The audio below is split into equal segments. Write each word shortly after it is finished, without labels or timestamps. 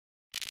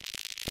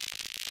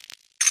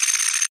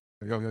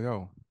Yo, yo,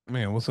 yo.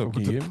 Man, what's up? So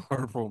Can with you the hear me?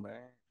 purple,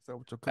 man. So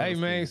with your Hey color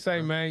man, scheme, say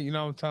bro. man, you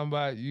know what I'm talking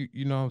about?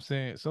 You know what I'm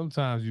saying?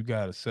 Sometimes you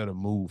gotta set a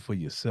mood for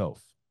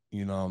yourself.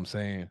 You know what I'm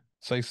saying?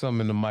 Say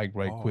something in the mic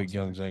right quick, Pause,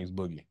 young man. James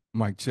Boogie.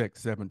 Mic check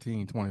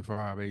 17,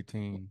 25,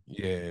 18.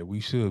 Yeah,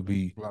 Blase,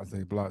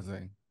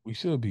 blase. we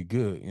should be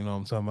good. You know what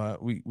I'm talking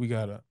about? We Yeah,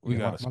 got my,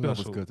 a my level's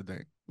special good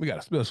today. we got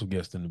a special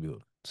guest in the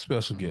building.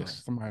 Special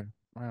guest. Somebody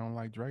I don't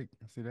like Drake.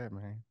 I see that,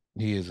 man.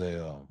 He is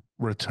a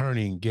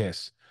returning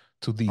guest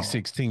to the Oh,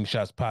 16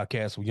 Shots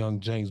podcast with young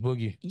James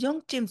Boogie.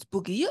 Young James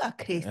Boogie, you are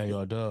Hey, crazy.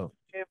 y'all, dub.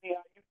 Tell me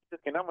how you took,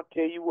 and I'm gonna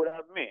tell you what I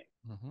meant.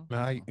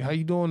 Man, how hmm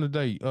you doing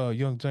today,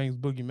 young James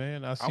Boogie,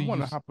 man? I I see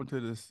want you. to hop into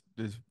this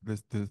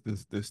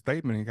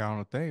statement he got on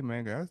the thing,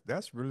 man.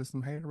 That's really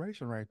some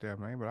hateration right there,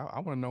 man. But I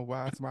want to know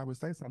why somebody would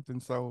say something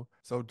so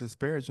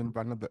disparaging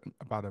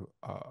about an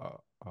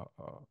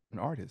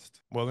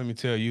artist. Well, let me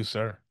tell you,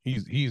 sir.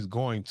 He's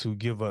going to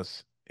give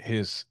us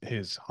his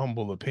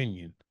humble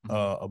opinion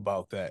hmm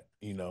about that,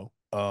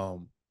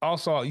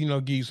 Also,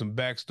 give you some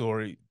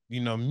backstory.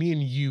 Me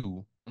and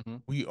you, hmm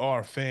we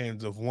are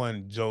fans of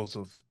one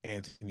Joseph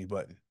Anthony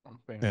Button. I'm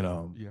a fan And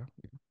of yeah.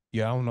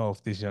 yeah, I don't know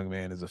if this young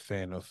man is a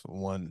fan of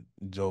one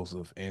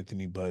Joseph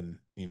Anthony Button,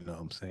 you know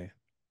what I'm saying?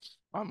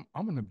 I'm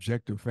an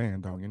objective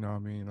fan, though. You know what I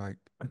mean? Like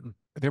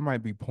there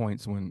might be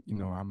points when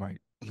I might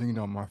lean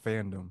on my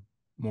fandom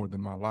more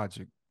than my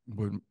logic,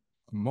 but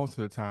most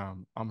of the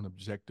time I'm an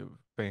objective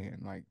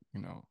fan. Like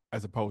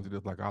as opposed to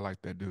just like I like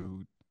that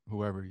dude,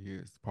 whoever he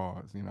is.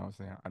 Pause. You know what I'm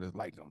saying? I just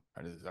like him.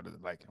 I just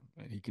like him,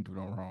 and he can do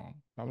no wrong.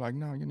 I'm like,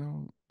 no,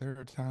 there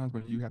are times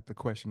when you have to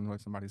question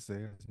what somebody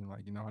says, and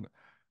like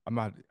I'm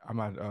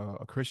not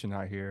a Christian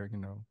out here.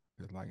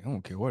 It's like I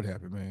don't care what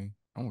happened, man.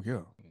 I don't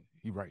care.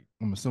 He right.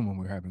 I'm assuming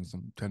we're having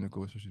some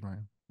technical issues, right?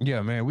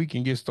 Yeah, man, we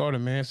can get started,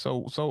 man.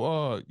 So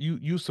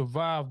you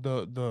survived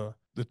the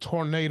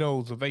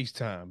tornadoes of H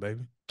Time,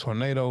 baby.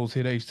 Tornadoes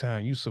hit H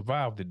Time. You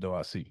survived it though,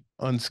 I see.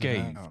 Yeah,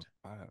 Unscathed.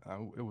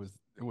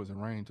 it was a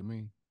rain to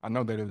me. I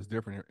know that it was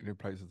different in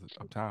places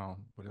of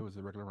town, but it was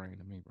a regular rain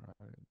to me, bro.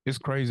 It's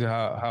crazy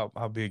how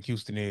big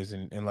Houston is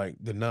and like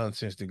the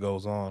nonsense that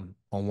goes on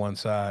one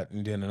side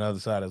and then another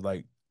side is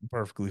like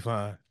perfectly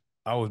fine.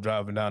 I was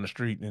driving down the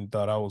street and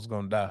thought I was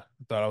gonna die.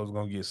 Thought I was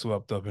gonna get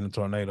swept up in a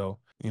tornado.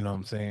 You know what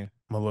I'm saying?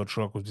 My little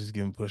truck was just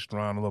getting pushed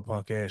around a little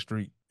punk ass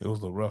street. It was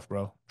a little rough,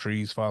 bro.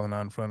 Trees falling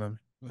out in front of me.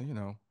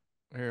 Well,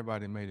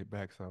 everybody made it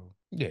back, so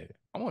Yeah.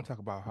 I want to talk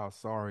about how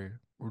sorry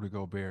Rudy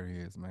Gobert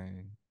is,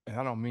 man. And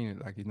I don't mean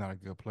it like he's not a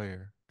good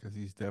player, because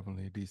he's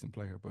definitely a decent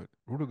player. But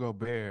Rudy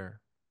Gobert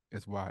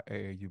is why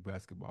AAU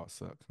basketball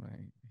sucks,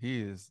 man.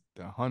 He is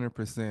the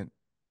 100%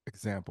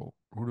 example.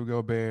 Rudy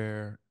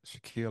Gobert,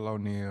 Shaquille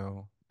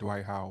O'Neal,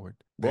 Dwight Howard.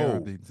 They are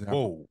the Whoa, example.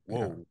 whoa, They are.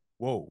 whoa,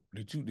 whoa.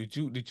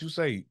 Did you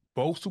say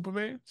both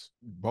Supermans?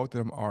 Both of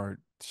them are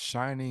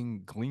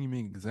shining,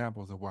 gleaming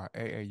examples of why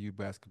AAU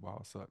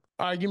basketball sucks.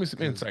 All right, give me some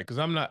Because insight because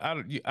I'm not. I,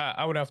 don't-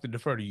 I would have to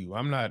defer to you.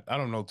 I'm not. I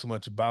don't know too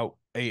much about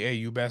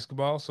AAU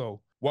basketball.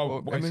 So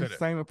Well, why I you mean, say that?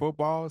 same in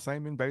football,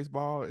 same in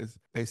baseball. Is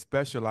they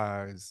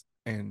specialize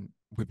in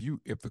with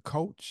you. If the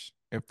coach,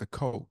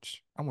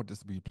 I want this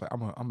to be play. I'm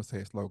gonna say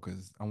it slow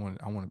because I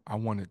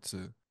want it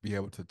to be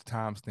able to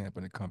timestamp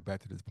and come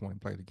back to this point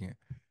and play it again.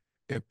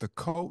 If the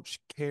coach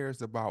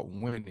cares about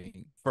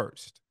winning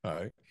first, All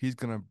right. he's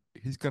gonna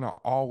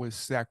always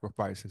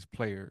sacrifice his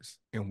players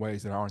in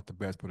ways that aren't the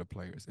best for the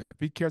players. If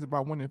he cares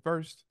about winning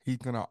first, he's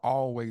gonna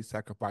always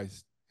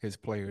sacrifice his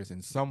players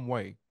in some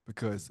way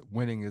because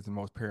winning is the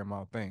most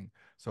paramount thing.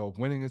 So if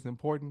winning is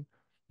important,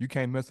 you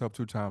can't mess up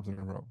two times in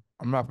a row.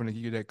 I'm not going to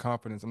give you that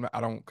confidence. I'm not.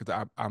 I don't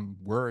because I'm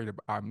worried.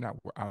 I'm not.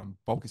 I'm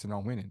focusing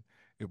on winning.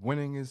 If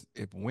winning is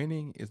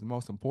the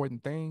most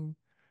important thing,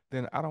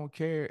 then I don't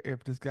care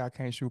if this guy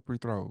can't shoot free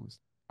throws.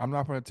 I'm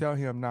not going to tell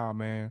him, nah,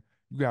 man,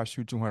 you got to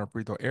shoot 200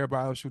 free throws.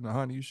 Everybody else shooting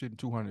 100, you shooting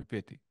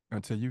 250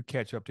 until you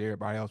catch up to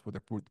everybody else with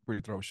the free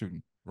throw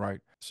shooting, right?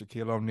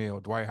 Shaquille O'Neal,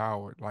 Dwight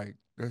Howard. Like,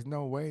 there's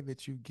no way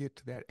that you get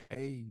to that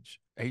age,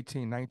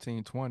 18,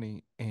 19,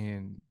 20,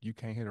 and you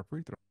can't hit a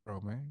free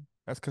throw, man.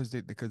 That's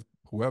because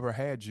whoever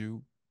had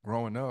you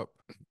growing up,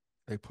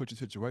 they put you in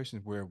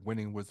situations where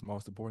winning was the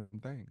most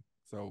important thing.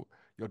 So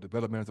your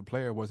development as a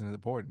player wasn't as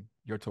important.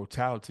 Your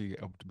totality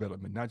of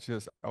development, not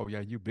just, oh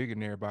yeah, you bigger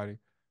than everybody.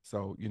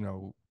 So,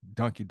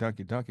 dunky,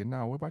 dunky, dunky.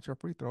 No, what about your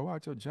free throw? What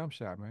about your jump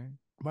shot, man?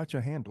 What about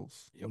your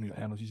handles? You don't need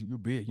handles. You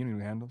big. You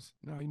need handles.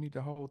 No, you need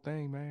the whole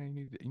thing, man.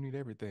 You need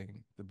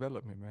everything.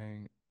 Development,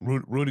 man.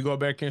 Rudy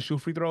Gobert can't shoot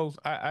free throws.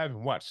 I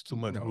haven't watched too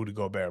much No, Rudy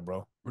Gobert,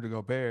 bro. Rudy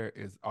Gobert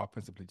is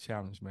offensively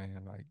challenged,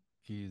 man. Like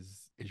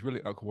he's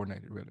really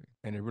uncoordinated, really.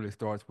 And it really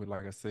starts with,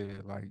 like I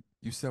said, like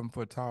you 7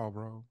 foot tall,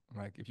 bro.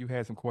 Like if you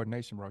had some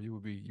coordination, bro, you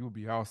would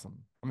be awesome.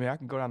 I mean, I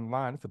can go down the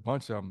line. It's a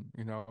bunch of them,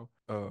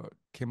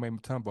 Kim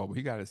Mutombo, but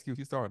he got an excuse.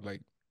 He started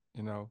late,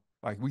 you know.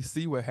 Like we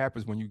see what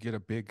happens when you get a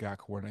big guy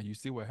coordinated. You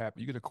see what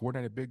happens. You get a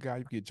coordinated big guy,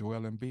 you get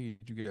Joel Embiid,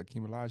 you get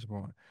Akeem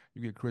Olajuwon,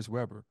 you get Chris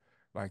Webber.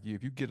 Like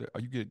if you get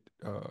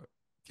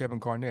Kevin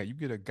Garnett, you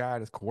get a guy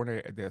that's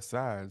coordinated at their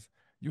size,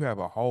 you have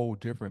a whole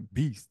different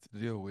beast to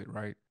deal with,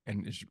 right?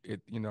 And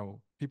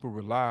people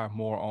rely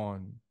more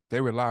on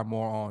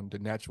the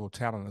natural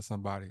talent of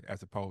somebody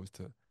as opposed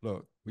to,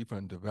 look, we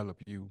finna develop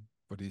you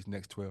for these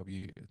next 12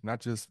 years, not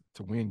just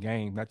to win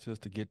games, not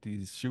just to get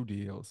these shoe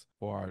deals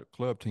for our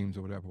club teams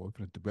or whatever. We're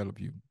finna develop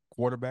you.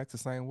 Quarterbacks the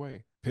same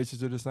way,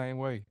 pitchers are the same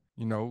way,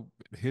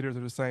 hitters are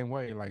the same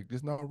way. Like,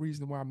 there's no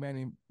reason why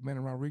Manny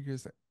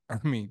Rodriguez, I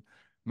mean,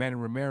 Manny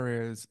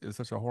Ramirez is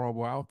such a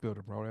horrible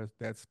outfielder, bro.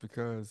 That's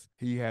because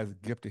he has a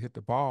gift to hit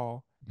the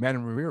ball. Manny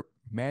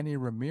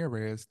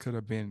Ramirez could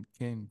have been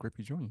Ken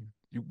Griffey Jr.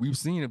 We've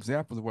seen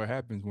examples of what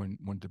happens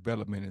when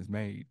development is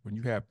made. When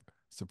you have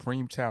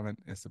supreme talent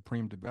and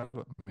supreme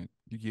development,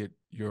 you get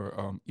your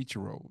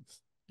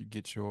Ichiros, you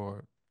get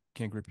your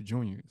Ken Griffey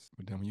Juniors.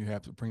 But then when you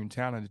have supreme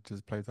talent, it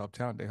just plays off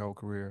talent their whole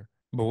career.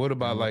 But what They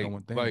about work on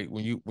one thing. like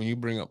when you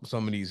bring up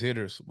some of these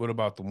hitters, what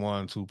about the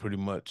ones who pretty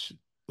much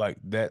like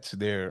that's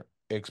their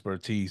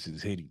expertise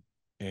is hitting?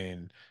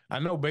 And I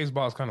know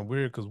baseball is kind of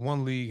weird because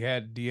one league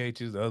had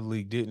DHs, the other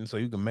league didn't, so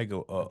you can make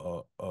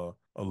a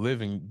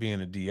living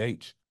being a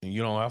DH, and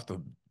you don't have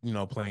to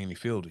play any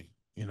fielding.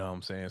 You know what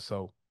I'm saying?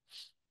 So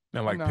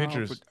now I like know,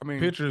 but I mean,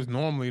 pitchers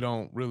normally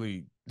don't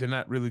really they're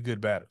not really good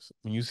batters.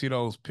 When you see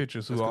those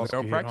pitchers that's who because they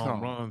also don't can hit practice home on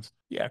them. runs,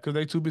 yeah, because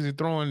they too busy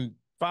throwing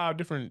 5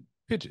 different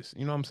pitches.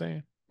 You know what I'm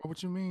saying?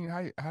 What you mean?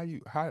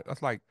 How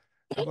that's like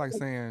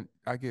saying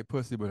I get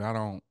pussy, but I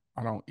don't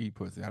eat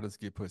pussy. I just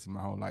get pussy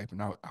my whole life,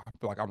 and I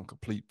feel like I'm a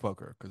complete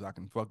fucker because I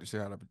can fuck the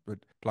shit out of it. But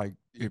like,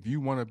 if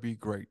you want to be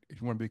great, if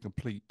you want to be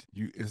complete,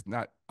 it's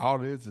not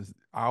all it is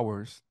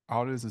hours.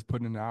 All it is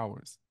putting in the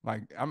hours.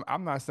 Like,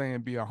 I'm not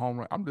saying be a home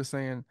run. I'm just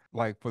saying,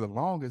 like, for the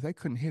longest they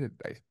couldn't hit it.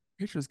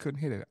 Pitchers couldn't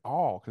hit it at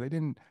all because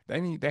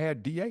they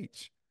had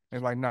DH. They're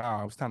like,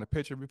 nah, it's time to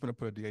pitcher. We're gonna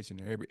put a DH in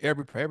there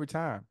every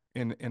time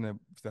in the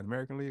is that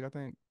American League, I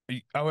think.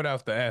 I would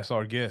have to ask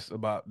our guest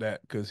about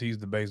that because he's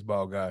the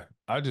baseball guy.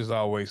 I just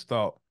always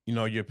thought,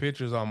 your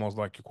pitcher's almost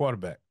like your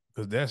quarterback.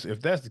 Because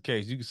if that's the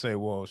case, you could say,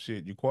 well,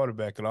 shit, your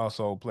quarterback could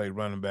also play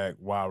running back,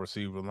 wide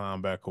receiver,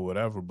 linebacker,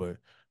 whatever. But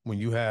when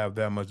you have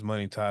that much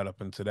money tied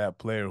up into that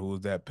player who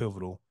is that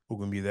pivotal, who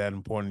can be that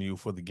important to you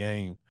for the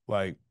game,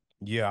 like,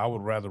 yeah, I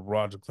would rather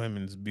Roger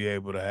Clemens be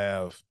able to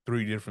have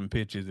 3 different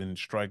pitches and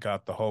strike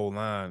out the whole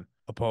line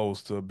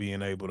opposed to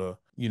being able to,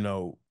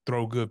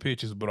 throw good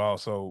pitches, but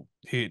also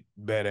hit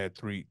bad at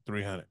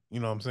 300. You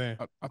know what I'm saying?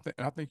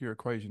 I think your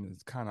equation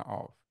is kind of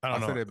off. I I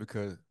don't say know. that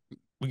because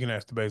We can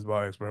ask the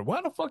baseball expert.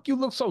 Why the fuck you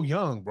look so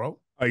young, bro?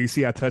 Oh, you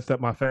see, I touched up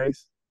my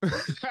face.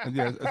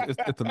 yeah,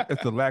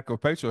 it's the lack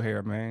of facial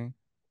hair, man.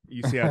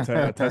 You see, I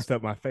touched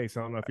up my face.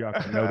 I don't know if y'all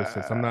can notice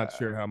this. I'm not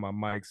sure how my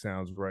mic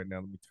sounds right now.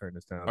 Let me turn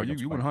this down. I Oh, think you I'm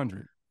you spiking.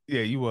 100.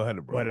 Yeah, you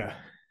 100, bro. But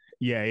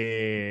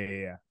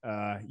yeah.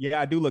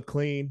 I do look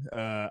clean.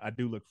 I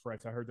do look fresh.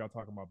 I heard y'all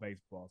talking about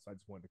baseball, so I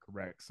just wanted to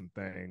correct some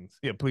things.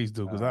 Yeah, please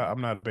do, because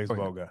I'm not a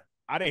baseball guy.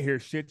 I didn't hear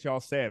shit y'all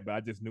said, but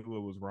I just knew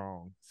it was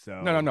wrong. So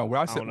No. What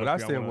I I said, don't know what if I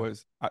y'all said wanna.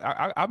 was,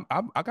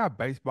 I got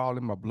baseball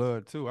in my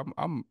blood too.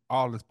 I'm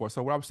all the sports.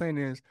 So what I'm saying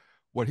is,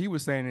 what he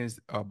was saying is,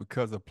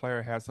 because a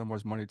player has so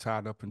much money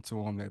tied up into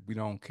him that we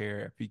don't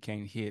care if he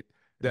can't hit,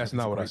 and That's if he's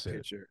a not what I great said.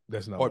 pitcher.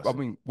 That's not Or what I I said.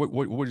 mean, what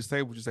would you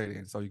say? What you say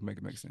then, so you can make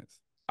it make sense?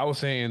 I was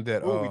saying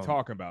that What are we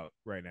talking about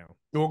right now?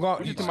 well,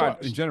 What you talking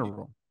about in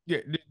general? Yeah,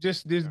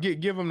 just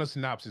give them the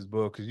synopsis,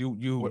 bud, because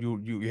What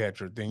you had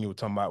your thing you were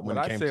talking about when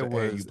what it I came said to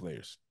AAU was,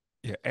 players.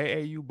 yeah,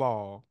 AAU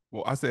ball.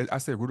 Well, I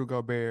said Rudy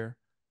Gobert,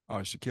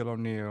 Shaquille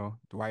O'Neal,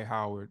 Dwight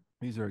Howard.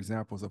 These are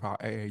examples of how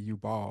AAU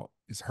ball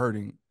is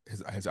hurting.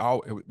 Has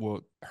all it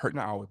will hurt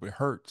not always, but it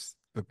hurts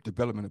the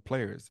development of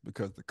players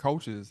because the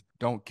coaches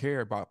don't care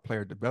about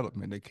player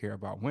development. They care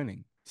about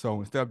winning. So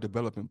instead of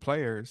developing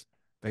players,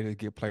 they just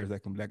get players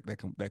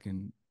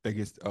they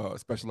get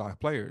specialized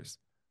players,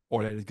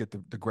 or they just get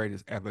the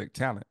greatest athletic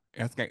talent.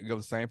 And it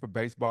goes the same for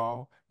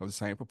baseball. It goes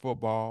the same for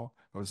football.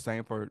 It goes the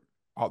same for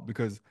all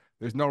because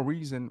there's no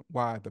reason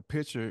why the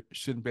pitcher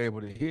shouldn't be able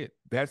to hit.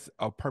 That's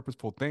a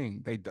purposeful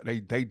thing. They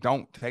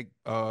don't take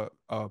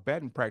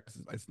batting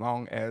practices as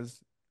long as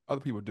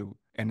other people do,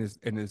 and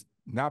it's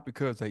not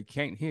because they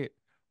can't hit.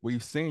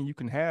 We've seen you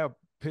can have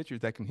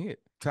pitchers that can hit.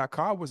 Ty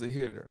Cobb was a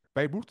hitter.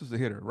 Babe Ruth was a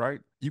hitter, right?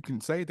 You can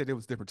say that it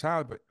was different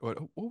times, but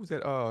what was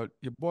that?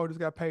 Your boy just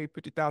got paid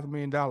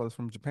 $50,000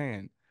 from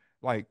Japan.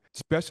 Like,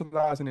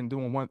 specializing in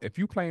doing one. If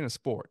you play in a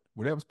sport,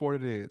 whatever sport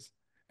it is,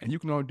 and you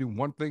can only do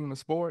one thing in the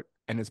sport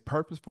and it's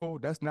purposeful,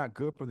 that's not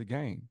good for the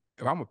game.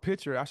 If I'm a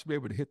pitcher, I should be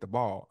able to hit the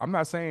ball. I'm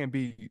not saying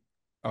be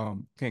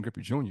Ken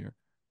Griffey Jr.,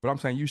 but I'm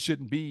saying you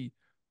shouldn't be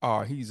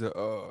he's a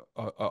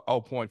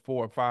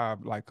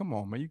 0.45. Like, come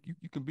on, man.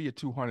 You can be a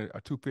 200,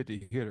 a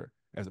 250 hitter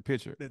as a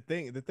pitcher. The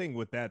thing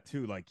with that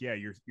too, like, yeah,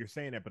 you're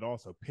saying that, but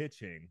also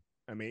pitching.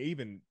 I mean,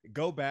 even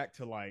go back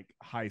to like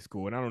high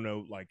school, and I don't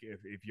know, like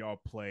if y'all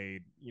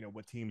played,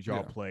 what teams y'all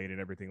Yeah. played and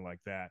everything like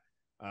that.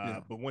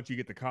 Yeah. But once you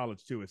get to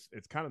college too, it's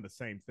kind of the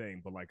same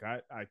thing. But like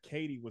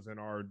Katie was in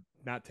our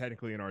not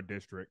technically in our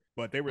district,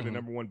 but they were the Mm-hmm.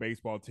 number one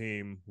baseball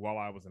team while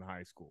I was in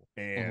high school,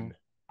 Mm-hmm. and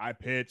I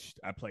pitched,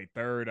 I played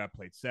third, I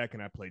played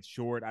second, I played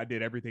short. I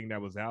did everything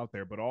that was out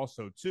there. But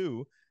also,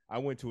 too, I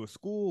went to a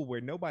school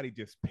where nobody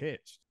just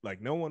pitched. Like,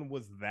 no one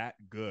was that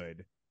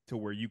good to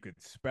where you could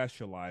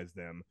specialize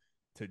them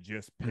to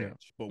just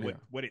pitch. Yeah. But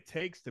what it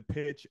takes to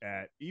pitch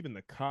at even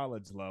the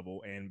college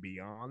level and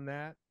beyond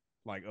that,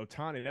 like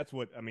Ohtani, that's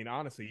what I mean.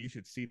 Honestly, you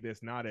should see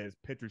this not as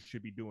pitchers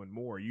should be doing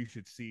more. You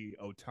should see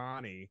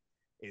Ohtani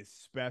is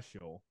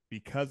special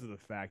because of the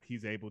fact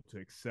he's able to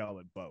excel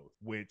at both,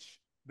 which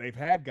they've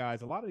had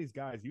guys. A lot of these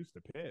guys used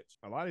to pitch.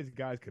 A lot of these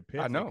guys could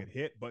pitch, they could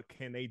hit, but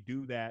can they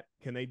do that?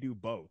 Can they do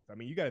both? I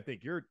mean, you got to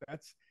think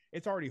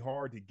it's already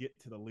hard to get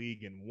to the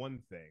league in one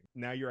thing.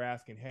 Now you're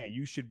asking, hey,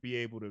 you should be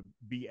able to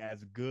be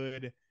as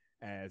good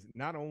as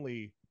not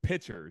only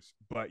pitchers,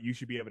 but you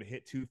should be able to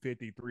hit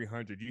 250,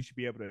 300. You should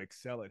be able to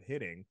excel at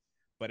hitting.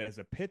 But as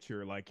a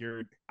pitcher, like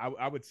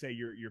I would say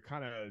you're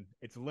kind of,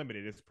 it's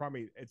limited.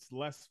 It's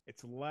less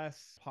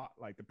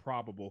like the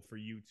probable for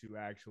you to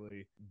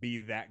actually be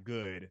that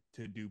good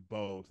to do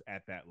both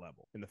at that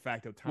level. And the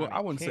fact of time,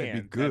 I wouldn't say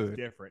be good. That's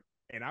different.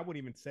 And I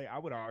wouldn't even say, I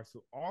would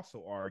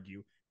also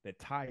argue that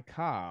Ty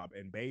Cobb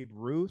and Babe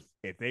Ruth,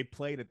 if they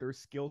played at their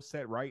skill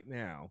set right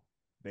now,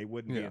 they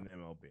wouldn't be in the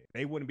MLB.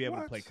 They wouldn't be able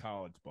to play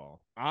college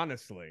ball.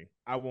 Honestly,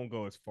 I won't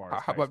go as far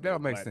as that'll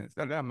make sense.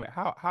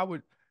 How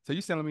would so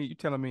you're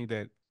telling me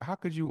that how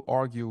could you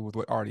argue with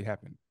what already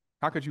happened?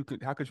 How could you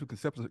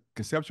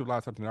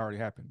conceptualize something that already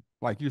happened?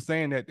 Like you're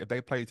saying that if they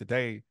played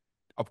today,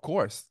 of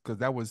course, because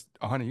that was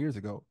 100 years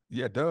ago.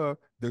 Yeah, duh.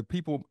 The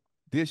people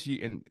this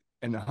year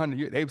in 100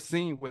 years, they've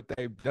seen what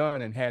they've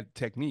done and had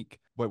technique.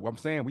 But what I'm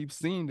saying,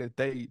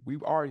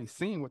 we've already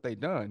seen what they've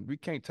done. We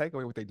can't take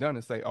away what they've done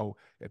and say, oh,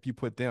 if you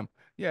put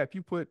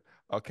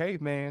a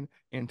caveman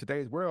in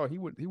today's world, he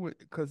would,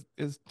 because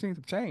his things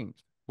have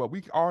changed. But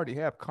we already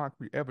have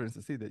concrete evidence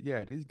to see that,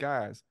 yeah, these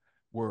guys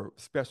were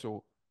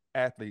special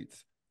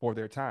athletes for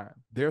their time.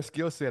 Their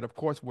skill set, of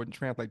course, wouldn't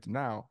translate to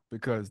now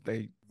because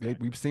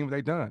we've seen what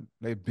they've done.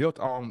 They built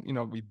on,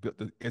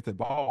 it's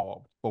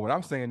evolved. But what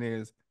I'm saying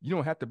is you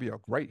don't have to be a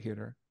great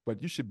hitter,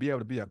 but you should be able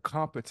to be a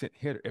competent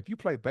hitter. If you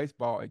play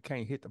baseball and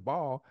can't hit the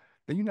ball,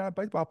 then you're not a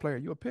baseball player.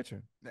 You're a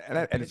pitcher.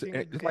 And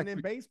it's like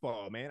in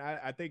baseball, man.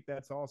 I think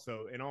that's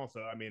also,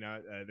 I mean,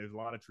 there's a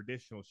lot of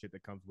traditional shit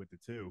that comes with it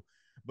too.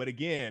 But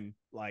again,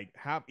 like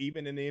how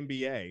even in the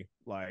NBA,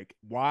 like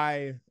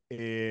why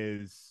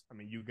is, I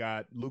mean, you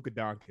got Luka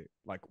Doncic.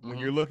 Like when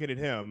you're looking at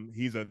him,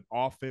 he's an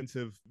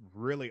offensive,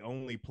 really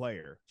only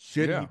player.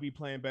 Shouldn't he be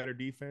playing better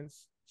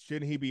defense?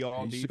 Shouldn't he be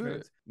all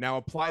defense? Should. Now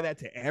apply that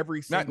to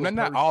every single person.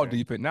 Not all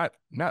defense, not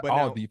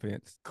all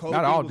defense. Kobe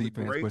not all was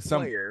defense, a great but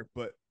some player,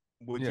 but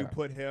would you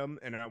put him,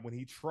 and when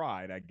he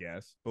tried, I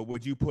guess, but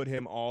would you put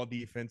him all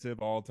defensive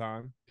all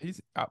time?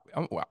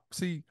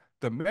 See,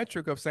 the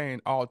metric of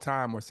saying all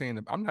time or saying,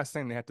 I'm not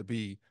saying they have to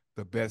be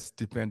the best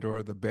defender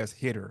or the best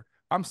hitter.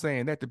 I'm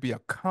saying they have to be a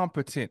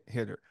competent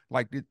hitter.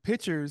 Like the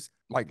pitchers,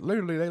 like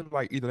literally they're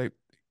like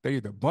they're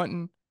either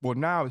bunting. Well,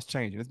 now it's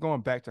changing. It's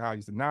going back to how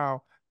you said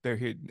now they're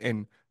hitting.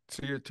 And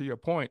to your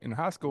point, in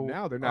high school,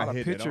 now they're not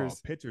hitting at all.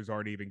 Pitchers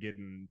aren't even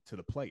getting to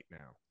the plate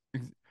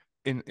now.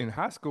 In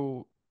high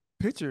school,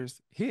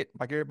 pitchers hit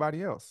like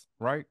everybody else,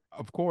 right?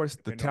 Of course,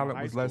 the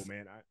talent was less.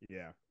 Man,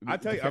 I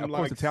tell you, I'm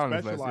like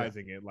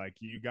specializing it. Like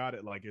you got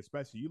it. Like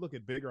especially you look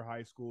at bigger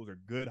high schools or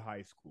good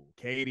high school.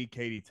 Katie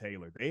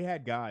Taylor. They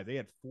had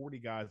 40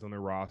 guys on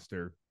their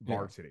roster,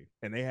 varsity,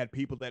 and they had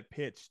people that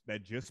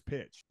just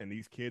pitched. And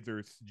these kids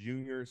are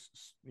juniors,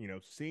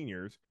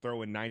 seniors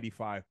throwing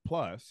 95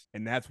 plus,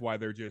 and that's why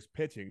they're just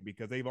pitching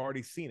because they've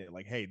already seen it.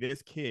 Like, hey,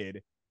 this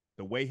kid,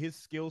 the way his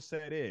skill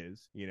set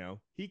is,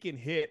 he can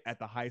hit at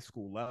the high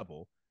school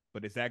level,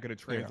 but is that going to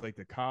translate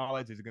to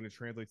college? Is it going to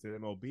translate to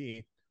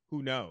MLB?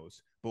 Who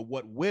knows? But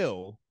what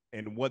will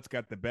and what's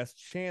got the best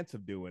chance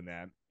of doing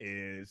that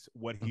is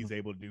what he's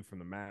able to do from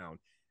the mound.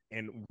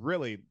 And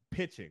really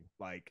pitching,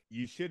 like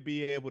you should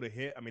be able to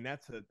hit. I mean, that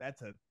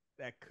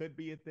could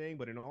be a thing,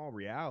 but in all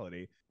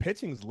reality,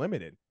 pitching's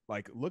limited.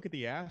 Like look at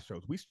the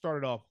Astros. We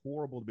started off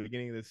horrible at the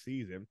beginning of this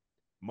season.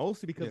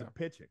 Mostly because of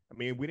pitching. I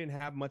mean, we didn't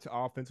have much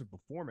offensive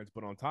performance,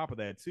 but on top of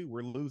that, too,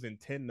 we're losing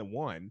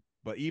 10-1.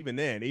 But even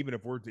then, even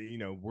if we're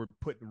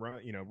putting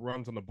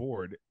runs on the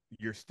board,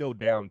 you're still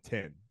down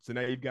 10. So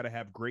now you've got to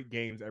have great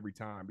games every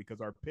time because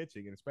our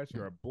pitching and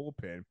especially our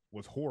bullpen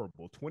was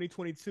horrible.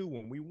 2022,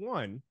 when we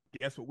won,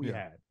 guess what we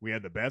had? We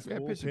had the best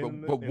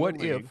bullpen but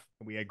what if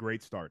and we had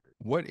great starters?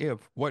 What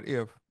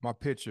if my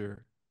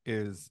pitcher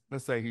is,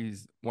 let's say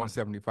he's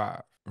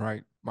 175,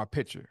 right? My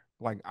pitcher.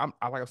 Like I'm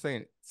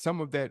saying,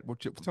 some of that, what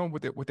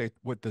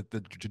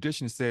the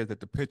tradition says that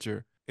the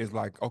pitcher is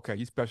like, okay,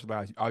 you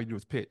specialize, all you do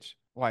is pitch.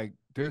 Like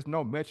there's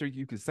no metric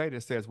you can say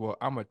that says, well,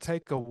 I'm gonna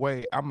take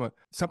away,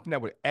 something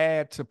that would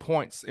add to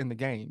points in the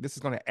game. This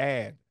is gonna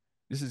add.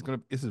 This is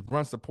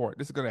run support.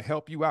 This is gonna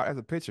help you out as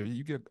a pitcher.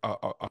 You get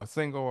a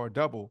single or a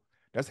double.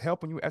 That's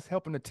helping you. That's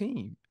helping the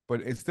team.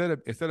 But instead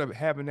of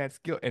having that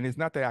skill, and it's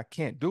not that I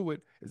can't do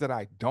it, it's that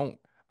I don't.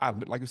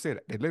 Like you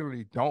said, they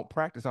literally don't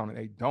practice on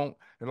it.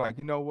 They're like,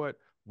 you know what?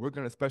 We're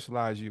going to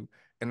specialize you.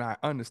 And I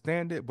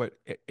understand it, but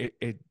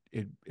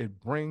it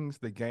brings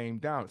the game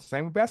down.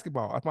 Same with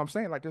basketball. That's what I'm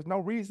saying. Like, there's no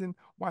reason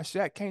why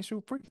Shaq can't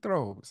shoot free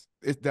throws.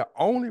 It's the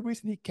only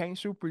reason he can't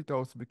shoot free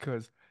throws is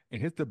because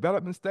in his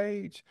development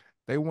stage,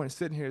 they weren't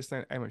sitting here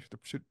saying, "Hey, man,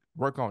 should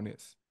work on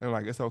this." They're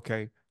like, "It's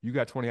okay. You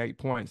got 28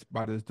 points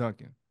by this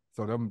dunking.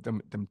 So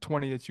them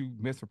 20 that you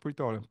missed for free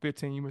throw, and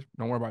 15 you missed,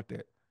 don't worry about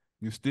that.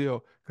 You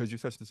still, because you're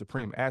such a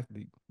supreme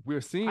athlete." We're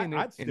seeing it.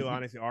 I'd still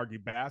honestly argue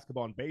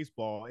basketball and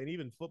baseball and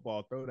even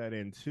football, throw that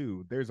in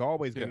too. There's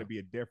always going to be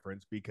a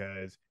difference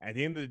because at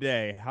the end of the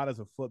day, how does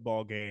a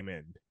football game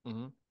end?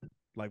 Mm-hmm.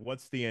 Like,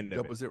 what's the end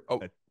of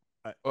it?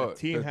 A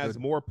team has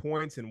more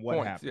points, and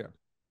what happens?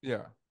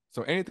 Yeah.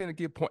 So anything to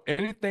get point,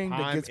 anything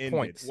that gets ended.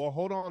 Points. Well,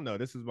 hold on though.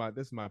 This is my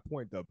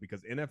point though,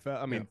 because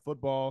NFL,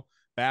 football,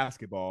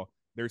 basketball,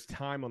 there's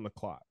time on the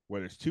clock.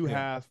 Whether it's 2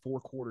 halves, 4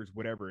 quarters,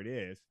 whatever it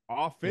is.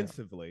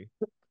 Offensively,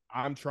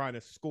 I'm trying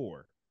to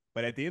score,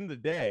 but at the end of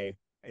the day,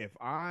 if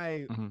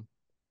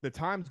the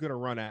time's going to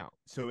run out.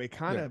 So it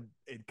kind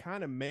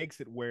of makes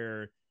it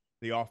where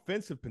the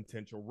offensive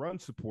potential, run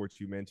supports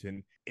you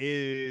mentioned,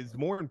 is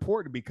more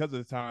important because of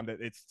the time that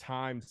it's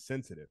time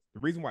sensitive. The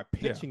reason why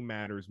pitching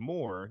matters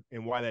more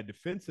and why that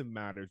defensive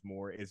matters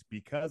more is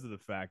because of the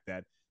fact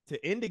that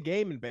to end a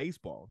game in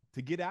baseball,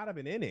 to get out of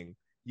an inning,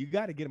 you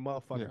got to get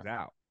motherfuckers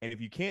out. And if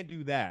you can't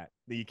do that,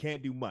 then you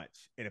can't do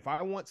much. And if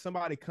I want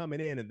somebody coming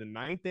in the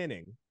 9th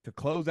inning to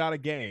close out a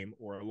game,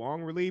 or a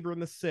long reliever in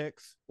the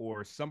 6th,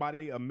 or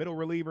a middle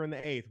reliever in the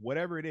 8th,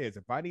 whatever it is,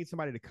 if I need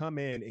somebody to come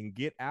in and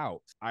get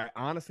out, I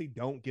honestly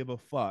don't give a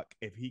fuck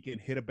if he can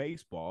hit a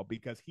baseball,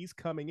 because he's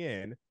coming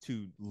in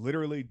to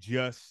literally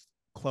just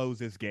close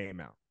this game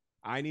out.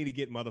 I need to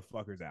get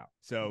motherfuckers out.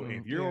 So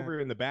if you're over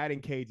in the batting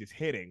cages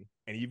hitting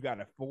and you've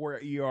got a 4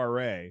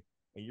 ERA,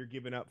 and you're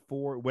giving up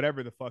 4,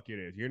 whatever the fuck it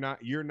is, you're not,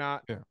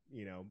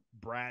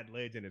 Brad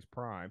Lidge in his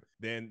prime,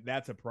 then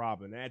that's a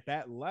problem. And at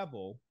that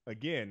level,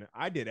 again,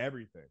 I did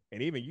everything.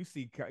 And even you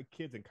see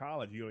kids in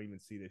college, you don't even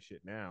see this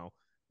shit now,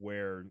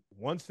 where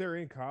once they're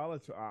in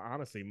college,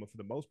 honestly, for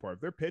the most part,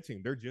 if they're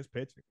pitching, they're just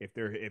pitching. If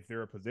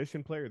they're a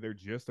position player, they're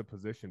just a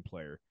position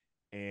player.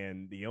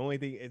 And the only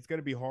thing, it's going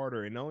to be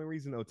harder. And the only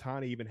reason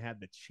Ohtani even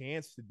had the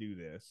chance to do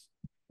this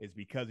is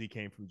because he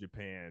came from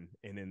Japan,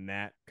 and in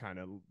that kind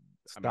of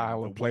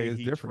style of play is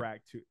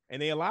different.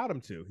 And they allowed him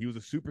to. He was a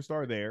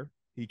superstar there.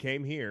 He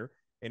came here,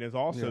 and is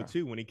also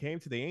too, when he came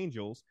to the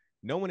Angels,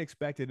 no one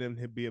expected him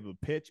to be able to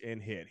pitch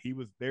and hit. He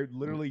was there.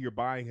 Literally, you're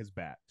buying his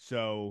bat.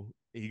 So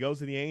he goes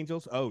to the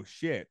Angels. Oh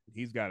shit,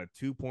 he's got a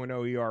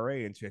 2.0 ERA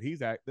and shit.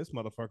 This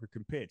motherfucker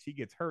can pitch. He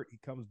gets hurt, he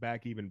comes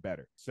back even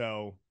better.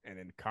 So, and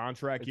then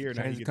contract year,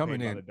 now he gets paid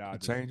by the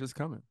Dodgers. The change is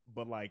coming.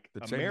 But like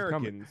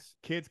Americans,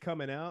 kids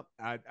coming up,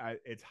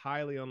 it's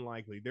highly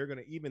unlikely they're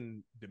gonna,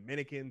 even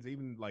Dominicans,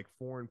 even like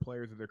foreign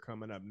players that they're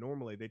coming up.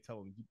 Normally, they tell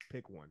them,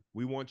 pick one.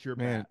 We want your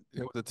bat.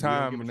 It was a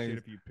time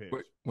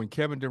when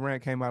Kevin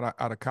Durant came out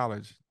of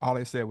college. All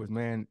they said was,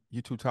 "Man,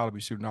 you too tall to be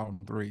shooting all them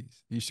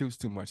threes. He shoots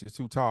too much. He's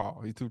too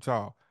tall. He's too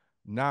tall."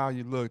 Now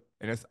you look,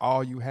 and that's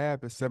all you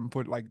have is 7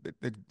 foot. Like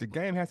the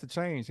game has to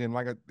change, and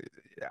I think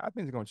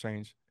it's gonna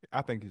change.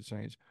 I think it's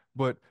changed.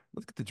 But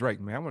let's get to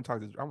Drake, man. I want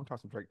to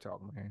talk some Drake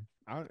talk, man.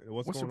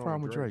 What's the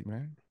problem with Drake,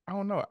 man? I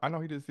don't know. I know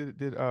he just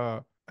did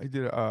a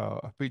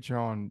feature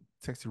on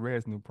Texas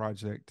Red's new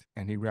project,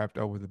 and he rapped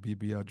over the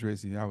BBL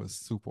Drizzy. That was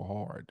super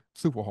hard.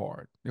 Super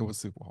hard. It was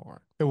super hard.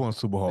 It wasn't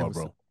super hard,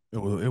 bro.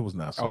 It was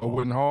not super hard. It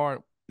wasn't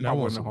hard? No, it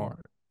wasn't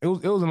hard. It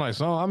was a nice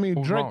song. I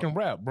mean, Drake can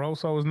rap, bro,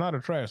 so it's not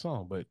a trash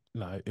song, but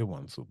no, it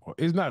wasn't super hard.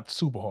 It's not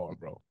super hard,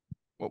 bro.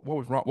 What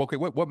was wrong? Okay,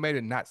 what made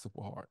it not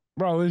super hard?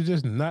 Bro, it's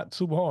just not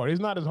super hard. It's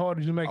not as hard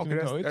as you make it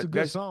go. It's a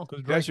good song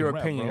because that's your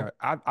opinion.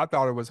 Rap, I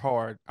thought it was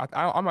hard.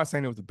 I'm not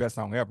saying it was the best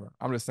song ever.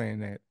 I'm just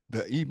saying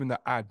that even the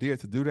idea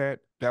to do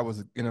that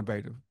was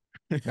innovative.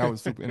 That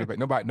was super innovative.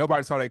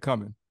 Nobody saw that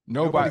coming.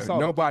 Nobody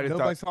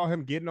saw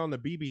him getting on the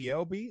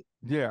BBL beat.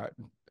 Yeah.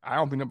 I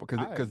don't think that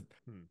because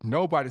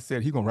nobody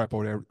said he gonna rap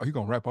over there. He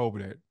gonna rap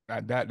over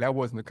that. That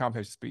wasn't a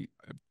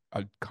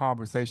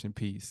conversation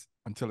piece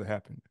until it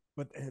happened.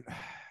 But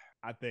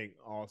I think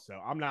also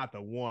I'm not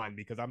the one,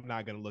 because I'm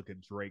not gonna look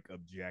at Drake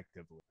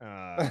objectively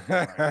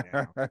right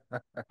now.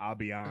 I'll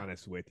be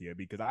honest with you,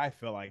 because I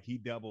feel like he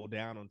doubled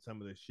down on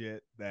some of the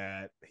shit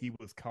that he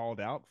was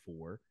called out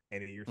for,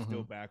 and you're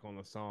still back on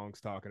the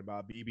songs talking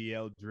about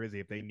BBL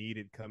Drizzy. If they need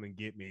it, come and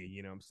get me.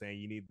 You know what I'm saying?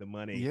 You need the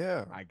money.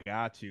 Yeah, I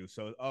got you.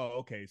 So,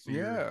 okay. So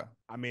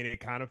I mean,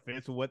 it kind of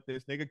fits with what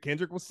this nigga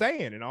Kendrick was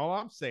saying, and all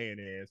I'm saying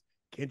is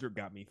Kendrick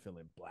got me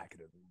feeling blacker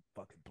than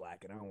fucking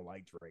black, and I don't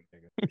like Drake,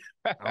 nigga.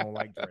 I don't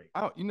like Drake.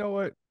 You know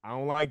what? I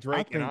don't like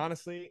Drake, and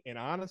honestly,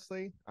 I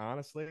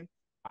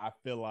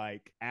feel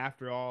like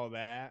after all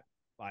that,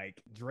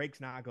 like, Drake's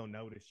not gonna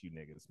notice you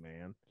niggas,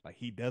 man. Like,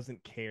 he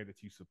doesn't care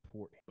that you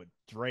support him. But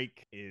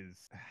Drake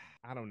is,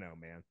 I don't know,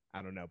 man.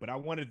 I don't know. But I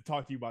wanted to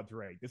talk to you about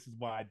Drake. This is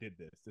why I did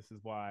this. This is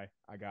why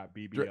I got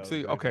BBL.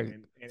 See, okay.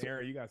 And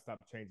Aaron, you gotta stop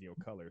changing your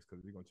colors,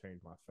 because we're gonna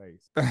change my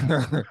face.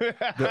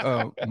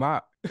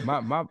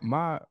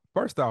 My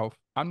first off,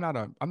 I'm not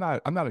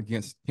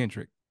against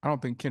Kendrick. I don't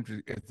think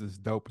Kendrick is as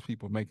dope as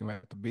people make him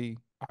out to be.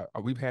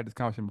 we've had this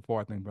conversation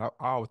before, I think, but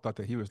I always thought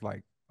that he was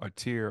like a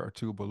tier or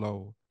two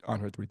below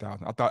Andre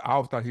 3000. I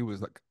always thought he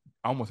was like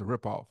almost a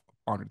ripoff of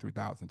Andre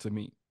 3000 to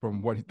me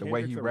from the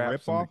way he Kendrick's a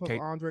raps, ripoff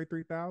of Andre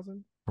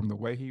 3000. from the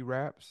way he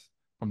raps,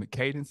 from the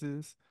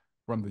cadences,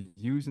 from the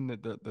using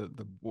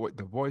the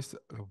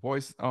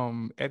voice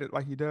edit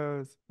like he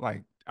does.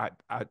 Like I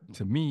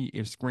to me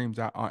it screams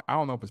out. I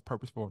don't know if it's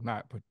purposeful or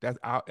not, but that's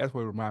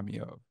what it reminds me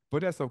of.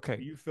 But that's okay.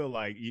 You feel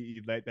like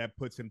that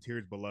puts him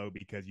tiers below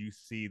because you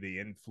see the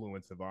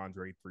influence of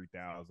Andre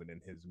 3000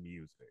 in his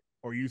music,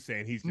 or you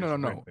saying he's just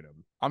ripping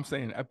him? I'm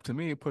saying to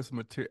me it puts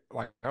him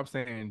like I'm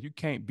saying you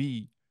can't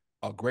be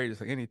a greatest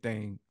of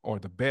anything or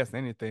the best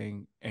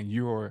anything, and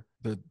you're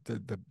the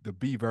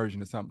B version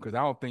of something. Because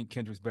I don't think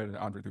Kendrick's better than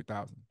Andre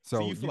 3000.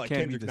 So you feel like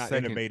Kendrick's not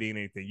innovating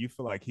anything. You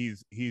feel like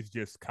he's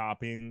just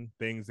copying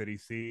things that he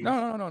sees. No.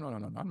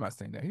 I'm not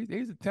saying that.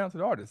 He's a talented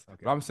artist.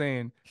 Okay. But I'm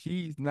saying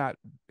he's not.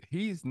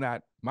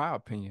 My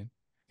opinion.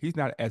 He's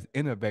not as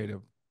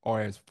innovative or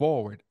as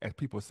forward as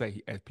people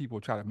say. As people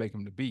try to make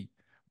him to be.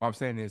 What I'm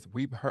saying is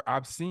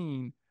I've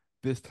seen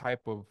this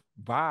type of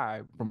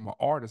vibe from an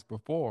artist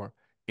before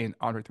in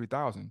Andre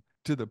 3000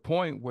 to the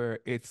point where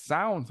it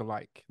sounds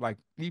alike. Like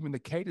even the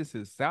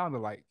cadences sound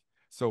alike.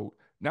 So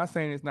not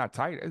saying it's not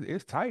tight.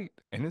 It's tight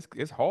and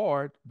it's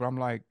hard. But I'm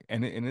like,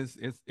 it's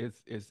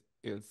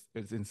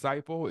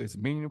insightful. It's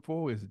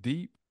meaningful. It's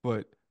deep.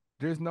 But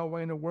there's no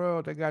way in the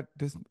world they got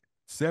this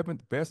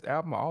 7th best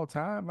album of all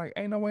time. Like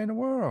ain't no way in the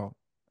world.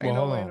 Ain't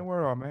no way in the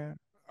world, man.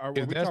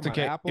 If that's the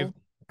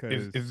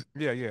case,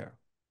 yeah.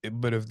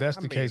 But if that's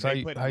the case, how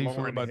you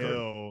feel about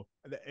Hill?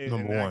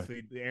 Number one,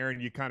 actually, Aaron,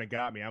 you kind of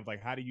got me. I was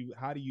like, how do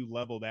you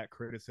level that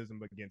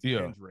criticism against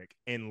Kendrick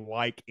and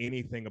like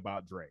anything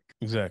about Drake?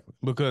 Exactly,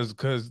 because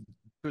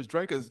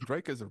Drake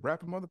is a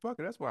rapper motherfucker.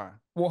 That's why.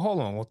 Well,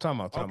 hold on. Well,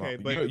 time out.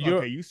 But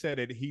you said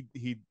it. He.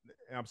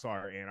 I'm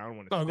sorry, Aaron. I don't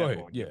want to. No, go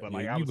ahead. But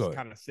I was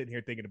kind of sitting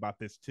here thinking about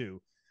this too.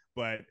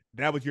 But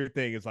that was your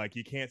thing. Is like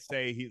you can't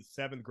say he's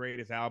 7th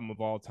greatest album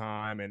of all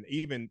time, and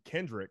even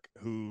Kendrick,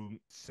 who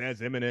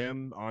says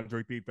Eminem,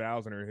 Andre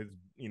 3000 are his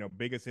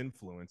biggest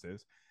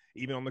influences,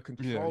 even on the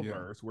Control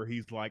verse where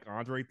he's like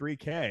Andre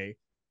 3K.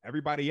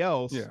 Everybody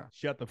else,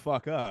 shut the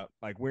fuck up.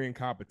 Like we're in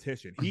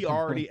competition. He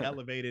already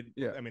elevated.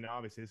 I mean,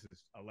 obviously this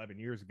is 11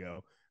 years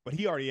ago, but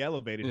he already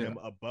elevated him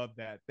above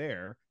that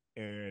there.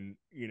 And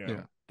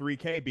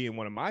 3K being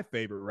one of my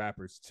favorite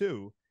rappers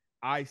too.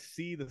 I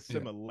see the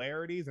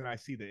similarities and I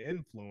see the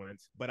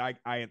influence, but I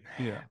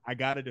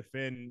got to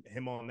defend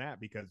him on that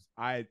because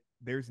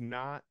there's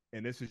not,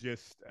 and this is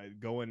just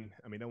going,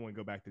 I don't want to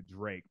go back to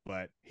Drake,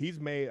 but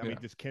he's made,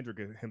 just Kendrick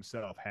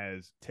himself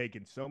has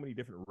taken so many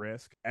different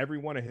risks. Every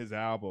one of his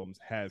albums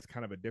has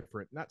kind of a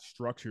different, not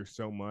structure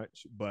so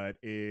much, but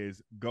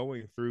is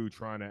going through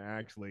trying to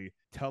actually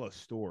tell a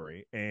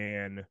story.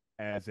 And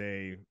as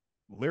a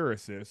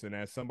lyricist and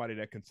as somebody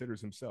that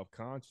considers himself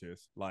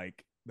conscious,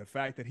 like the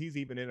fact that he's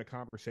even in a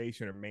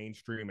conversation or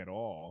mainstream at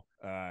all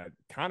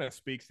kind of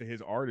speaks to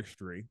his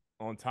artistry.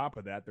 On top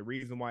of that, the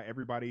reason why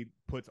everybody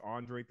puts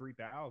Andre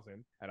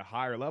 3000 at a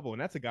higher level,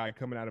 and that's a guy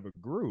coming out of a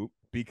group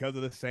because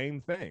of the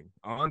same thing.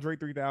 Andre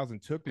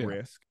 3000 took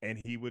risk,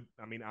 and he would,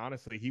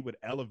 honestly, he would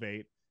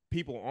elevate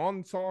people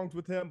on songs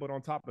with him, but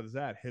on top of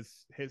that,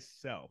 his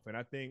self. And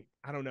I think,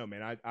 I don't know,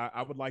 man,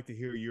 I would like to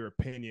hear your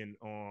opinion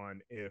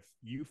on if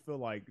you feel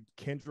like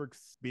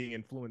Kendrick's being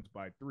influenced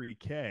by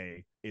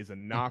 3K is a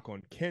knock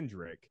on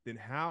Kendrick, then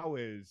how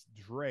is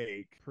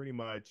Drake pretty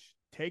much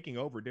taking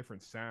over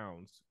different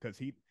sounds?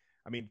 Because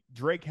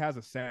Drake has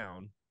a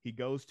sound. He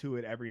goes to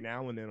it every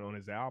now and then on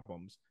his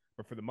albums,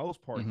 but for the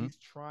most part, he's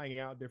trying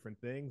out different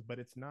things, but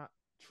it's not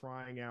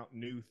trying out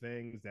new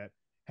things that,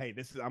 hey,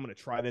 I'm going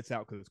to try this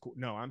out because it's cool.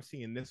 No, I'm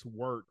seeing this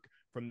work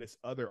from this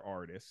other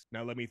artist.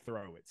 Now let me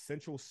throw it.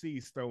 Central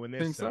C's throwing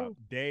this up. So.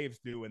 Dave's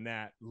doing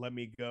that. Let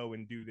me go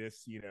and do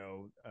this,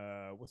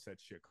 what's that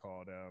shit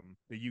called?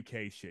 The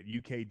UK shit,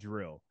 UK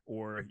drill.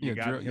 Or you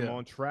got him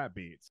on trap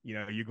beats.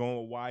 You're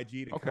going with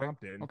YG to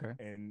Compton. Okay.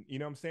 And you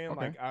know what I'm saying?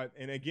 Okay.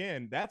 And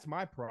again, that's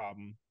my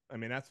problem.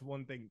 That's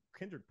one thing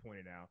Kendrick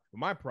pointed out. But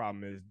my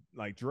problem is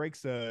like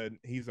Drake's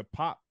he's a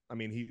pop.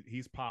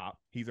 He's pop.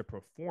 He's a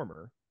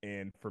performer.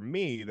 And for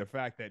me, the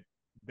fact that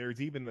there's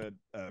even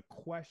a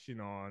question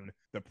on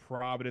the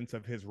providence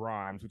of his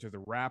rhymes, which as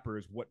a rapper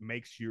is what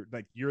makes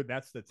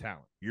that's the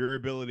talent. Your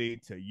ability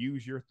to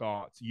use your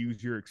thoughts,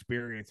 use your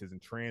experiences,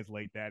 and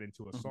translate that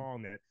into a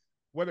song that,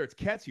 whether it's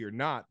catchy or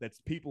not, that's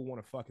people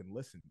want to fucking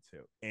listen to.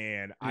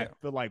 And I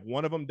feel like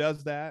one of them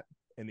does that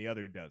and the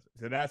other doesn't.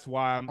 So that's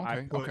why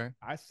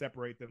I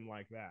separate them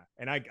like that.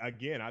 And I think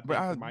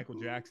the Michael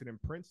Jackson and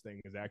Prince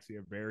thing is actually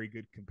a very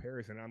good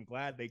comparison. I'm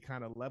glad they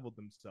kind of leveled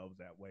themselves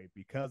that way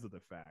because of the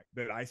fact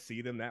that I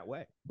see them that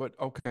way. But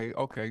okay,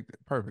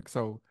 perfect.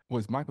 So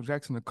was Michael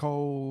Jackson a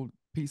cold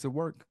piece of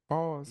work?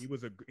 Pause.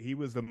 He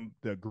was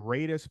the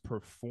greatest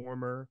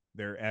performer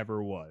there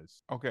ever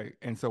was. Okay,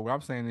 and so what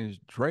I'm saying is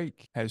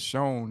Drake has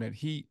shown that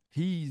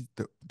he's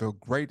the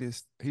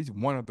greatest. He's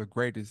one of the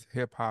greatest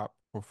hip hop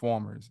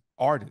performers,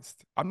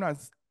 artists. I'm not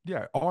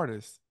yeah,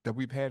 artists that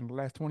we've had in the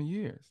last 20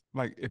 years.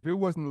 Like if it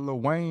wasn't Lil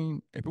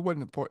Wayne, if it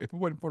wasn't for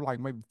like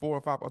maybe 4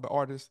 or 5 other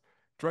artists,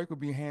 Drake would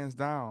be hands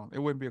down. It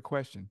wouldn't be a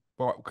question.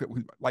 But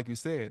like you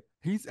said,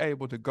 he's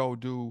able to go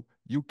do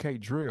UK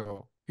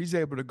drill. He's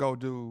able to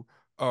go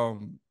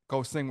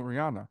sing with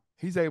Rihanna.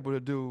 He's able to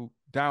do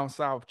down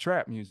south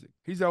trap music.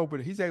 He's able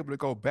to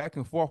go back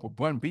and forth with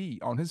Bun B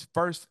on his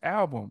first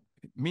album.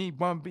 Me,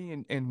 Bun B,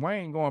 and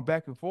Wayne going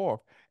back and forth,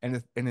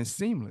 and it's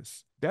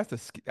seamless. That's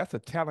a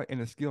talent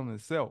and a skill in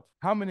itself.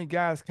 How many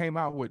guys came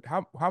out with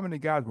how many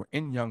guys were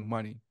in Young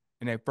Money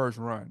in that first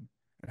run,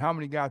 and how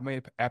many guys made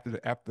it after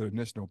the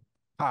initial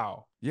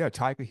pow? Yeah,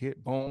 Tiger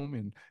hit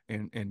boom,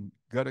 and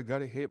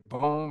Gutter hit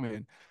boom,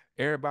 and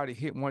everybody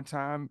hit one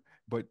time.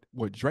 But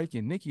what Drake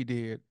and Nicki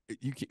did,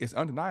 it's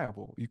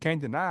undeniable. You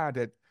can't deny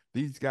that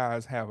these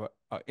guys have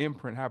a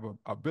imprint, have a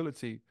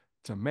ability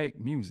to make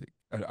music,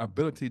 an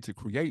ability to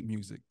create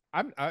music.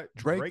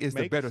 Drake is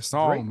the better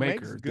song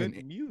maker than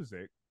good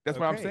music. That's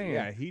what I'm saying.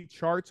 Yeah, he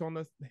charts on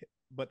the,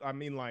 but I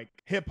mean, like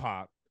hip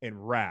hop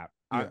and rap.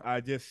 Yeah.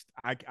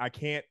 I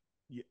can't.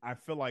 I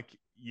feel like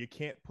you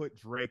can't put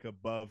Drake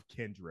above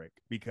Kendrick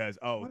because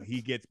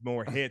he gets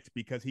more hits.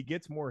 Because he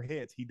gets more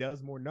hits, he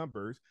does more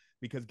numbers.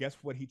 Because guess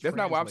what? That's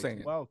not what I'm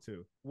saying. Well,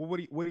 too. Well,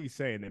 what are you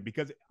saying then?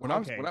 Because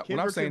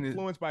Kendrick's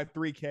influenced by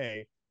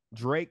 3K.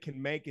 Drake can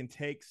make and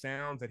take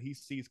sounds that he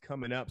sees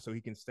coming up, so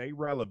he can stay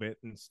relevant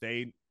and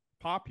stay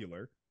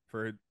popular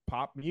for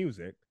pop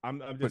music.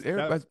 I'm just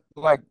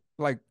like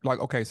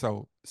okay,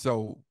 so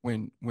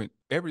when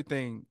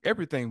everything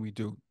we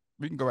do,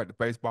 we can go back to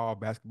baseball,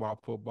 basketball,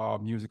 football,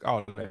 music,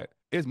 all of that.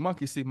 It's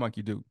monkey see,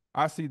 monkey do.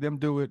 I see them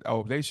do it.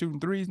 Oh, they shooting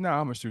threes now.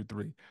 I'm gonna shoot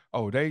three.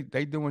 Oh, they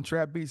doing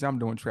trap beats. I'm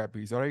doing trap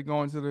beats. Are they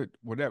going to the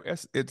whatever?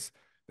 It's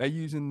they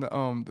using the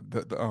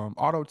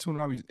auto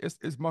tune.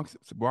 It's monkeys.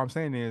 What I'm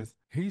saying is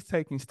he's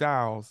taking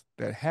styles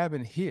that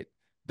haven't hit.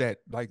 That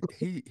like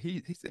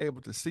he's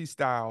able to see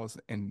styles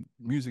and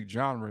music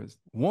genres.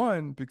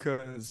 One,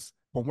 because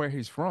from where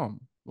he's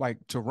from, like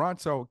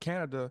Toronto,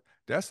 Canada,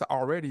 that's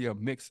already a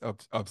mix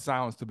of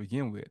sounds to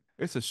begin with.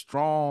 It's a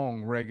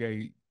strong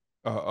reggae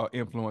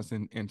influence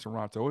in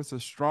Toronto. It's a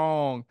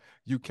strong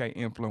UK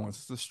influence.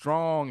 It's a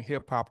strong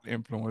hip hop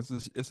influence.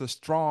 It's a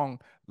strong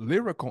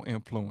lyrical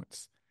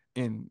influence.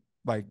 In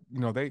like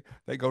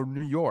they go to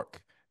New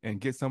York and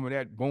get some of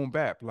that boom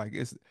bap. Like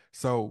it's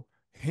so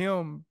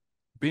him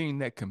being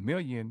that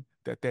chameleon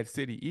that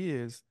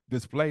city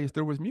displays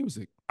through his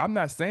music. I'm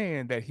not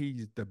saying that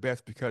he's the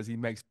best because he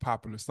makes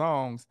popular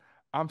songs.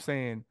 I'm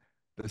saying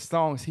the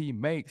songs he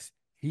makes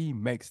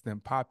them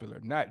popular.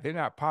 They're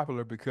not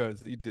popular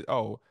because he did,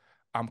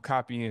 I'm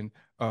copying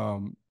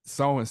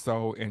so and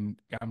so and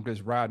I'm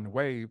just riding the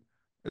wave.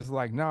 It's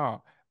like,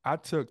 nah, I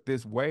took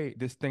this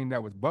thing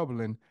that was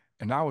bubbling,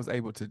 and I was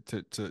able to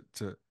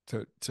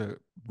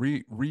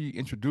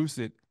reintroduce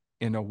it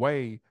in a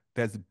way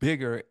that's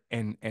bigger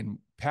and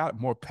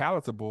more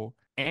palatable,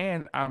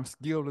 and I'm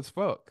skilled as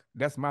fuck.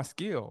 That's my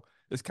skill.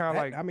 It's kind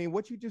of like, I mean,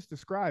 what you just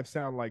described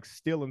sound like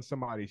stealing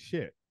somebody's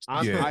shit.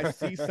 I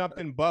see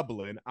something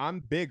bubbling.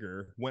 I'm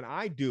bigger. When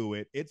I do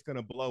it, it's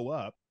gonna blow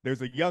up.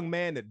 There's a young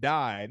man that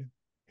died.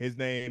 His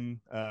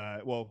name,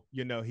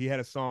 he had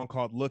a song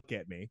called "Look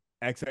at Me."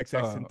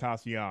 XXX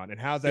Tentacion. And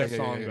how's that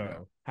song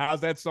go?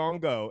 How's that song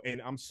go?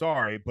 And I'm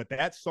sorry, but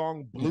that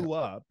song blew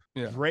up.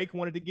 Yeah. Drake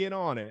wanted to get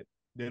on it.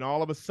 Then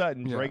all of a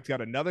sudden, Drake's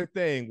got another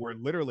thing where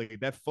literally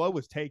that flow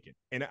is taken.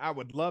 And I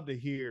would love to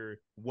hear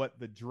what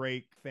the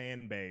Drake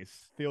fan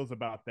base feels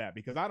about that,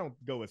 because I don't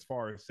go as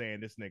far as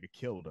saying this nigga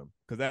killed him,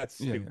 because that's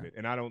stupid.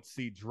 And I don't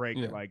see Drake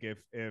like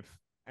if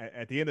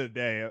at the end of the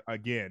day,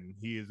 again,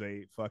 he is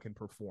a fucking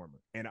performer.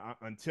 And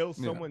until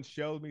someone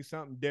shows me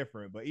something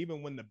different, but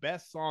even when the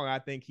best song I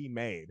think he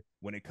made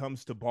when it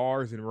comes to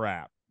bars and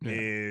rap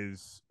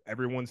is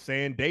everyone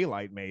saying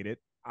Daylight made it.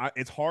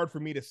 It's hard for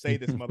me to say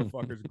this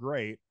motherfucker's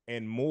great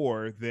and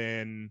more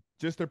than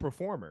just a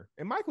performer.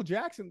 And Michael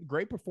Jackson,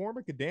 great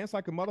performer, could dance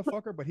like a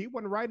motherfucker, but he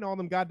wasn't writing all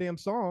them goddamn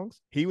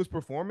songs. He was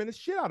performing the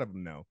shit out of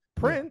them, though.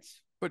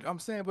 Prince. But I'm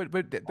saying, but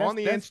that's, on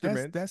the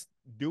instrument, that's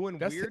doing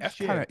weird shit. That's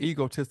kind of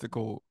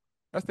egotistical.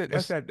 That's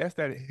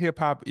that hip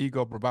hop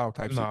ego bravado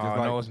type shit.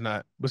 No, it's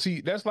not. But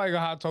see, that's like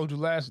how I told you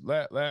last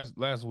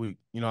week.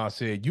 I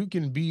said you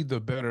can be the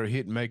better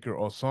hit maker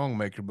or song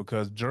maker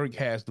because Drake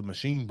has the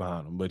machine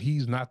behind him, but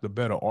he's not the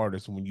better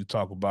artist when you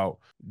talk about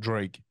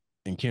Drake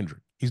and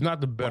Kendrick. He's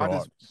not the better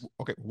artist.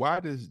 Okay,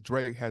 why does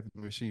Drake have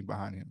the machine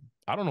behind him?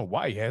 I don't know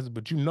why he has it,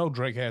 but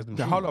Drake has the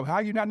machine. Hold up, how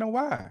you not know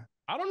why?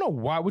 I don't know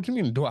why. What you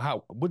mean?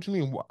 What you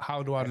mean?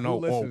 How do I know?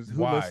 Who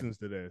listens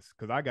to this?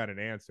 Because I got an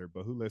answer,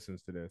 but who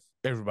listens to this?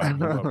 Everybody.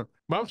 But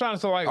I'm trying to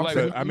say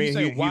he's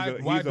a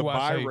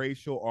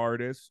biracial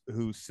artist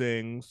who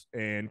sings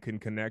and can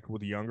connect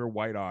with younger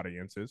white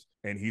audiences,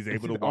 and he's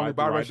able to ride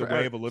the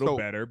wave a little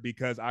better.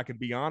 Because I can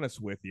be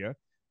honest with you,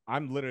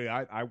 I'm literally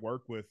I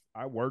work with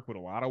a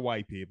lot of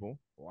white people,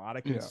 a lot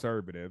of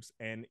conservatives,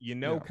 and you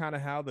know kind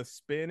of how the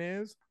spin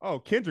is. Oh,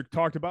 Kendrick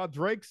talked about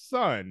Drake's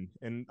son,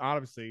 and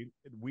obviously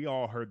we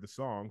all heard the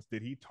songs.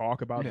 Did he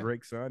talk about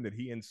Drake's son? Did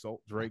he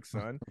insult Drake's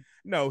son?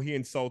 No, he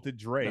insulted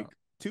Drake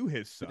to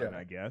his son,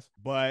 I guess.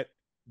 But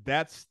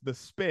that's the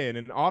spin,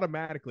 and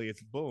automatically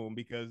it's boom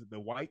because the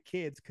white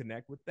kids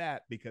connect with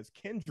that because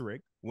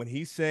Kendrick, when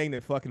he's saying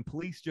that fucking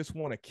police just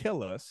want to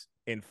kill us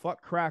and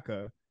fuck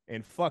cracker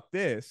and fuck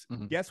this,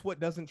 guess what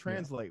doesn't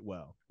translate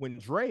well? When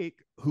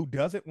Drake, who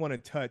doesn't want to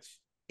touch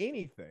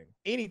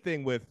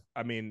anything with,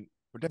 I mean,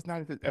 but that's not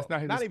his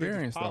experience,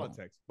 even just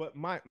politics. Though.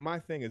 But my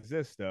thing is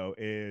this though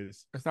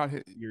is it's not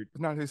his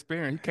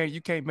experience.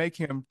 You can't make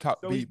him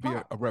be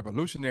a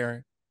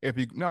revolutionary if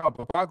he But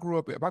if I grew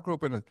up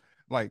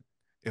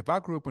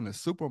in a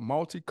super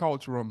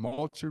multicultural,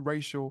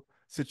 multiracial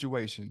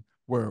situation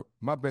where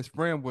my best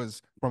friend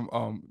was from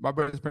my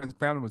best friend's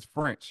family was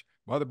French.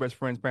 My other best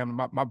friend's family,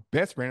 my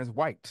best friend is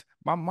white.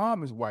 My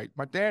mom is white.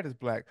 My dad is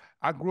black.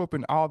 I grew up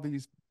in all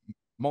these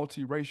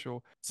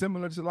multiracial,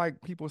 similar to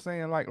like people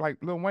saying like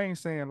Lil Wayne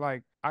saying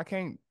like I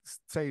can't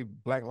say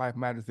Black Lives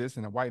Matter this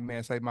and a white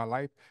man saved my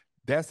life.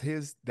 That's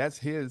his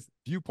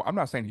viewpoint. I'm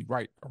not saying he's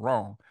right or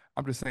wrong.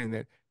 I'm just saying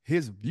that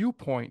his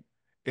viewpoint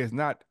is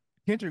not.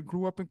 Kendrick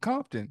grew up in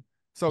Compton.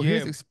 So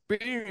his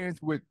experience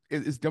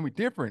is going to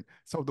be different.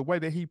 So the way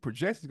that he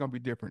projects is going to be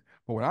different.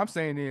 But what I'm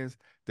saying is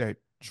that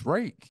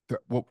Drake,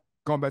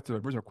 going back to the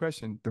original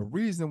question, the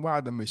reason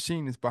why the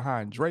machine is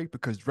behind Drake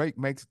because Drake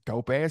makes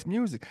dope ass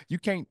music.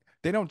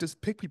 They don't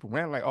just pick people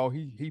around like, oh,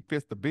 he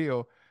fits the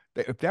bill.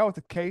 If that was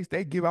the case,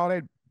 they give all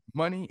that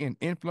money and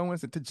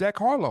influence to Jack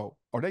Harlow,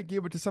 or they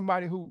give it to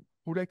somebody who.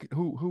 You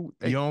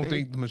don't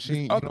think the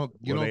machine?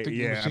 You don't think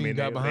the machine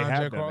got behind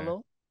Jack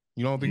Harlow?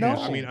 You don't think? No.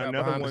 I mean,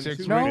 another one too,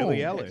 Billie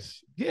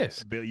Eilish.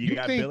 Yes. You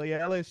got Billie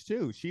Eilish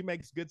too. She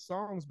makes good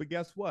songs, but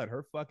guess what?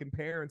 Her fucking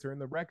parents are in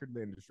the record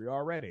industry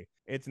already.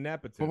 It's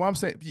nepotism. But what I'm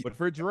saying,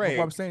 for Drake,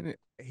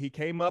 he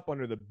came up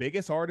under the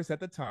biggest artist at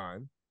the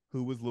time,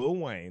 who was Lil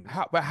Wayne.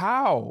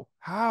 How?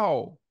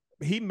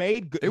 He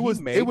made good. It was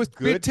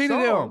 15 songs.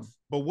 of them.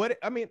 But what?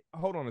 I mean,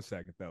 hold on a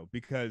second though,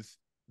 because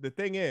the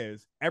thing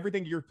is,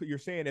 everything you're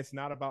saying, it's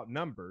not about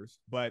numbers,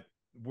 but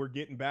we're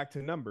getting back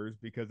to numbers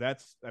because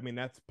that's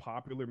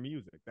popular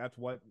music. That's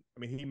what I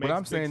mean. He makes what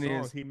I'm saying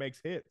songs, is he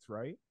makes hits,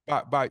 right?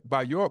 By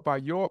what y'all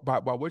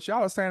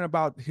are saying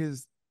about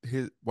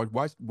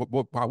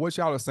by what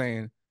y'all are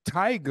saying,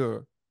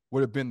 Tiger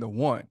would have been the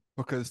one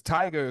because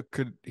Tiger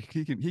can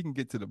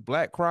get to the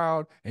black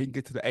crowd and he can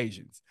get to the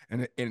Asians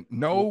and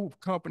no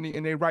company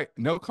in their right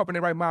mind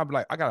be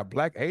like, I got a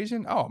black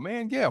Asian, oh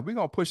man, yeah, we're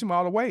gonna push him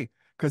all the way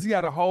because he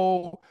got a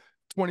whole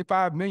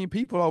 25 million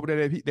people over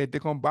there that they're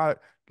gonna buy.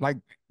 Like,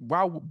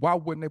 why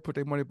wouldn't they put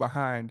their money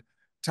behind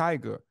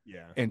Tiger?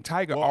 Yeah, and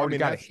Tiger already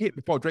got a hit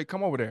before Drake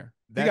come over there.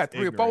 He got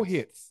 3 or 4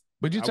 hits.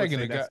 But you're taking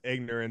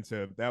ignorance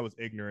of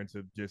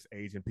just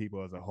Asian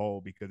people as a whole.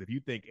 Because if you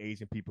think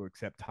Asian people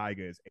accept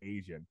Tiger as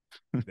Asian,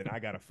 then I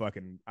got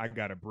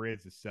a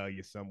bridge to sell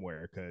you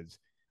somewhere. Because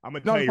I'm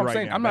gonna tell you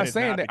right now. I'm not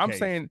saying that. I'm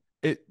saying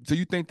it. So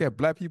you think that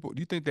black people?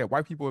 Do you think that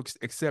white people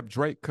accept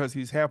Drake because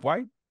he's half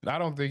white? I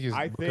don't think it's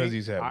because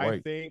he's half white. I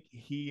think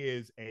he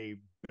is a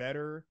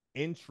better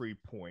entry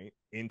point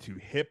into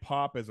hip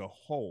hop as a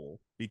whole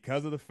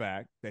because of the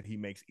fact that he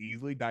makes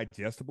easily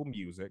digestible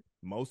music,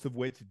 most of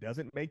which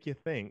doesn't make you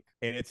think,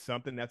 and it's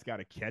something that's got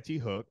a catchy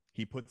hook.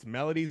 He puts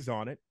melodies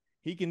on it.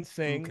 He can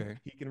sing.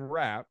 He can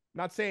rap.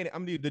 Not saying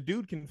the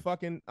dude can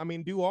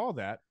do all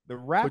that. The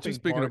rapping but you're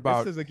speaking part,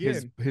 about this is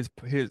again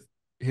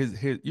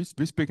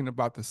you're speaking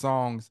about the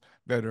songs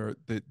that are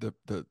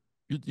the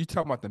you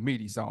talking about the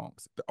meaty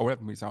songs,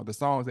 the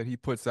songs that he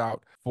puts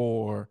out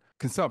for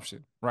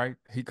consumption, right?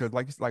 Because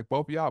like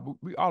both of y'all,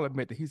 we all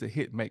admit that he's a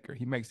hit maker.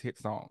 He makes hit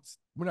songs.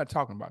 We're not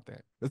talking about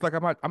that. It's like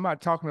I'm not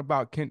talking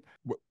about and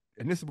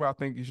this is what I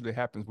think usually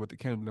happens with the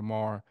Kendrick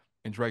Lamar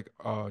and Drake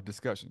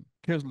discussion.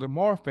 Kendrick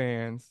Lamar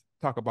fans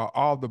talk about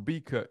all the B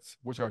cuts,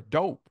 which are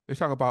dope. They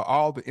talk about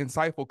all the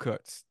insightful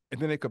cuts, and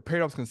then they compare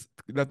those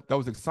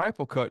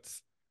insightful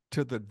cuts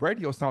to the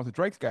radio songs that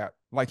Drake's got.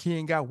 Like he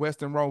ain't got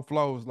Western Road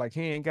Flows, like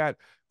he ain't got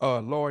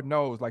Lord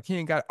Knows, like he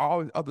ain't got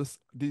all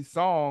these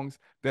songs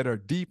that are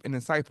deep and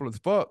insightful as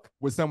fuck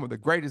with some of the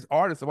greatest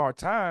artists of our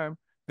time.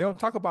 They don't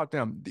talk about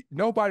them.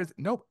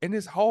 In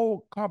this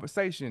whole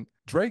conversation,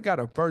 Drake got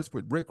a verse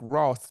with Rick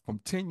Ross from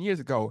 10 years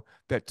ago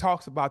that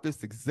talks about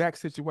this exact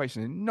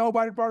situation, and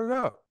nobody brought it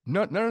up.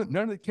 None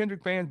of the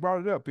Kendrick fans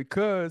brought it up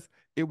because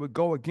it would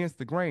go against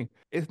the grain.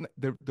 It's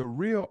the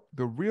real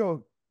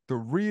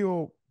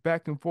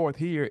back and forth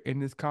here in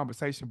this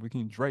conversation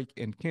between Drake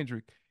and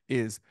Kendrick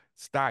is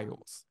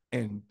styles,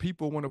 and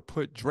people want to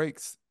put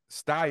Drake's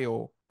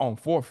style on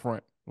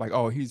forefront, like,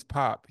 oh, he's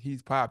pop.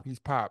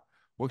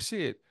 Well,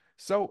 shit.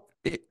 So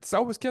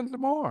is Kendrick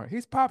Lamar.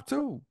 He's pop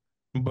too.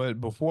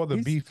 But before the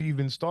beef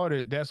even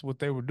started, that's what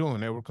they were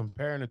doing. They were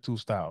comparing the two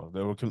styles.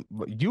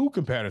 You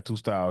compare the two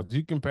styles.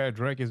 You compare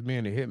Drake as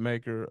being a hit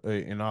maker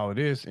and all of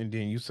this, and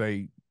then you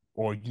say,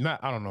 or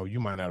not. I don't know.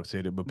 You might not have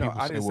said it, but people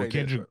say, well,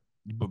 Kendrick.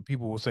 but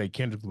people will say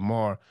Kendrick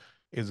Lamar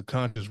is a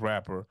conscious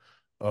rapper,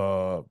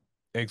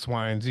 X,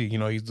 Y, and Z. You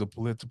know, he's a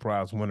Pulitzer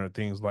Prize winner,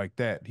 things like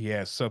that. He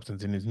has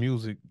substance in his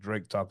music.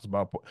 Drake talks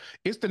about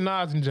it's the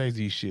Nas and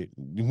Jay-Z shit.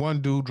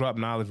 One dude drop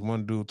knowledge,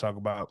 one dude talk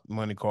about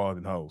money, cars,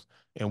 and hoes.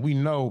 And we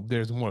know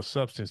there's more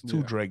substance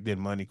to Drake than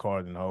money,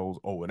 cars, and hoes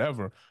or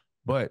whatever.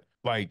 But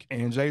like,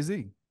 and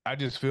Jay-Z, I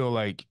just feel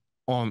like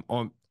on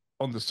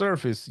the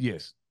surface,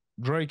 yes,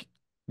 Drake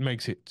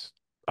makes hits.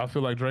 I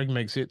feel like Drake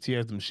makes hits. He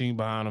has the machine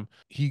behind him.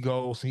 He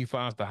goes, he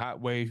finds the hot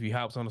wave. He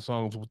hops on the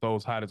songs with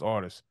those hottest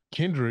artists.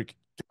 Kendrick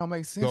don't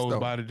make sense goes though.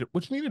 by the,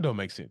 which mean it don't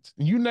make sense.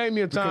 You name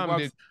me a time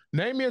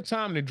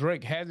that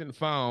Drake hasn't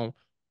found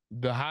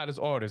the hottest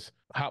artist,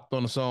 hopped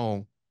on the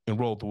song and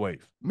rolled the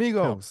wave.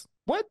 Migos.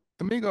 What?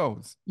 The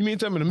Migos. You mean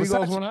tell me the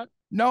Migos weren't hot?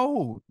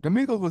 No, the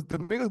Migos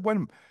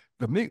wasn't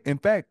in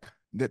fact,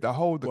 that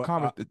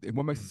comment,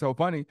 what makes it so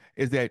funny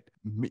is that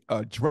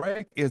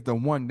Drake is the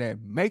one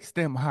that makes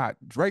them hot.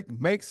 Drake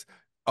makes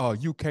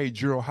UK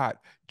Drill hot.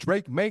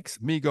 Drake makes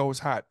Migos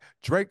hot.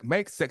 Drake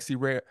makes Sexy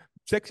Red.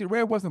 Sexy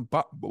Red wasn't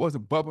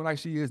bubbling like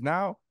she is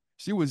now.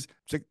 She was.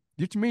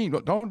 What you mean?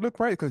 Don't look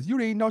crazy because you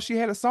didn't know she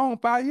had a song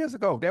 5 years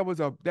ago. That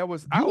was out. You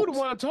were the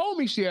one that told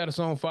me she had a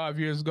song 5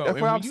 years ago. That's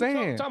what I'm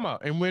saying.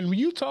 And when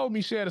you told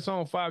me she had a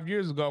song 5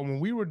 years ago, when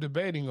we were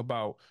debating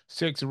about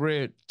Sexy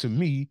Red, to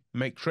me,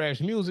 make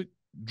trash music,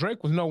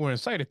 Drake was nowhere in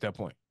sight at that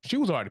point. She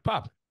was already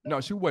popping. No,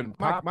 she wasn't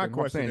popping. My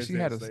question is, is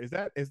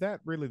that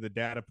really the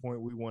data point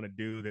we want to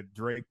do, that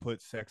Drake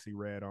put Sexy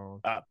Red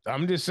on?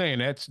 I'm just saying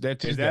that's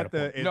his data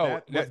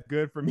point. What's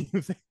good for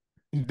music?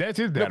 That's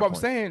his data point. I'm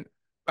saying.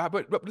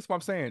 But this is what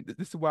I'm saying.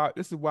 This is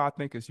why I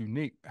think it's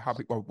unique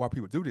why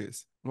people do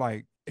this.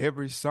 Like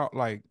every song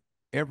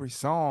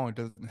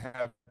doesn't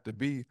have to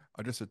be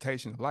a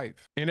dissertation of life.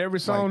 And every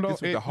song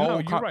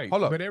you're right.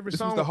 Hold up. But every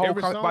song, the whole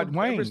by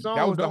Wayne.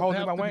 That was the whole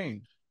thing by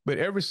Wayne. But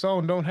every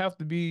song don't have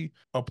to be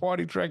a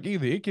party track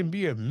either. It can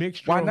be a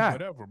mixture of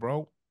whatever,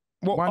 bro.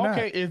 Well, why not?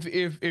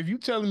 If you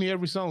telling me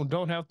every song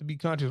don't have to be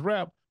conscious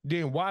rap,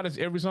 then why does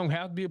every song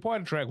have to be a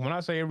party track? When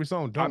I say every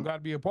song don't got to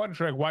be a party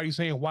track, why are you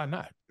saying why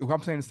not?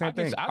 I'm saying the same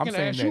thing. I can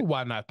ask you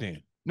why not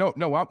then. No.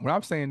 What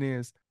I'm saying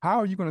is, how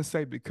are you going to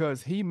say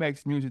because he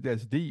makes music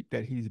that's deep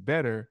that he's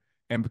better,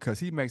 and because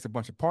he makes a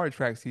bunch of party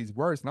tracks he's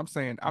worse? And I'm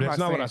saying That's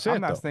not what I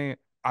said.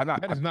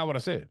 That is not what I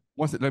said.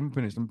 Let me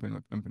finish.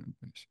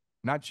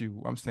 Not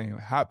you. I'm saying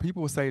how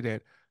people say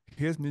that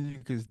his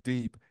music is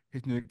deep,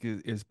 his music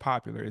is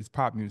popular, it's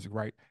pop music,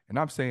 right? And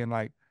I'm saying,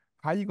 like,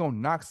 how you gonna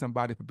knock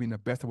somebody for being the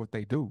best at what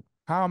they do?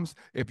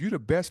 If you're the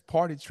best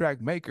party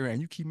track maker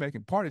and you keep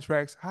making party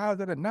tracks, how is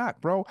that a knock,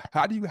 bro?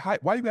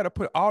 Why you got to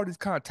put all these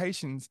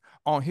connotations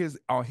on his?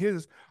 Oh,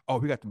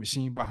 we got the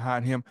machine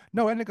behind him.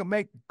 No, that nigga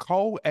make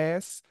cold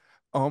ass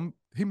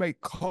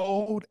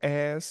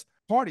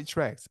party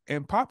tracks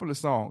and popular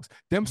songs.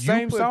 Them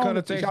same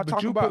songs that y'all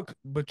talking about.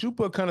 But you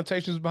put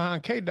connotations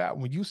behind K.Dot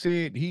when you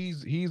said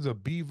he's a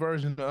B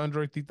version of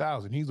Andre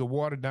 3000. He's a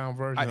watered down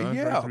version of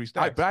Andre 3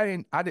 Stacks.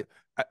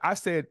 I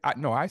said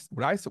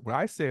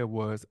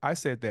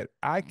that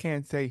I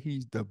can't say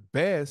he's the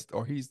best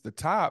or he's the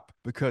top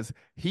because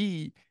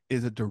he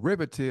is a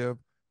derivative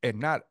and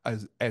not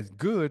as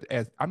good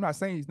as. I'm not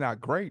saying he's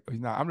not great or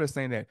he's not. I'm just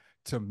saying that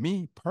to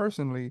me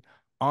personally,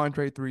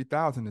 Andre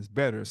 3000 is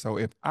better. So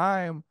if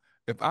I'm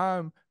the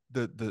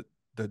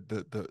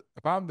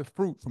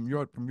fruit from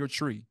your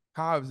tree,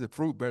 how is the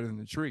fruit better than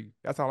the tree?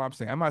 That's all I'm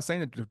saying. I'm not saying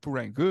that the fruit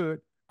ain't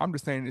good. I'm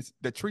just saying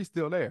the tree's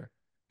still there.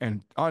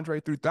 And Andre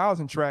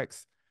 3000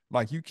 tracks,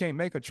 like you can't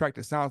make a track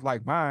that sounds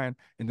like mine,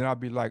 and then I'll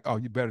be like, oh,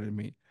 you better than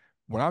me.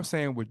 What I'm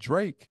saying with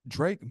Drake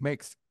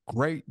makes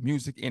great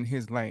music in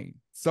his lane.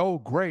 So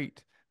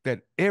great that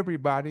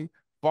everybody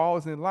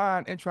falls in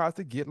line and tries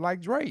to get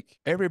like Drake.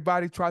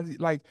 Everybody tries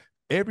to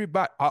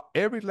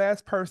every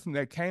last person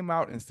that came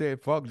out and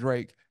said fuck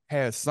Drake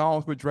has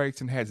songs with Drake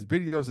and has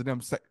videos of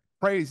them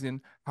praising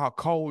how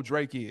cold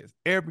Drake is.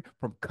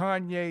 From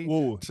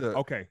Kanye to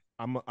okay.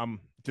 I'm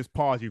just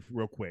pause you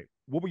real quick.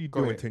 What were you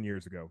doing 10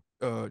 years ago?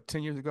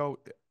 10 years ago,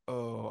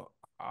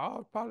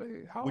 I'll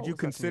probably. Would you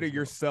consider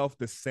yourself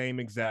the same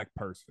exact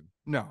person?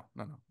 No.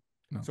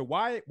 So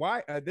why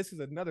this is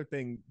another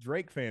thing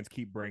Drake fans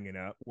keep bringing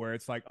up, where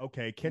it's like,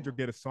 okay, Kendrick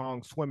did a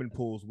song Swimming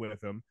Pools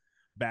with him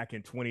back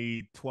in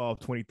 2012,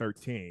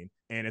 2013.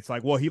 And it's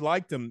like, well, he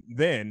liked him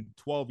then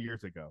 12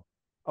 years ago.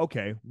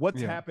 Okay,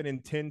 what's happened in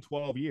 10,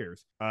 12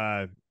 years?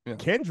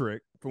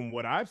 Kendrick, from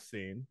what I've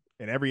seen,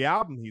 and every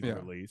album he's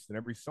released and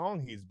every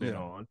song he's been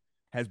on,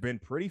 has been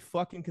pretty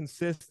fucking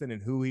consistent in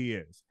who he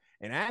is.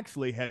 And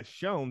actually has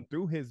shown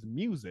through his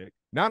music,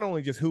 not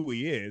only just who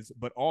he is,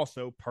 but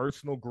also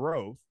personal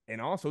growth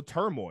and also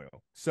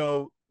turmoil.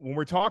 So when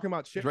we're talking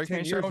about shit Drake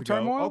 10 years ago,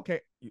 turmoil? Okay,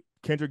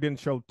 Kendrick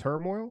didn't show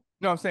turmoil?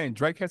 No, I'm saying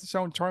Drake has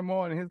shown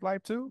turmoil in his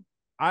life too.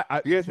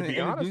 To be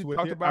honest with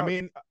you, I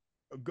mean,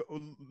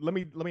 let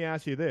me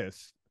ask you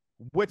this.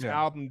 Which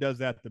album does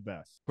that the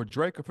best? For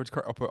Drake or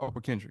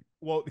for Kendrick?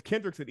 Well,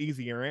 Kendrick's an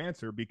easier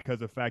answer because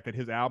of the fact that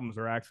his albums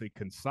are actually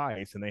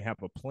concise and they have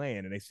a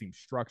plan and they seem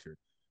structured.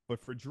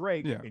 But for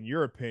Drake, Yeah. in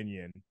your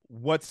opinion,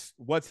 what's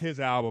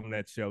his album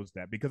that shows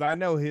that? Because I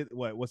know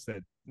what's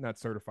that? Not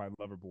Certified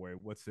Lover Boy.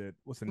 What's the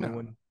new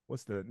one?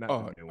 What's the not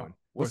the new one?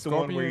 What's the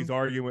one where he's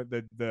arguing with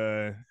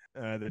the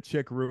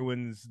chick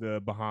ruins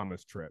the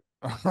Bahamas trip?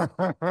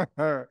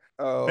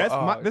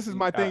 This is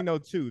my thing though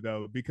too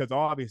though, because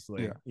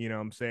obviously, you know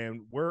what I'm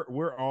saying,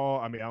 we're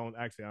all, I mean, I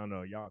don't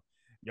know, y'all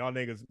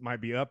niggas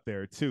might be up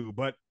there too,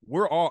 but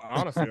we're all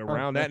honestly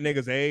around that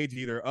nigga's age,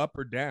 either up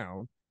or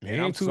down. And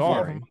I'm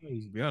sorry,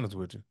 to be honest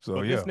with you. So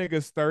but this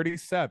nigga's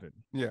 37.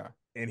 Yeah.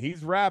 And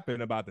he's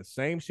rapping about the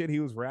same shit he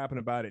was rapping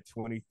about at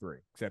 23,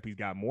 except he's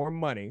got more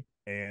money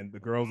and the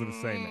girls are the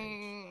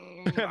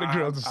same age. The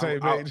girls the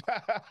same age.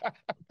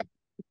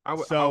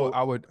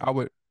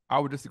 I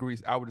would disagree.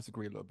 I would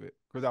disagree a little bit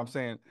because I'm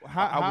saying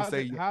I would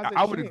say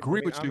I would agree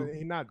with you.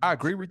 I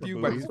agree with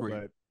you, but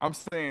disagree. I'm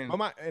saying,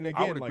 and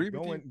again, like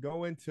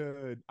going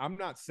to, I'm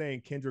not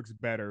saying Kendrick's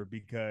better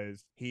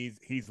because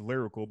he's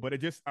lyrical, but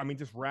just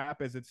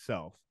rap as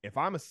itself. If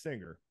I'm a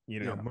singer, you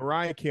know,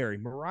 Mariah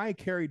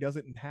Carey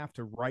doesn't have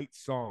to write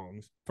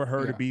songs for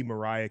her to be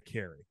Mariah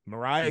Carey.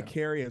 Mariah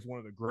Carey is one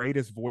of the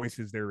greatest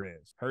voices there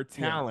is. Her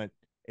talent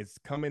is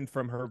coming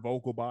from her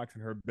vocal box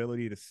and her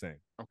ability to sing.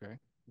 Okay.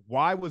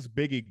 Why was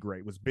Biggie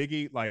great? Was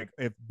Biggie, like,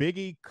 if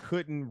Biggie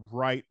couldn't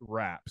write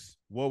raps,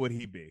 what would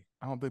he be?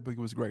 I don't think Biggie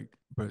was great,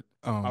 but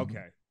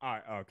okay, all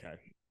right, okay.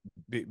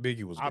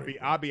 Biggie was.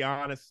 I'll be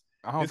honest.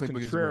 I don't this think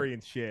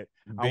contrarian shit.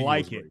 Biggie I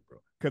like it bro.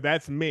 Because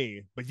that's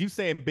me. But you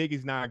saying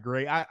Biggie's not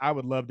great? I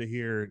would love to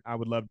hear. I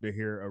would love to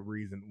hear a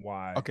reason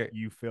why.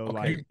 You feel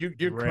like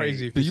you're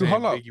crazy if you say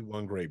Biggie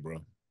wasn't great, bro.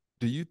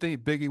 Do you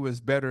think Biggie was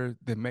better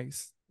than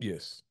Mace?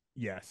 Yes.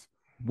 Yes.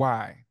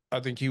 Why? I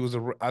think he was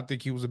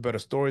a better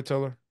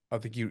storyteller. I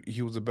think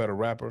he was a better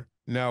rapper.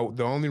 Now,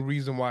 the only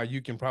reason why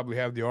you can probably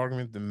have the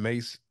argument that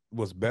Mace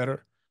was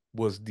better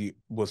was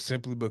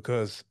simply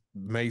because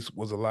Mace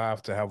was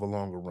alive to have a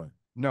longer run.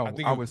 No,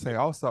 I would say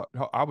also,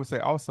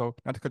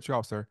 not to cut you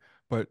off, sir,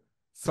 but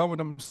some of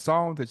them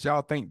songs that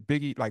y'all think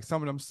Biggie, like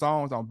some of them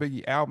songs on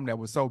Biggie album that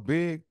was so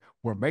big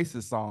were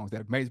Mace's songs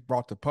that Mace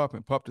brought to Puff,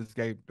 and Puff just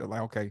gave,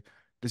 like, okay,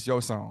 this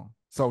your song.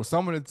 So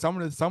some of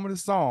the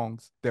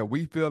songs that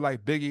we feel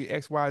like Biggie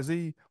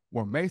XYZ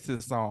were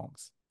Mace's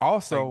songs.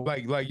 Also,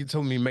 like you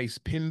told me Mace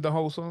penned the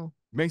whole song.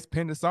 Mace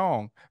penned the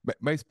song.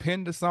 Mace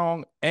penned the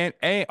song, and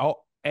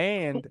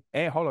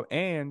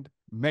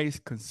Mace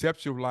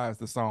conceptualized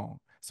the song.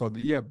 So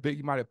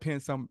Biggie might have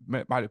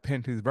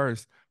penned his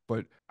verse,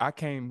 but I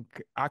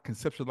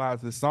conceptualized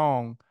the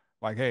song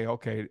like, hey,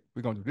 okay,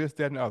 we're gonna do this,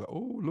 that, and the other.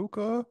 Oh,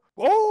 Luca.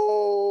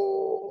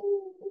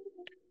 Oh,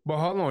 but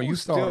hold on, you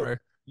sorry.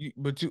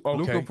 Okay.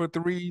 Luca for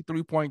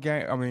 3-point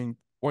game. I mean,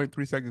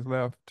 43 seconds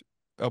left.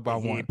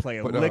 About he one. Didn't play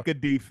a lick of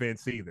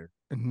defense either.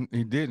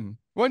 He didn't.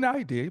 Well, no,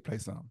 he did. He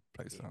played some.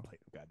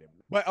 Goddamn.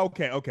 But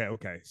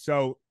okay.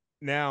 So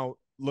now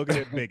looking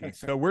at Biggie.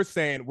 So we're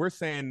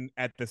saying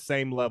at the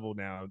same level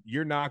now.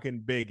 You're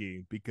knocking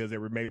Biggie because there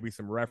were maybe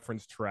some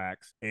reference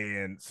tracks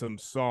and some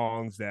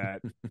songs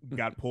that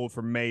got pulled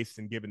from Mace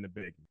and given to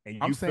Biggie. And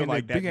you feel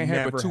like that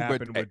never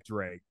happened with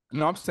Drake.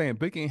 No, I'm saying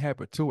Biggie ain't had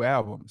but 2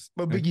 albums.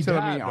 But Biggie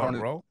died,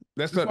 bro.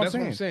 That's what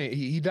I'm saying.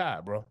 He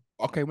died, bro.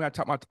 Okay, when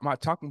I'm not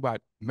talking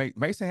about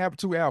Mace ain't have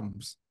 2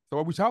 albums. So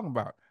what we talking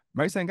about?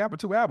 Mace ain't got but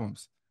 2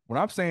 albums. What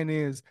I'm saying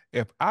is,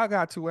 if I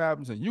got 2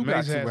 albums and you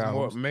got 2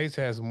 albums, Mace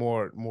has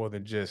more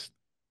than just.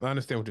 I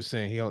understand what you're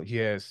saying. He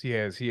has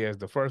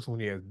the first one.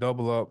 He has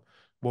Double Up.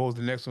 What was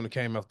the next one that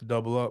came after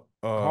Double Up?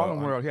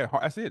 Harlem World. Yeah,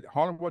 that's it.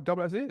 Harlem World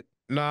Double. That's it.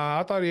 Nah,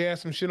 I thought he had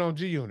some shit on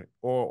G Unit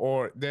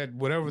or that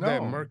whatever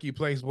that murky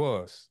place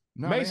was.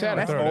 No, Mace had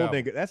that's old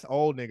nigga. That's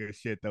old nigga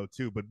shit though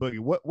too. But Boogie,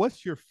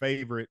 what's your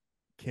favorite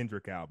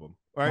Kendrick album?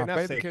 All right,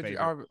 not say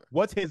favorite.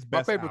 What's his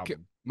best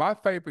album? My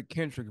favorite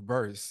Kendrick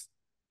verse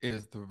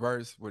is the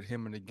verse with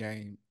him in the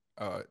game,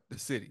 The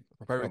City.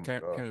 My favorite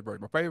Kendrick verse.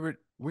 My favorite,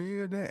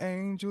 we're the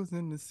angels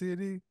in the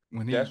city.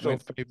 That's your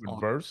favorite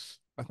verse?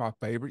 That's my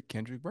favorite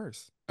Kendrick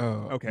verse.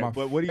 Okay,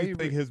 but what do you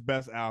think his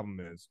best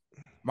album is?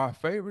 My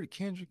favorite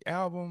Kendrick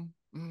album,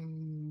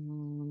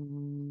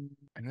 and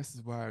this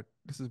is why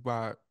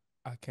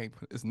I can't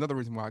put. It's another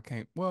reason why I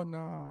can't. Well,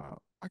 no,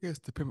 I guess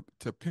to pimp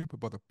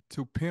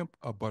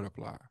a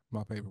butterfly.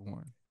 My favorite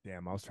one.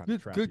 Damn, I was trying to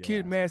trap Good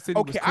Kid, Mad City.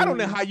 Okay, cool. I don't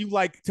know how you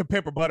like To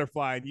Pimp a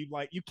Butterfly, and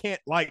you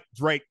can't like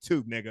Drake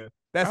too, nigga.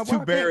 That's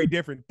two very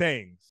different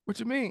things. What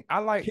you mean? I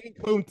like King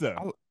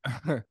Kunta.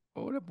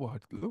 Oh, that boy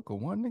Luca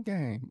won the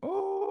game.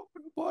 Oh,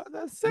 boy,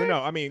 that's it.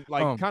 No, I mean,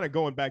 like, kind of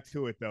going back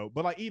to it though.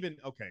 But like, even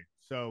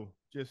so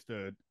just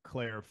to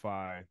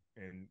clarify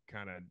and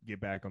kind of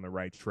get back on the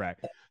right track.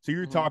 So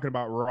you're talking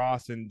about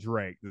Ross and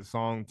Drake, the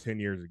song 10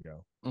 years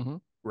ago. Mm-hmm.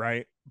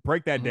 Right?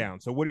 Break that down.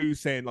 So what are you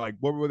saying? Like,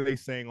 what were they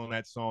saying on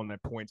that song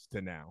that points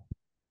to now?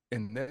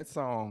 In that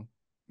song,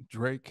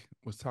 Drake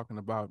was talking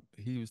about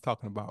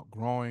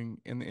growing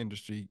in the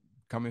industry,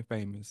 becoming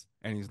famous.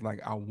 And he's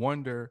like, I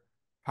wonder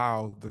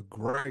how the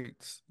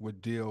greats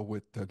would deal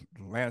with the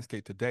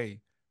landscape today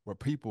where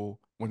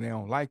people, when they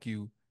don't like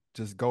you,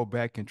 just go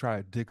back and try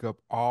to dig up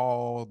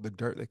all the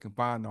dirt they can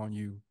find on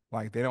you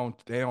Like they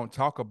don't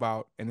talk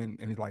about, and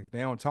it's like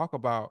they don't talk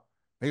about.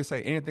 They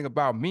say anything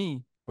about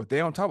me, but they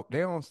don't talk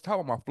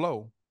about my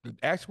flow. The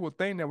actual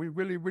thing that we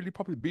really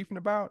probably beefing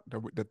about,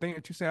 the thing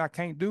that you saying I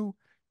can't do,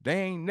 they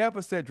ain't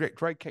never said Drake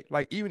can't.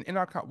 Like even in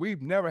our we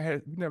never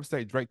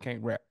said Drake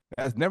can't rap.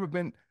 That's never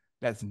been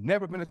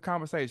a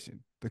conversation.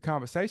 The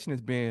conversation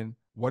has been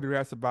what he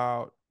raps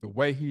about, the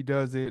way he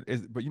does it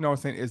is, but you know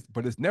what I'm saying?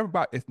 It's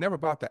never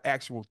about the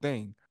actual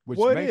thing, which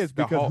Well, it makes is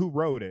the because whole who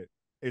wrote it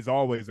is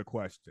always a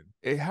question.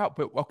 it help.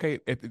 But okay,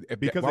 if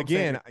Because what I'm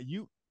saying,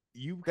 again,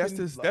 you that's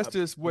can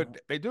just what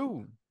they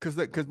do. Because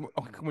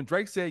when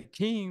Drake said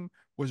Keem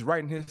was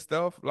writing his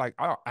stuff, like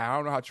I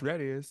don't know how true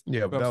that is.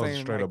 Yeah, but But I'm that was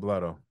saying straight like, up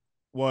Lotto.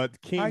 well, how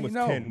Keem you was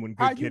know? 10 when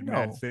How Good you Kid,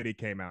 Mad know? City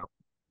came out.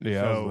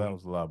 Yeah, So that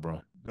was a lot,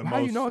 bro. the How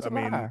you know most, it's I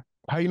a mean, lie?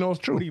 How you know it's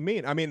true? what do you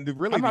mean? I mean,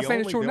 really, I'm not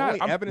saying it's true or not.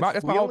 That's my the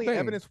whole only thing.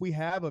 evidence we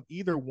have of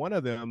either one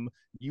of them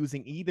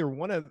using either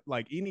one of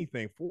like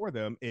anything for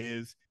them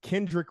is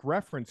Kendrick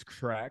reference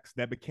tracks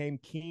that became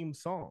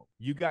Keem's song.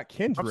 You got I'm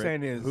Kendrick,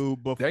 saying is who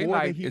before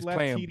Daylight he is left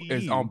playing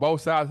is TDE, on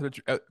both sides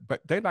of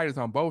but Daylight is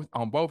on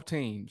both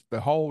teams the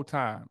whole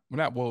time.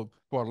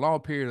 For a long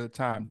period of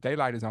time.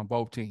 Daylight is on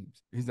both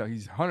teams. He's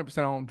 100%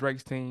 on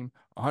Drake's team,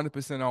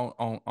 100%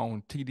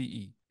 on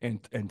TDE. And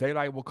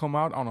Daylight will come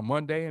out on a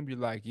Monday and be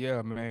like,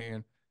 yeah,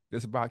 man, this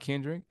is about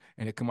Kendrick,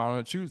 and it come out on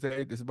a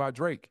Tuesday, this is about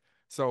Drake.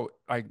 So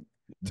like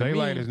to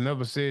Daylight me, has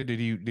never said that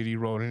he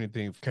wrote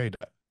anything for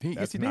K-Dot. yes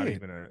that's he not did.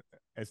 even a.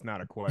 It's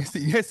not a Yes,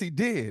 question. yes he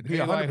did. He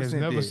Daylight has 100%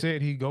 never did.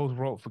 said he goes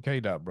wrote for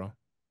K-Dot, bro.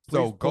 Please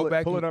So go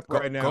back pull and it up go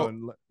right now, go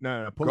and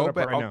no, pull it go up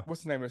back. right now.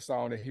 What's the name of the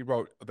song that he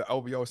wrote? The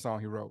OVO song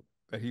he wrote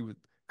that he was,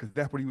 because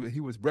that's what he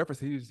was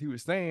referencing. He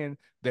was saying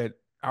that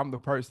I'm the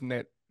person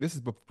that this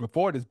is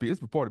before this beef. It's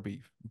before the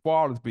beef. Before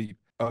all this beef.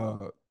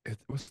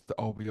 What's the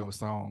OVO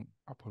song?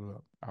 I'll pull it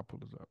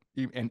up.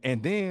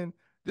 And then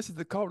this is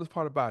the coldest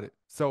part about it.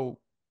 So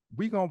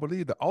we gonna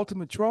believe the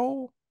ultimate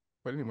troll.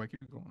 But anyway,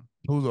 keep going.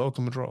 Who's the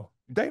ultimate troll?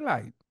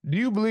 Daylight. Do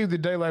you believe that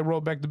Daylight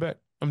wrote back to back?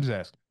 I'm just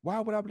asking. Why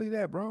would I believe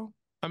that, bro?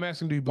 I'm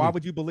asking, do you Why believe?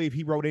 would you believe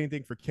he wrote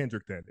anything for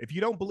Kendrick then? If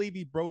you don't believe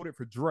he wrote it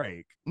for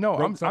Drake, No,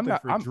 wrote I'm something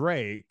not. for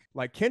Drake,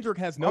 like Kendrick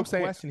has no I'm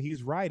saying question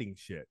he's writing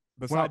shit.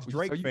 well, Besides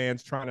Drake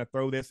fans trying to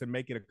throw this and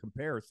make it a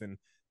comparison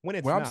when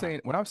it's what I'm not.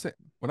 saying, what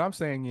I'm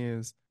saying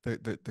is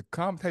the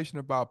conversation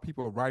about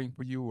people writing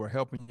for you or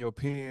helping your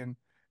pen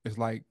is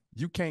like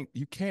you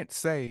can't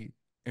say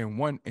in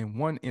one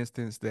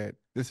instance that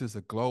this is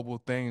a global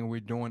thing and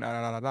we're doing da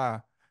da da da da.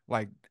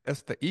 Like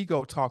that's the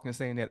ego talking,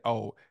 saying that,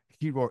 oh,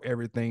 he wrote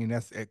everything and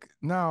that's it.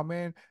 No,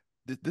 man.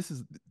 This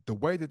is the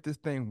way that this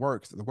thing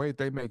works, the way that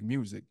they make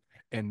music,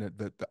 and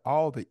the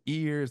all the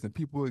ears and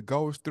people it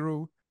goes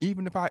through.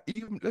 Even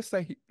let's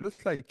say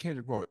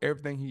Kendrick wrote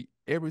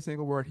every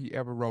single word he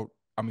ever wrote.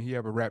 I mean, he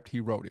ever rapped, he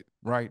wrote it,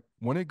 right?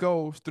 When it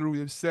goes through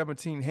his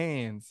 17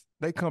 hands,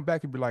 they come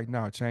back and be like,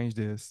 no, change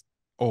this.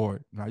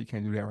 Or no, you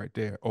can't do that right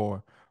there.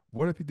 Or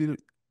what if he did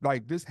it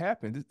like this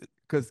happened?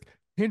 Because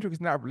Kendrick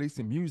is not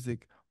releasing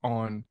music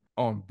on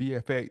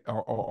BFA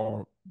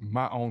or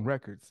my own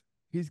records.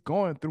 He's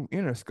going through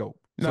Interscope.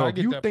 No, So I if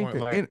get you that think point.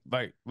 that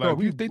Like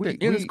if you think that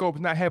Interscope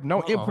is not have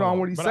no input on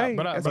what he's saying,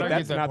 but I get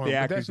that's that not point. the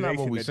But that's not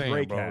what accusation we're that saying,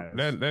 Drake bro. has.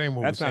 That ain't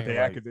what That's we're not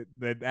saying.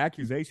 the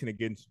accusation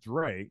against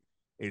Drake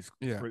is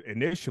yeah.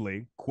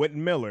 initially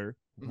Quentin Miller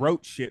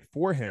wrote shit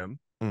for him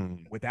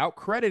without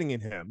crediting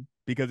him.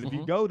 Because if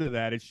you go to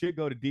that, it should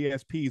go to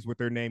DSPs with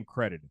their name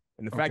credited.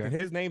 And the fact that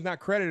his name's not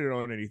credited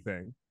on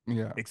anything,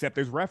 except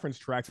there's reference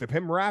tracks of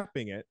him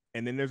rapping it,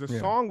 and then there's a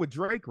song with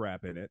Drake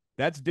rapping it,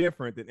 that's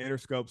different than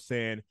Interscope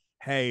saying,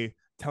 hey,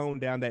 tone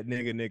down that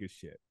nigga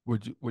shit.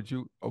 Would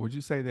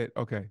you say that,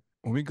 okay,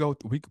 when we go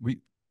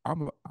we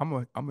I'm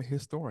a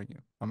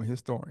historian. I'm a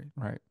historian,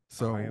 right?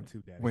 So I am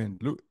too, Daddy. when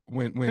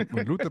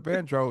Luther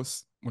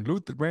Vandross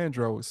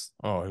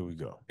oh, here we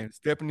go. and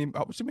Stephanie,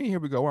 what you mean here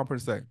we go? What I'm gonna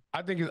say?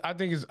 I think it's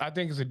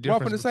a difference. What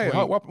I'm gonna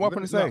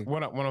say?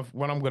 What I'm gonna say?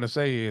 What I'm gonna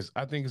say is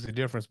I think it's a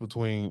difference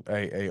between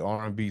a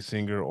R&B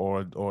singer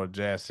or a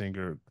jazz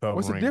singer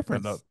What's the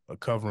difference?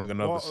 Covering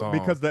another song.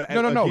 Because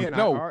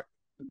no.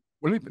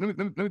 Let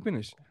me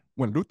finish.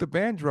 When Luther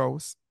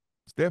Vandross,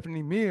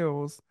 Stephanie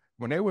Mills,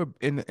 when they were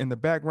in the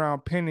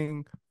background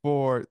penning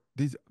for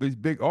these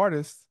big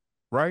artists,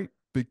 right?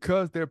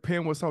 Because their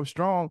pen was so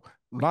strong,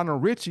 Lionel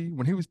Richie,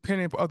 when he was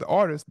penning for other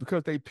artists,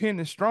 because they pen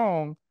is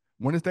strong,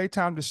 when it's their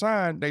time to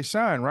shine, they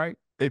shine, right?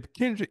 If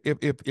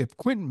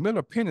Quentin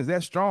Miller pen is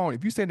that strong,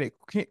 if you say that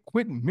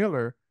Quentin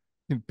Miller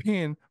can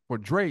pen for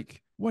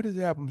Drake, what his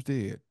albums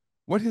did,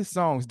 what his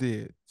songs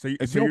did. So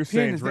if you're your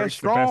saying pen is that Drake's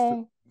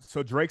strong,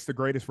 so Drake's the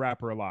greatest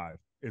rapper alive,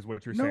 is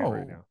what you're saying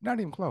right now. Not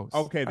even close.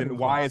 Okay, then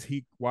why is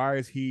he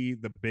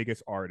the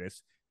biggest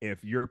artist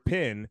if your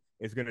pen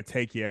is going to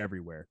take you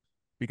everywhere?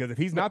 Because if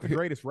he's not the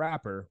greatest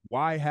rapper,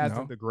 why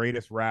hasn't the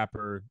greatest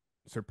rapper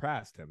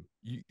surpassed him?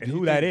 And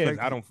who that is,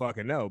 I don't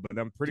fucking know, but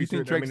I'm pretty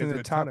sure. Drake's in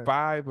the top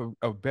 5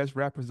 of best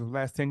rappers of the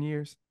last 10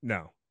 years?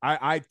 No.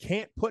 I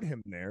can't put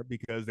him there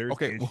because there's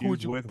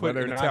issues with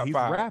whether or not he's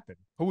rapping.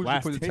 Who would you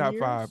put in the top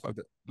 5 of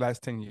the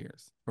last 10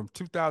 years from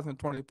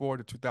 2024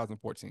 to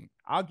 2014?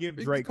 I'll give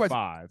Drake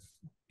 5.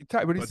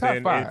 But he's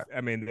top 5.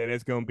 Then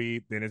it's gonna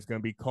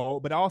be Cole,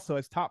 but also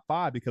it's top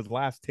 5 because the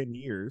last 10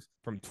 years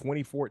from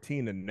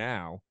 2014 to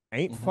now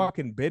ain't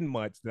fucking been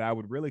much that I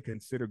would really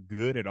consider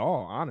good at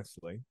all,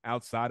 honestly,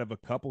 outside of a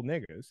couple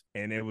niggas.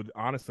 And it would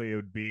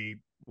be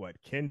what,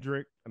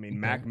 Kendrick,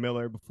 Mac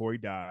Miller before he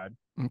died.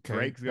 Okay.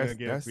 Drake's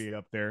gonna be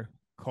up there,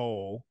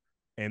 Cole,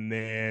 and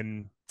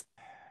then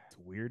it's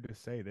weird to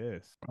say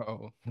this.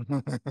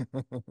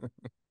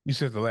 You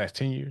said the last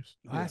 10 years?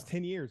 Last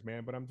 10 years,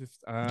 man, but I'm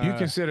just... Do you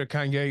consider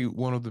Kanye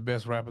one of the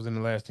best rappers in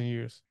the last 10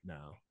 years?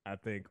 No. I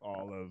think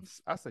all of...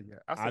 I say yeah.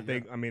 I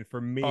think,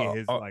 for me,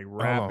 his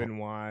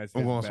rapping-wise,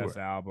 his best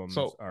albums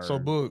are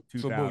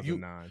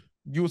 2009.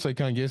 You would say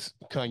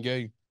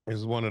Kanye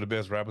is one of the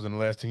best rappers in the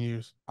last 10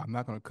 years? I'm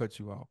not going to cut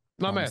you off.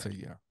 No, I'm man. Say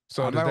yeah.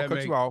 So I'm not going to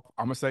cut you off.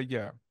 I'm going to say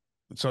yeah.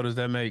 So does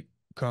that make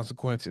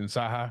Consequence and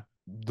Sci-Hi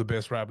the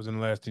best rappers in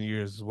the last 10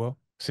 years as well?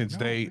 Since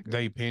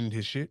they penned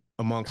his shit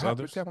amongst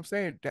others. That's what I'm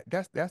saying.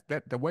 That's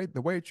the way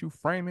that you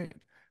frame it,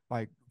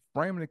 like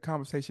framing the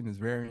conversation is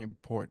very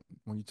important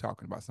when you're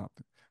talking about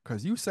something.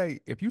 Because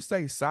if you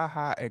say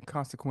Sci-Hi and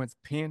Consequence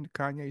penned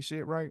Kanye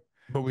shit, right?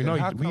 But we know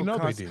they did. But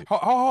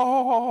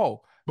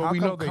we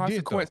know they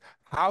did.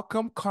 How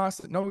come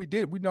Consequence? No, we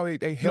did. We know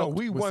they helped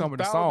with some of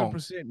the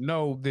songs. 1,000%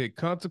 know that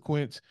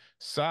Consequence,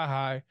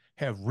 Sci-Hi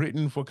have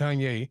written for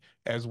Kanye,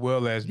 as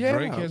well as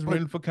Drake has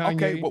written for Kanye.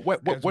 Okay,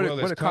 what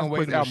did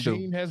Conway album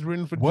do? Has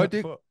written for what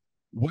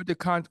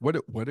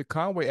did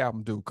Conway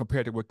album do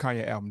compared to what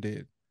Kanye album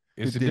did?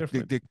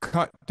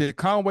 Did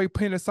Conway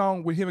pen a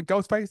song with him and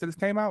Ghostface that just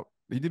came out?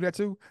 Did you do that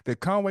too? Did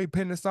Conway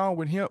pen a song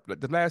with him?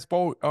 The last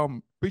 4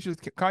 features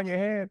Kanye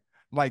had.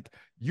 Like,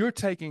 you're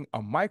taking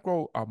a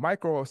micro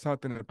or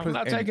something. I'm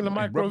not taking a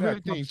micro of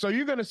anything. So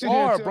you're gonna sit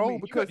here and tell me,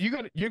 because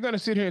you're gonna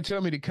sit here and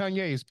tell me that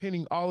Kanye is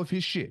penning all of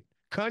his shit.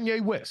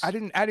 Kanye West. I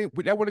didn't.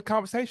 That was a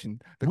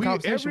conversation.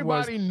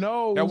 Everybody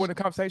knows that was a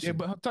conversation.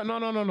 Yeah, but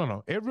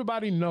no.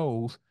 Everybody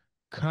knows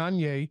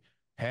Kanye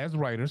has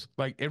writers.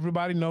 Like,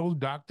 everybody knows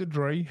Dr.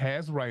 Dre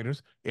has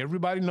writers.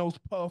 Everybody knows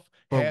Puff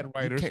had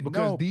writers,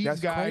 because these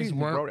guys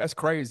weren't. Bro, that's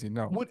crazy.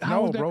 No,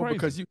 how is that bro, crazy?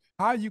 because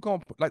how you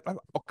gonna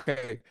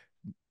okay?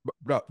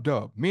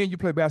 Dub, me and you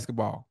play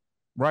basketball,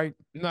 right?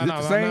 No.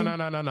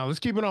 Let's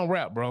keep it on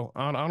rap, bro.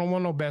 I don't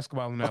want no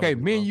basketball analogy. Okay,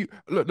 me and you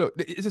look.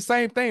 It's the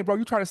same thing, bro.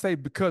 You trying to say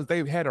because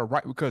they had a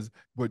right, because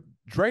what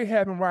Dre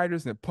having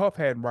writers and Puff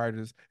having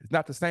writers is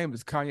not the same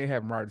as Kanye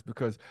having writers,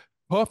 because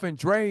Puff and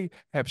Dre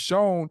have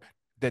shown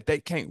that they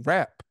can't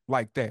rap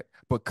like that.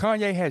 But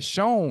Kanye has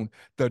shown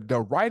the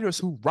writers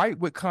who write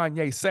with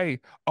Kanye say,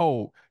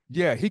 oh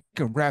yeah, he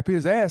can rap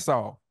his ass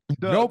off.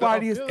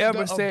 Nobody has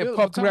ever said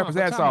Puff can rap his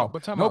ass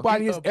off.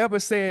 Nobody has ever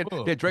said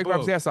that Drake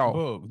raps his ass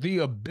off. The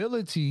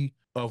ability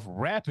of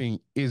rapping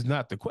is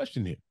not the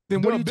question here.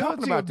 Then what are you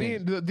talking about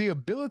then? The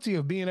ability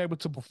of being able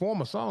to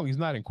perform a song is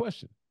not in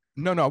question.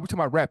 No, we're talking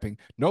about rapping.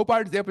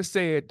 Nobody's ever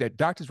said that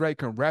Dr. Dre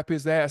can rap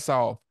his ass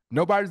off.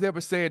 Nobody's ever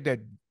said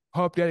that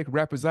Puff Daddy can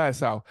rap his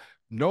ass off.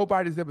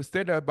 Nobody's ever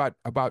said that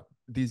about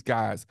these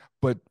guys.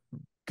 But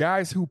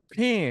guys who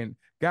pen,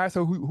 guys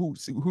who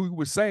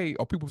would say,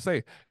 or people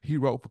say he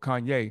wrote for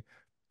Kanye,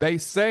 they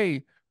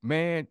say,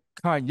 man,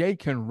 Kanye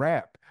can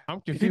rap.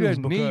 I'm confused. He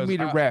doesn't need me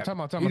to rap.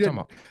 Time out.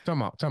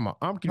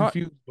 I'm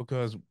confused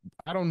because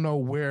I don't know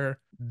where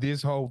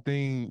this whole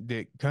thing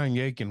that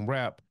Kanye can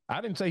rap. I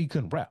didn't say he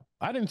couldn't rap.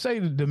 I didn't say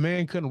the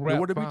man couldn't rap.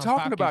 What are we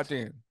talking about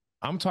then?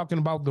 I'm talking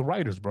about the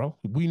writers, bro.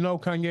 We know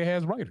Kanye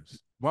has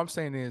writers. What I'm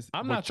saying is,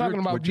 I'm not talking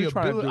about the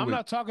ability. I'm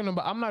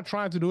not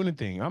trying to do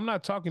anything. I'm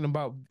not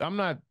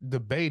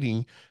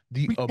debating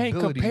the ability. We can't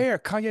compare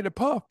Kanye to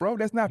Puff, bro.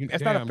 That's not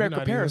a fair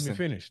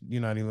comparison.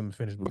 You're not even let me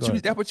finish.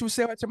 That's what you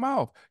said out your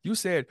mouth. You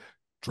said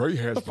Dre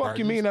has. What the fuck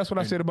you mean? That's what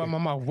I said about my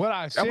mouth. What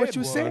I said. That's what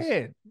you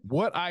said.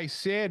 What I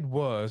said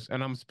was,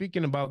 and I'm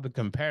speaking about the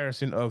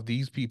comparison of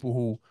these people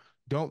who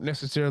don't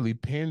necessarily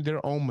pen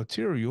their own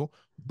material,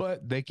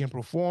 but they can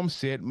perform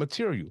said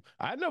material.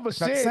 I never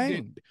said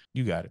that.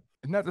 You got it.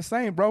 It's not the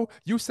same, bro.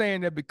 You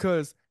saying that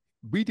because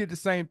we did the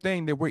same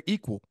thing that we're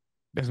equal.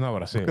 That's not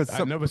what I said.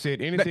 I never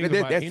said anything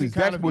about that's any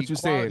exactly kind of what you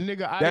said.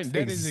 Nigga, that's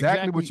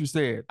exactly what you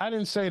said. I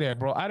didn't say that,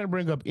 bro. I didn't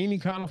bring up any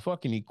kind of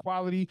fucking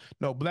equality,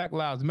 no Black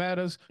Lives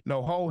Matters,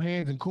 no hold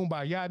hands and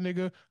kumbaya,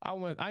 nigga.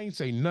 I ain't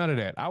say none of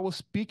that. I was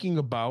speaking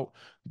about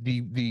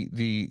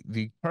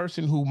the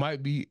person who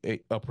might be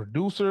a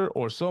producer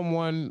or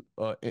someone,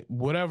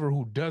 whatever,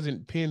 who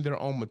doesn't pen their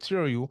own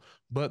material,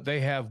 but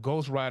they have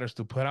ghostwriters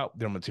to put out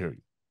their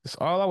material. That's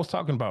all I was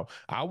talking about.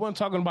 I wasn't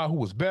talking about who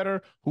was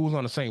better, who was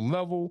on the same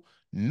level.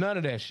 None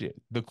of that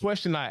shit. The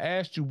question I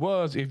asked you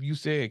was, if you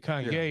said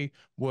Kanye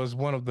was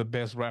one of the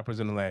best rappers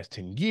in the last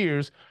 10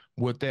 years,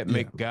 would that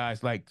make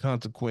guys like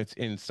Consequence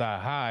and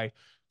Sci-Hi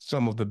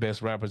some of the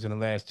best rappers in the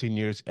last 10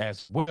 years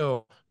as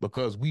well?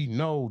 Because we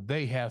know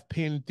they have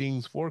penned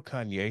things for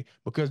Kanye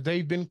because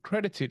they've been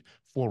credited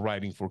for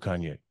writing for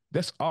Kanye.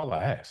 That's all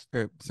I asked.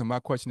 Okay, so my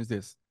question is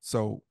this.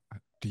 So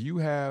Do you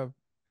have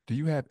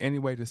any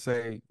way to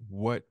say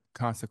what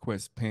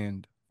Consequence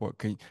penned for?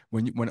 Can you,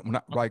 when I,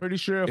 I'm like pretty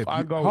sure if if I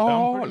you go, I'm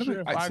oh pretty let me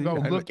sure if I I see go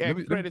let look me,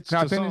 at credits can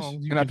I to finish?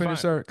 songs, you Can I can finish, find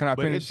it. sir? Can I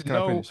But finish? it's Can I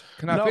no, finish?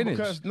 Can I no, finish?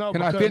 because no,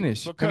 Can I because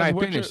finish? Can because I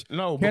what you're finish?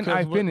 no, Can I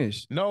because what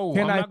finish? no,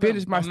 Can I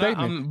finish my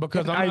statement?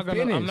 because Can I'm I not gonna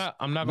finish? I'm not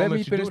gonna Let me let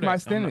you do finish my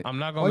that. statement. I'm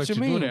not gonna What let you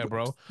you do mean? that,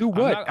 bro. Do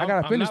what? I gotta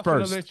I'm finish not gonna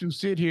first. let you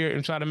sit here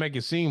and try to make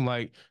it seem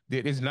like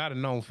that it's not a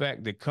known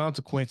fact that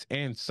Consequence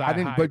and I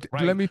didn't, Sci-Hi but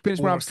let write me finish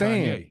what I'm for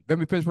saying. Kanye. Let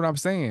me finish what I'm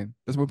saying.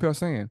 That's what I'm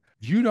saying.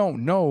 You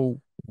don't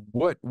know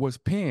what was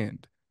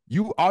penned.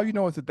 You all you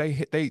know is that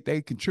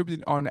they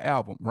contributed on the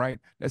album, right?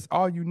 That's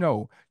all you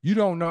know. You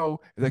don't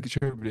know if they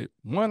contributed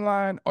 1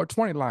 line or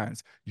 20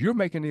 lines. You're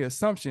making the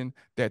assumption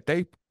that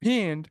they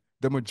penned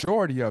the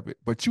majority of it,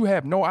 but you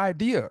have no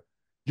idea.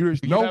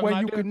 There's Do you no have an way you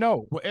idea? could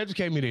know. Well,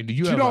 educate me then. Do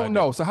you But you have an don't idea?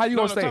 know. So how you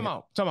No, gonna no, say it?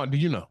 time out. Do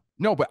you know?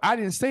 No, but I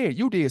didn't say it.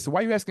 You did. So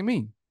why you asking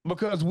me?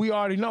 Because we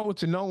already know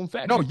it's a known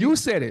fact. No, you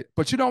said it,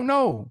 but you don't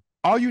know.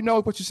 All you know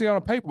is what you see on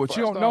the paper, but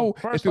you don't know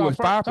if it was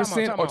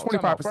 5% or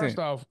 25%. First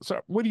off,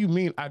 sir, what do you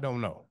mean I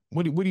don't know?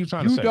 What are you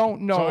trying to You say?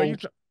 don't know.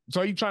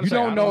 So are you trying to You say I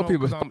don't don't know if know it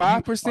was because I'm you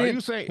are 5%,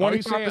 you saying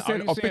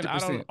 25%, or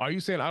 50%. are you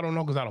saying I don't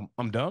know because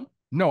I'm dumb?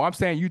 No, I'm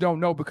saying you don't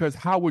know because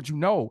how would you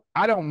know?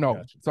 I don't know.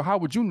 Gotcha. So how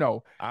would you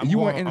know? You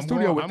weren't in the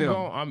studio with them.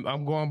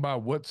 I'm going by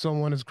what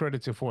someone is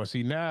credited for.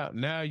 See now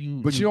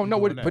But you don't know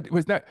doing what. that. But it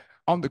was not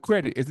on the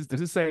credit.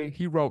 Does it say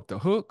he wrote the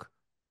hook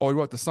or he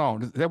wrote the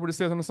song? Is that what it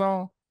says on the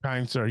song?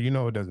 Kind sir, you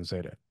know it doesn't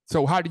say that.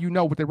 So how do you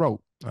know what they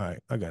wrote? All right,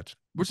 I got you.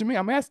 What you mean?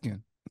 I'm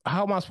asking.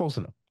 How am I supposed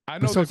to know? I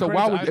know. So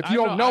why would if you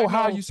don't know,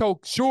 how are you so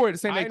sure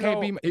it's saying they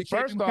can't be?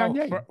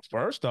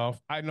 First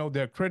off, I know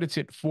they're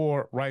credited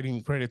for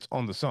writing credits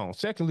on the song.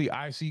 Secondly,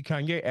 I see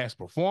Kanye as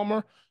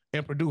performer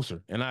and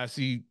producer, and I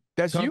see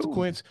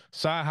Consequence,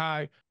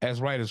 Sci-Hi as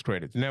writers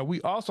credits. Now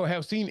we also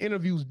have seen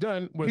interviews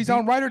done where he's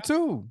on writer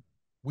too.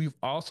 We've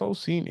also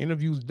seen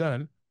interviews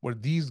done where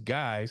these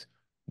guys,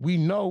 we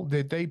know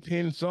that they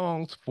pen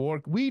songs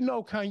for. We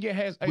know Kanye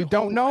has a. We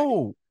don't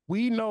know.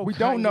 We know. We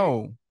don't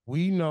know.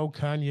 We know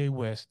Kanye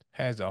West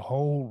has a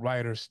whole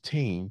writers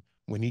team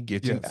when he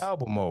gets in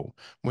album mode.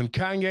 When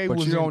Kanye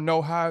but you don't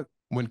know how.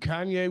 When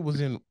Kanye was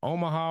in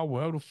Omaha,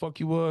 wherever the fuck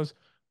he was,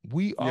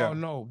 we all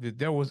know that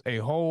there was a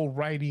whole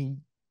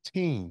writing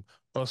team,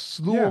 a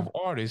slew of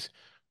artists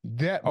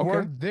that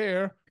were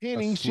there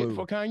penning shit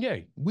for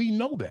Kanye. We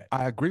know that.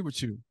 I agree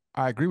with you.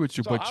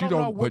 So but you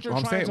don't. But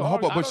I'm saying,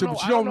 but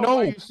you don't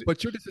know.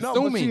 But you're just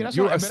assuming.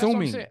 You're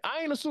assuming.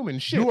 I ain't assuming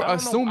shit. You're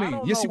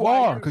assuming. Yes, you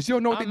are, because you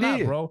don't know what they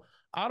did, bro.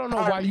 I don't know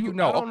why you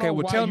know. Okay,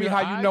 well, tell me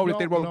how you know that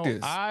they wrote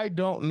this. I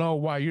don't know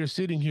why you're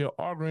sitting here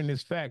arguing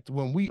this fact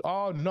when we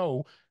all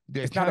know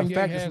that it's not a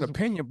fact. It's an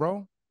opinion, bro.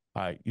 All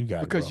right, you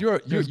got because it, bro.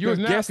 you're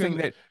guessing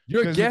that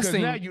you're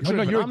guessing. No,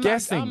 you're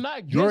guessing. I'm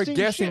not you're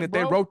guessing that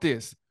they wrote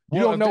this.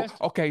 You don't know.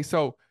 Okay,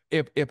 so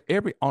if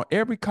on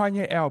every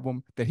Kanye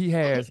album that he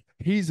has,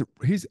 he's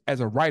as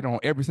a writer on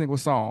every single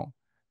song.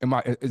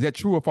 Is that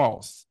true or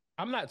false?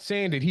 I'm not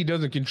saying that he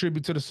doesn't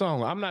contribute to the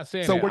song. I'm not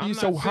saying.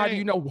 So how do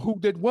you know who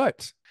did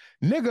what,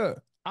 nigga?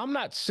 I'm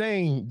not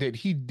saying that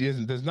he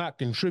does not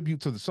contribute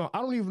to the song.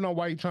 I don't even know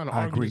why you're trying to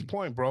argue this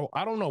point, bro.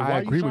 I don't know why. I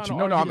agree with you.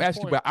 No, I'm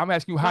asking you. But I'm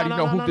asking you how do you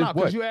know who did what?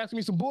 Because you asked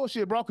me some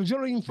bullshit, bro. Because you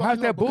don't even. How's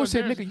that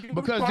bullshit, nigga?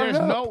 Because there's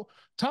no.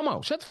 Time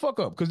out. Shut the fuck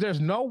up. Because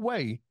there's no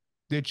way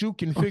that you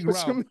can figure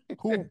out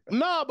who.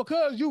 Nah,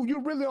 because you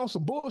really on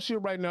some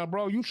bullshit right now,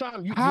 bro.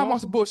 How am I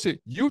some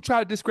bullshit? You try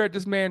to discredit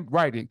this man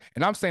writing,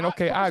 and I'm saying,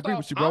 okay, I agree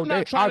with you, bro.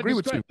 I agree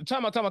with you.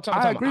 Time out.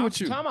 I agree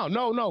with you. Time out.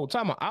 No,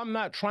 time out. I'm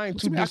not trying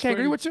to. I can't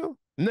agree with you,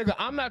 nigga.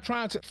 I'm not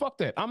trying to. Fuck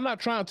that. I'm not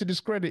trying to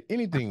discredit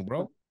anything,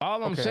 bro.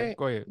 All I'm saying.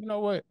 Go ahead. You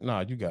know what?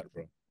 Nah, you got it,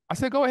 bro. I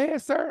said, go ahead,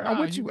 sir. I'm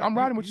with you. I'm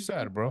riding with you. You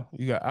got it, bro.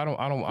 You got. I don't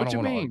want to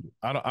argue.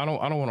 I don't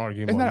want to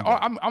argue anymore. It's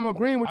not. I'm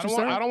agreeing with you,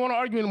 sir. I don't want to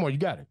argue anymore. You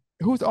got it.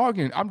 Who's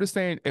arguing? I'm just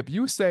saying, if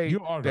you say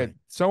that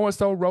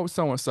so-and-so wrote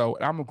so-and-so,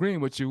 and I'm agreeing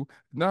with you,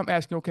 then I'm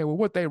asking, okay, well,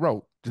 what they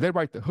wrote? Did they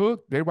write the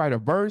hook? Did they write a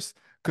verse?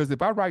 Because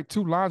if I write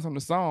 2 lines on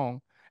the song,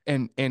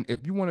 and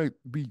if you want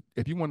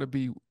to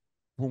be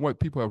from what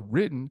people have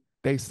written,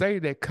 they say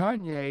that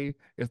Kanye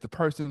is the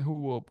person who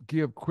will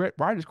give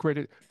writers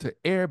credit to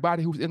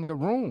everybody who's in the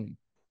room.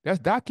 That's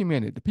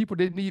documented. The people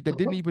that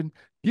didn't even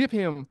give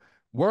him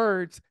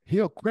words,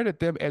 he'll credit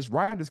them as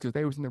writers because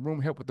they was in the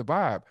room, help with the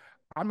vibe.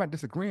 I'm not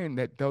disagreeing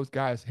that those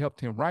guys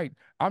helped him write.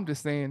 I'm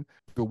just saying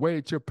the way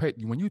that you're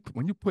when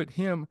you put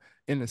him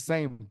in the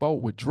same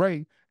boat with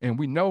Dre, and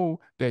we know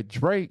that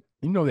Dre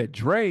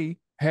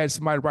had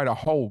somebody write a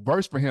whole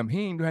verse for him.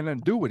 He ain't had nothing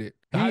to do with it.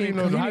 How do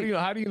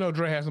you know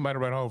Dre has somebody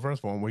write a whole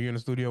verse for him? Were you in the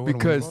studio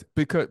with him?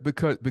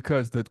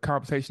 Because the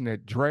conversation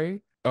that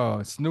Dre,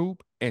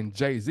 Snoop, and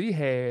Jay-Z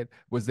had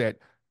was that,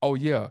 oh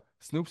yeah,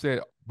 Snoop said,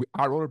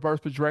 I wrote a verse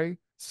for Dre,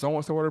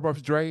 so-and-so wrote a verse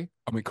for Dre,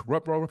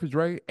 Corrupt wrote a verse for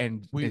Dre,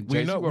 and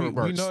Jay-Z wrote a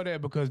verse. We know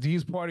that because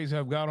these parties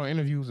have got on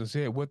interviews and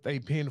said what they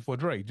penned for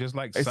Dre, just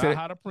like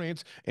Sci-Hi the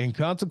Prince, and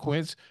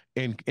Consequence,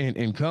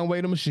 and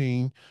Conway the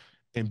Machine,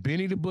 and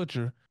Benny the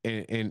Butcher,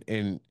 and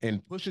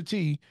Pusha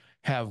T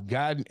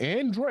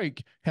and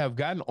Drake have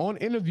gotten on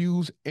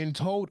interviews and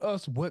told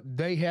us what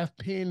they have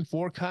penned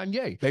for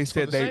Kanye. They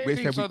said they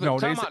said no,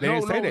 they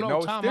didn't say that.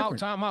 No,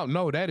 time out.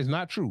 No, that is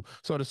not true.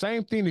 So the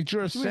same thing that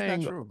you're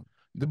saying,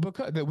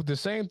 the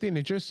same thing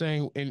that you're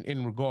saying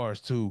in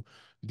regards to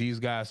these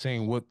guys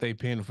saying what they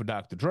penned for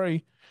Dr.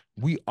 Dre,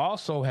 we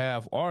also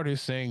have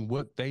artists saying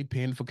what they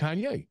penned for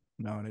Kanye.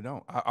 No, they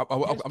don't. Yes,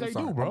 I'm they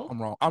sorry. do, bro.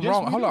 I'm wrong. I'm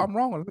wrong. Hold on. I'm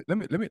wrong. Let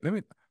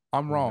me.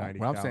 I'm wrong.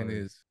 What I'm saying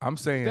is, I'm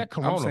saying that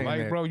Corona, I'm saying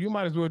like, that, bro, you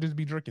might as well just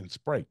be drinking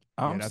Sprite.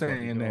 I'm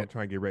saying that. I'm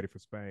trying to get ready for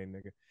Spain,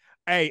 nigga.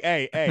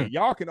 Hey,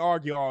 y'all can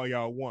argue all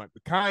y'all want,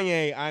 but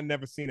Kanye, I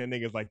never seen a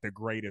nigga as like the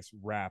greatest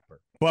rapper,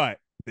 but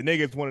the nigga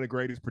is one of the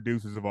greatest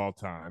producers of all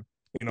time.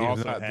 You know,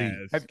 also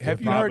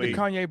have you heard the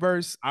Kanye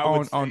verse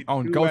on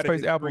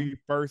Ghostface album? 3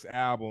 first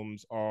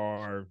albums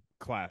are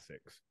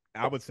classics.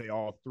 I would say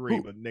all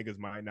 3, but niggas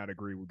might not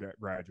agree with that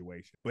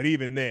Graduation. But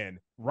even then,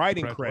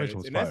 writing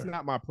credits, and that's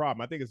not my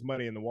problem. I think it's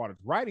money in the waters.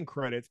 Writing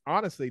credits,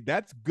 honestly,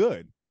 that's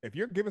good. If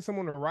you're giving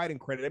someone a writing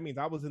credit, that means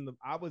I was in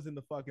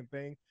the fucking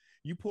thing.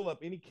 You pull up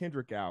any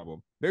Kendrick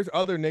album, there's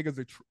other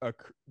niggas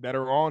that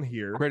are on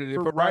here credited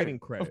for writing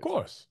credits. Of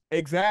course.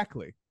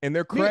 Exactly. And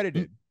they're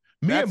credited.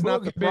 That's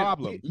not the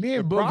problem.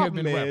 The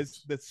problem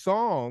is the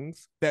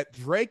songs that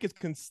Drake is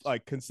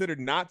considered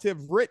not to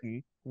have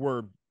written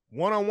were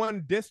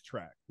one-on-one diss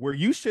track where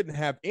you shouldn't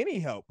have any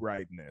help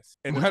writing this.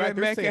 And the fact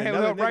they're saying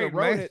another nigga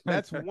wrote it,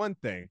 that's one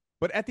thing.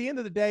 But at the end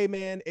of the day,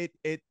 man,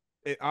 it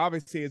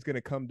obviously is going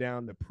to come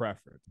down to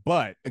preference.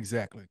 But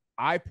exactly,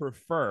 I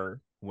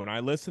prefer when I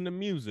listen to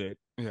music,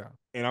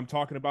 and I'm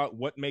talking about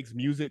what makes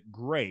music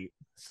great,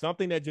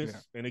 something that just,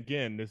 and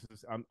again, this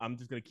is I'm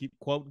just going to keep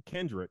quoting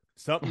Kendrick,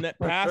 something that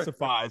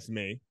pacifies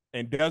me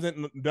and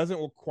doesn't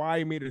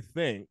require me to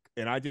think,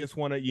 and I just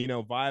want to,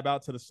 vibe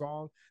out to the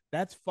song.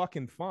 That's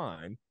fucking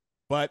fine.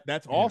 But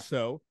that's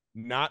also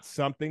not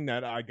something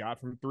that I got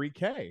from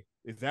 3K.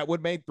 Is that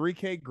what made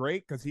 3K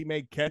great? Because he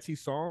made catchy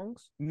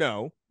songs?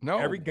 No.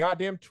 Every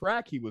goddamn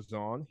track he was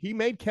on, he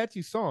made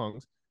catchy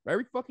songs.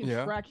 Every fucking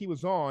track he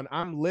was on,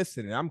 I'm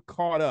listening. I'm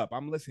caught up.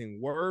 I'm listening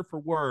word for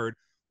word.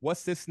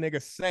 What's this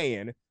nigga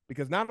saying?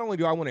 Because not only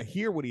do I want to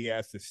hear what he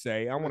has to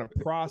say, I want to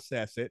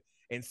process it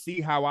and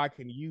see how I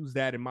can use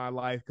that in my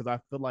life, because I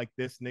feel like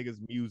this nigga's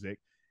music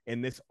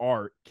and this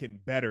art can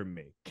better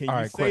me. Can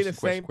you say the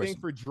same thing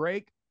for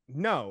Drake?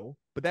 No,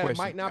 but that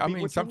might not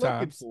be what you're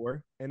looking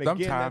for. And again,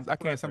 sometimes I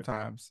can.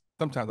 Sometimes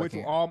I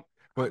can.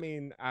 But I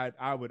mean,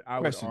 I would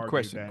argue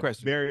that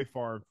very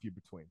far and few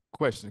between.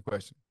 Question.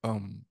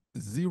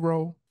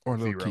 Zero or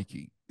Lil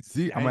Kiki?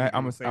 I'm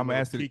gonna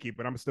ask Kiki,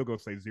 but I'm still gonna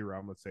say Zero.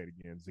 I'm gonna say it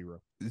again.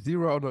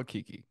 Zero or Lil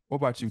Kiki? What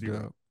about you,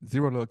 Dub?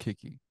 Zero or Lil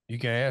Kiki? You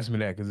can't ask me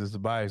that because it's a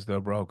bias though,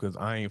 bro, because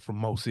I ain't from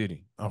Mo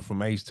City. I'm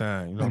from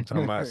H-Town. You know what I'm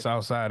talking about?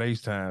 Southside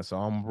H-Town. So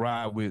I'm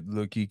ride with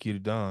Lil Kiki the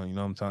Don. You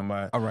know what I'm talking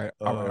about? All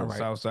right.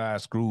 Southside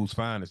Screw's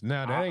finest.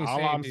 Now that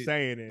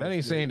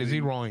ain't saying that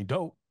Zero ain't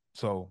dope.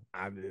 So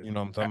you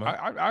know what I'm talking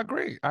about? I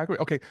agree.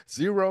 Okay,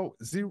 zero.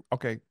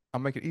 Okay, I'll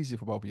make it easier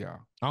for both of y'all.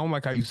 I don't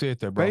like how you said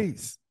that, bro.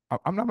 Bass.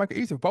 I'm not making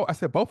it easier for both. I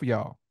said both of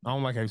y'all. I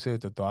don't like how you said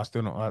that though. I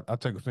still don't. I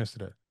take offense to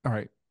that. All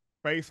right.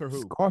 Bass or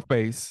who?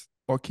 Scarface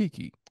or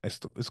Kiki? It's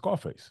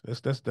Scarface.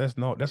 That's a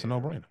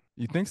no-brainer.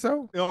 You think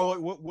so?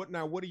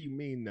 What do you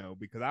mean though?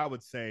 Because I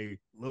would say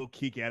Lil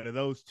Kiki, out of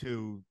those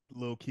two,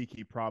 Lil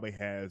Kiki probably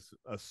has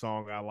a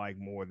song I like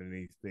more than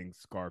anything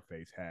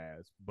Scarface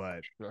has.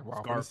 But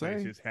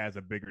Scarface just has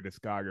a bigger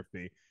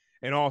discography.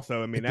 And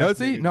also, I mean, does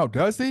he? No,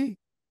 does he?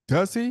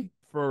 Does he?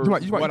 For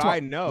what I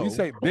know, when you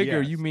say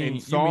bigger, you mean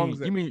songs.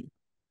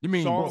 You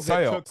mean songs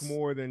sales? That took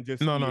more than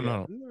just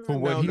no. For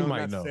what he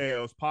might know,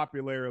 sales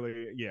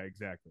popularity. Yeah,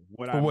 exactly.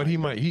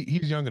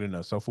 He's younger than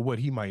us, so for what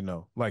he might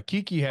know, like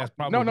Kiki has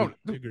probably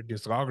bigger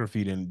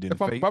discography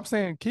than. I'm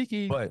saying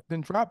Kiki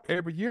didn't drop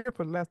every year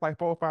for the last like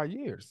 4 or 5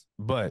 years.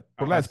 But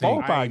for the last 4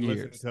 or 5 years,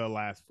 listen to the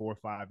last 4 or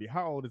 5 years.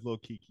 How old is Lil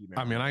Kiki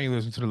now? I mean, I ain't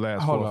listened to the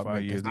last 4 or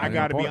 5 years. I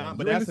gotta be honest,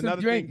 but that's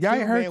another thing. Y'all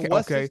ain't heard.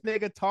 What's this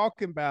nigga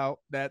talking about?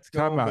 That's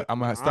time out. I'm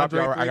gonna stop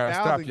y'all. I gotta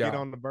stop y'all. Get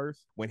on the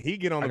verse when he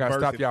get on the verse.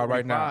 Stop y'all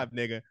right now,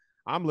 nigga.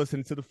 I'm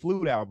listening to the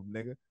Flute album,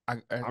 nigga.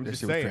 I'm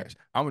just saying.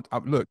 I'm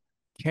look.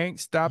 Can't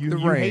Stop the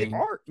Rain.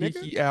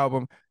 Kiki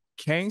album.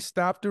 Can't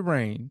Stop the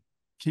Rain.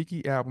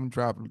 Kiki album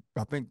dropped,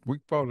 I think,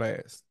 week before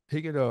last.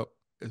 Pick It Up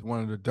is one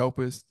of the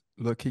dopest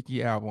Lil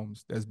Kiki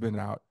albums that's been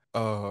out.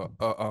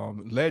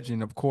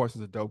 Legend, of course,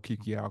 is a dope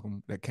Kiki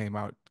album that came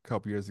out a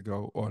couple years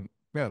ago, or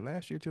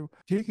last year too.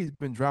 Kiki's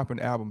been dropping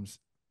albums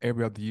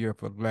every other year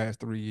for the last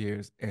 3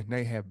 years, and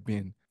they have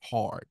been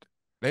hard.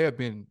 They have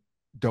been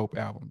dope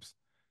albums.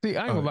 See,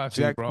 I ain't gonna lie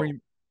to you, bro.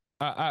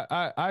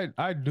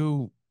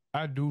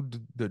 I do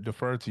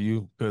defer to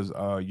you because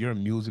your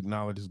music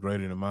knowledge is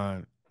greater than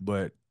mine.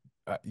 But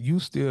you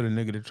still the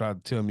nigga that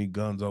tried to tell me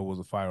Gunzo was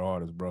a fire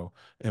artist, bro.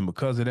 And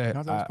because of that,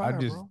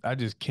 I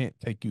just can't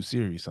take you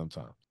serious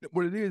sometimes.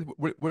 What it is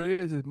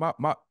my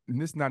and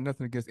this is not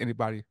nothing against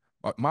anybody.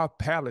 My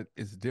palate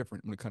is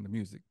different when it comes to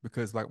music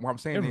because like what I'm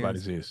saying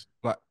everybody's is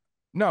like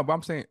no, but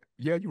I'm saying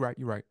you're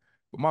right.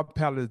 But my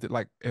palate is that,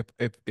 like,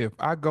 if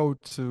I go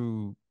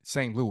to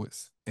St.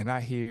 Louis and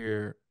I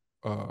hear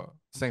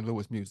St.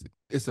 Louis music,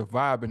 it's a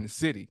vibe in the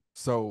city.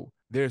 So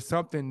there's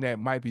something that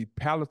might be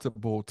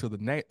palatable to the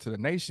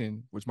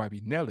nation, which might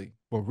be Nelly.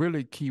 But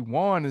really, Key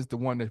One is the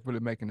one that's really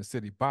making the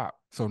city bop.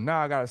 So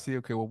now I gotta see,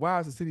 okay, well, why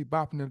is the city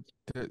bopping?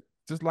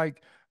 Just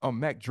like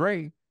Mac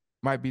Dre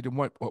might be the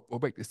one will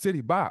make the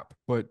city bop,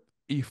 but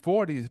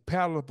E40 is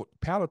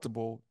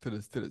palatable to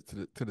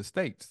the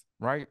states,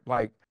 right?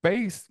 Like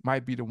bass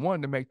might be the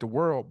one to make the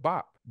world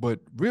bop, but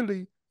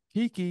really,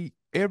 Kiki,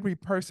 every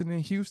person in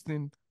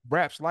Houston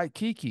raps like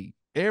Kiki.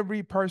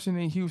 Every person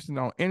in Houston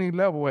on any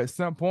level at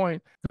some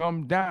point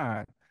come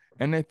down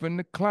and they finna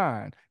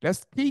decline.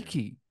 That's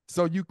Kiki.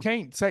 So you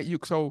can't say you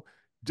so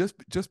just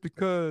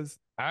because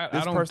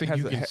I don't think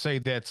you can say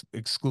that's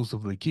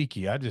exclusively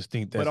Kiki. I just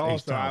think that's but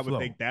also H-Town I would flow.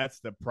 think that's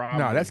the problem.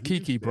 No, that's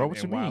Kiki, bro.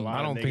 What you mean?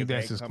 I don't think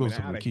that's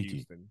exclusively Kiki.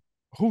 Houston.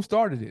 Who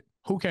started it?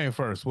 Who came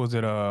first? Was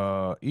it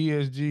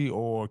ESG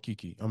or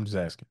Kiki? I'm just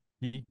asking.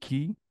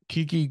 Kiki.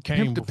 Kiki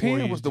came Pimp the before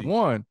Pen ESG. was the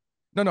one.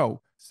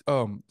 No.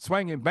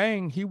 Swang and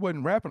Bang, he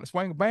wasn't rapping.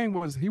 Swang and Bang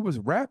was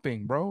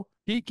rapping, bro.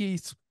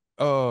 Kiki's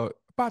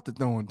about to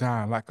throw him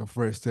down like a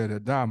fresh set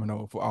of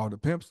domino for all the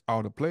pimps,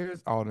 all the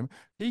players, all them.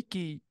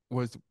 Kiki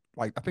was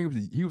like, I think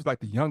he was like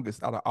the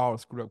youngest out of all the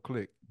Screwed Up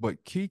Clique.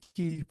 But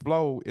Kiki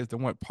Flow is the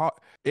one.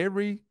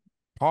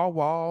 Paul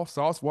Wall,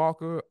 Sauce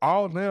Walker,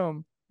 all of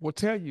them will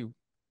tell you,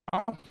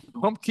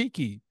 I'm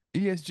Kiki.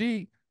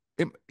 ESG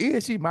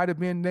might have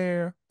been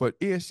there, but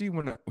ESG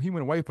went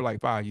away for like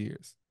 5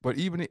 years. But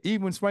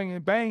even Swinging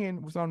and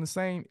Banging was on the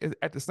same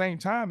at the same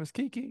time as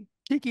Kiki.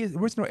 Kiki is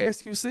original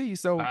SQC,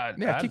 so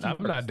Kiki.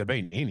 I'm not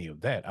debating any of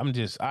that. I'm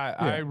just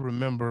I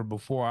remember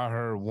before I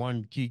heard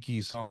one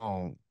Kiki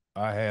song,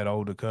 I had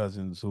older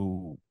cousins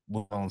who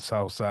were on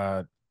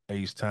Southside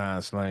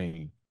H-Town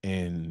slang.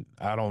 And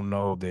I don't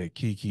know that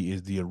Kiki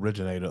is the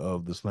originator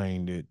of the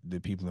slang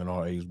that people in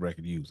our age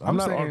bracket use. I'm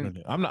not arguing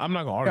it. I'm not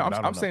gonna argue.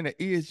 I'm saying that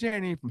ESG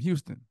ain't from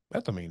Houston.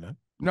 That don't mean that.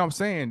 No, I'm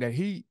saying that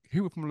he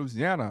was from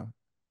Louisiana.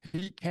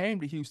 He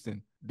came to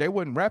Houston. They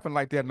wasn't rapping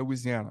like that in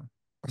Louisiana.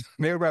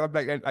 They were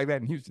rapping like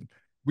that in Houston.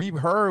 We've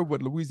heard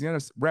what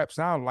Louisiana's rap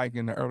sounded like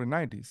in the early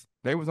 90s.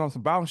 They was on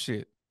some bounce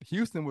shit.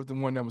 Houston was the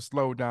one that was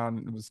slowed down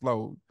and it was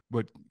slowed.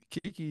 But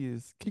Kiki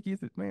is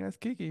man, that's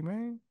Kiki,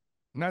 man.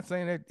 Not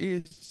saying that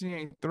she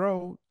ain't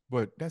throw,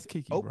 but that's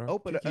Kiki, bro.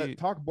 Open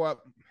talk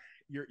about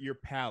your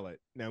palette.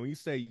 Now, when you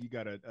say you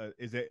got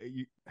is it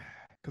you?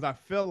 Because I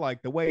feel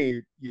like the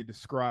way you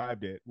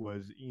described it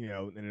was,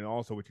 and then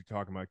also what you're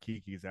talking about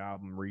Kiki's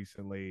album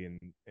recently,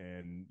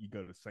 and you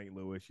go to St.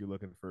 Louis, you're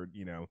looking for,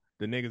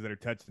 the niggas that are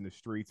touching the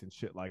streets and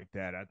shit like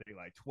that. I think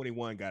like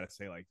 21 got to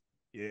say like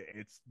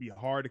it's be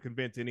hard to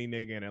convince any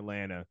nigga in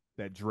Atlanta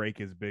that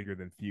Drake is bigger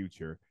than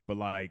Future, but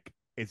like.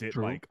 Is it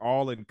like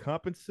all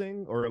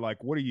encompassing or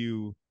like what are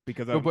you?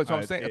 Because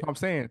I'm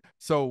saying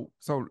so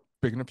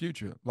big in the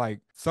future. Like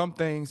some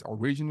things are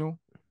regional,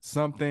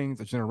 some things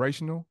are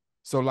generational.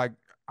 So like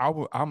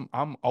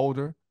I'm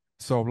older,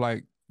 so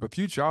like the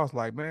Future, I was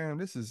like, man,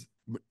 this is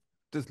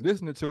just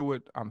listening to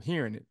it. I'm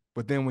hearing it,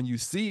 but then when you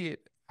see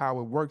it, how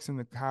it works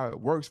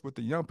with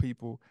the young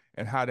people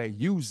and how they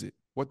use it,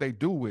 what they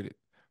do with it,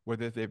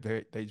 whether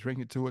they drink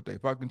it to it, they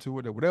fucking to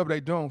it, or whatever they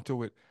doing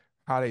to it,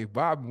 how they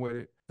vibing with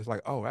it. It's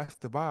like, oh, that's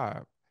the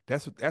vibe.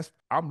 That's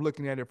I'm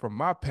looking at it from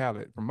my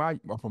palette, from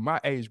my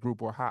age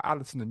group, or how I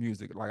listen to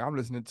music. Like I'm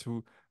listening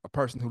to a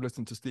person who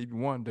listened to Stevie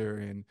Wonder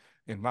and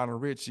Lionel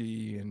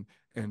Richie and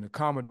the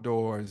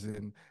Commodores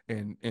and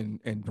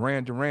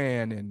Duran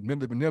Duran and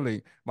Milli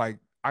Vanilli. Like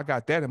I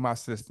got that in my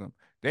system.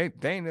 They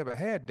ain't never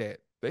had that.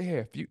 They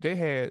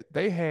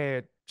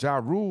had Ja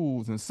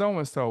Rules and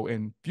so,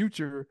 and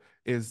Future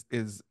is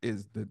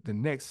the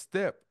next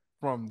step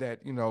from that,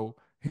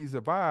 he's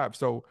a vibe.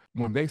 So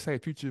when they say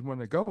Future is one of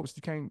the goats,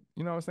 you can't,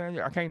 you know what I'm saying?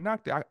 I can't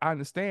knock that. I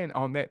understand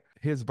on that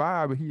his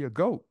vibe, he a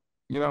goat.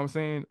 You know what I'm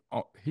saying?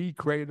 He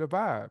created a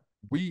vibe.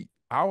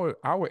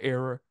 Our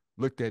era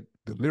looked at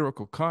the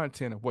lyrical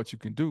content of what you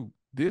can do.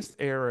 This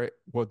era,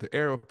 the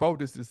era of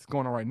focus is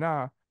going on right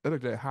now, they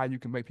looked at how you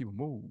can make people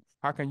move.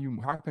 How can you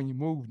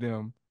move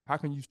them? How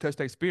can you touch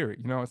their spirit?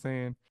 You know what I'm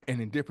saying? And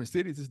in different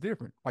cities, it's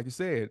different. Like you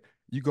said,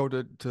 you go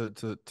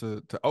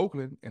to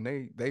Oakland and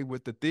they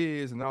with the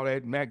Thiz and all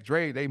that Mac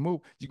Dre, they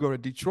move. You go to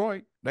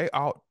Detroit, they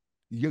out.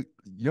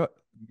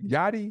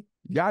 Yachty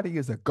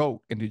is a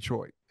GOAT in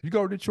Detroit. You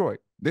go to Detroit,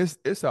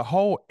 it's a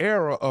whole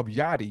era of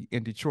Yachty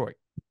in Detroit.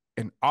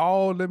 And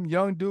all them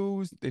young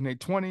dudes in their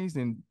 20s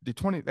and the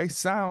 20s, they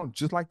sound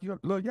just like your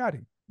Lil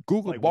Yachty.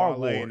 Google like Bar Wale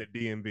Ward. in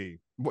the DMV.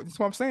 That's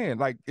what I'm saying.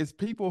 Like it's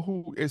people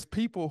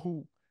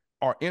who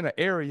are in an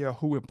area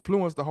who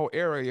influence the whole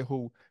area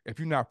who, if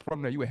you're not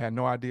from there, you would have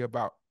no idea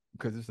about,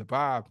 because it's a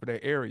vibe for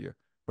that area,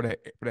 for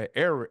that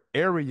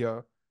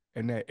area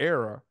and that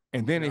era.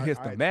 And then it hits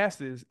the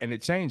masses and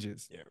it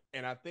changes. Yeah.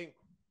 And I think,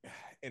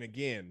 and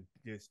again,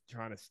 just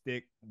trying to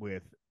stick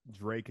with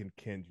Drake and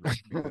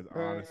Kendrick because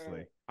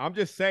honestly, I'm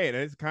just saying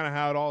it's kind of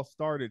how it all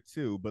started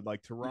too. But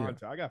like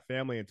Toronto, I got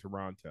family in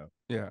Toronto.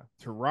 Yeah.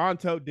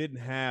 Toronto didn't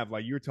have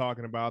like you're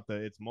talking about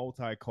it's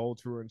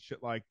multicultural and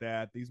shit like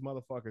that. These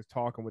motherfuckers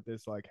talking with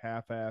this like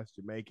half-ass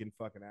Jamaican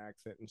fucking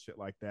accent and shit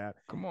like that.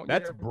 Come on,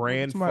 that's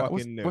brand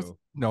fucking new.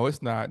 No,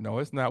 it's not. No,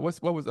 it's not.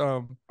 What was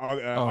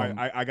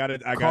I got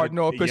it.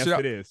 Cardinal official. Yes,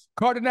 it is.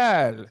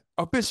 Cardinal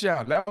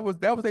official. That was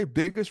their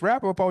biggest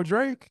rapper up on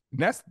Drake. And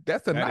that's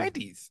the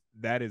 90s.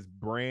 That is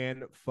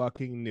brand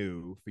fucking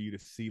new for you to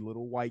see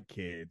little white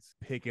kids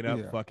picking up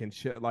fucking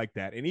shit like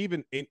that. And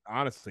even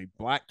honestly,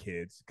 black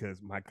kids,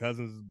 because my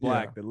cousins is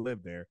black that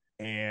live there.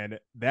 And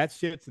that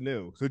shit's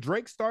new. So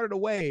Drake started a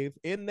wave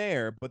in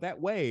there, but that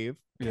wave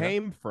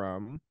came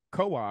from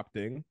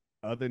co-opting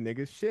other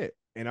niggas' shit.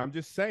 And I'm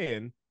just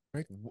saying,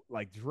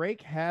 like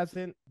Drake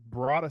hasn't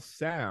brought a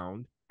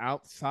sound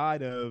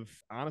outside of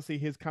honestly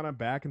his kind of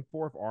back and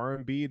forth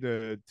R&B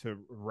to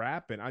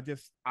rap, and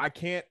I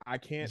can't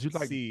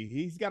see.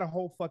 He's got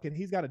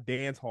a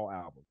dance hall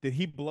album. Did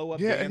he blow up?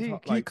 Yeah,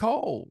 he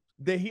cold.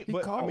 Did he?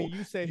 But cold. I mean,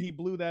 you said he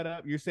blew that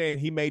up. You're saying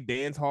he made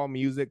dance hall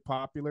music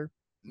popular?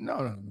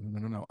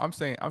 No. I'm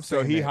saying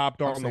so he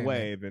hopped on the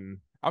wave, and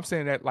I'm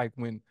saying that like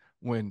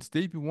when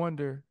Stevie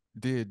Wonder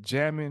did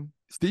jamming,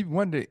 Stevie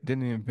Wonder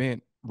didn't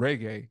invent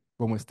reggae,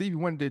 but when Stevie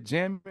Wonder did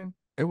jamming,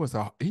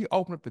 he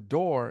opened up the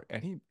door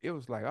and it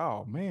was like,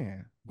 oh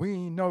man, we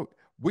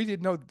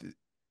didn't know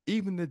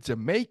even the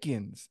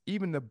Jamaicans,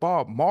 even the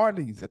Bob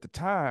Marleys at the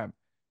time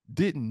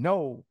didn't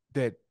know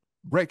that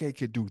reggae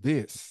could do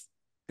this.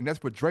 And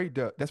that's what Drake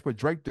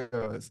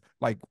does.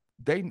 Like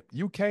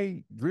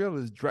UK drill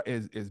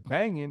is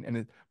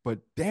banging but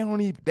they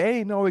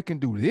ain't know it can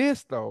do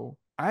this though.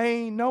 I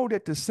ain't know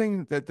that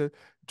the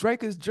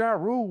Drake is Ja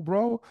Rule,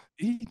 bro.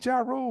 He Ja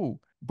Rule.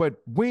 But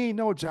we ain't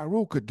know Ja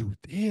Rule could do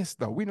this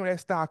though. We know that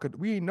style could.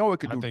 We didn't know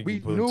it could do.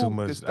 We knew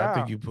the style. I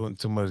think you putting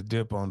too much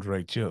dip on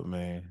Drake Chip,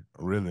 man.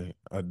 Really,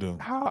 I do.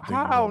 How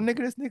nigga?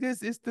 This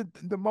nigga is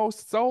the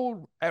most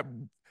sold at.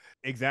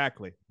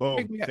 Exactly. Boom.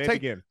 Say it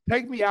again.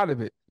 Take me out of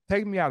it.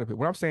 Take me out of it.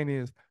 What I'm saying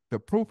is the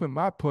proof in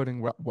my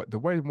pudding. The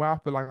way why I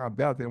feel like I'm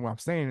validating what I'm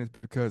saying is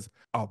because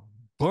a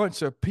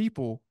bunch of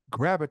people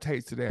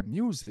gravitate to that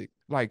music.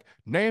 Like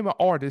name an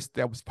artist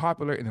that was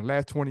popular in the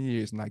last 20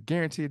 years, and I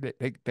guarantee that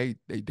they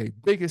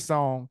biggest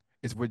song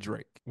is with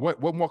Drake. What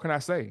more can I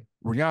say?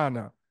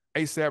 Rihanna,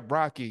 A$AP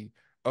Rocky,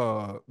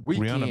 Weeknd.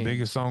 Rihanna's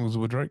biggest song is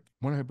with Drake.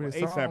 One of her biggest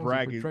songs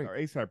with Drake.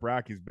 A$AP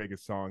Rocky's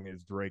biggest song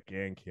is Drake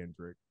and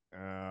Kendrick.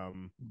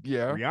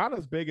 Yeah.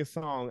 Rihanna's biggest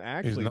song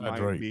actually might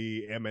Drake.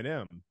 be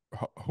Eminem.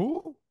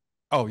 Who?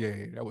 Oh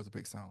yeah, that was a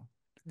big song.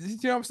 You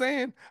know what I'm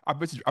saying? I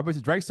bet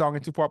you Drake's song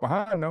ain't too far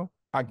behind though.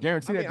 I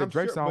guarantee that the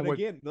Drake song would.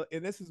 Again,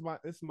 and this is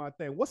my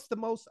thing. What's the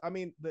most? I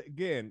mean,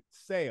 again,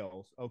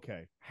 sales.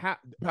 Okay, Okay,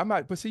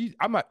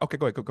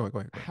 go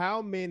ahead.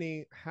 How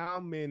many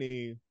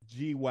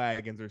G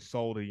wagons are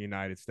sold in the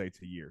United States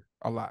a year?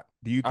 A lot.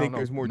 Do you think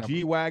there's more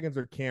G wagons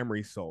or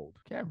Camrys sold?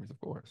 Camrys, of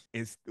course.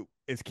 Is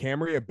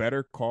Camry a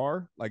better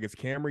car? Like, is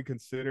Camry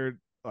considered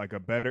like a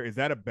better? Is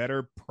that a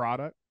better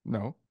product?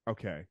 No.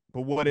 Okay,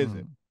 but what is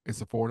it?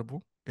 It's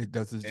affordable. It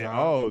does its job.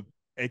 Oh,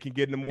 it can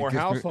get into more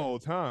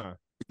households, huh?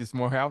 It's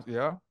more house,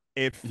 yeah.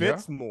 It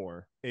fits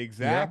more.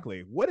 Exactly.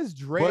 Yeah. What does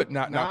Drake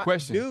not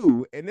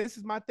do? And this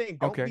is my thing.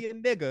 Don't be a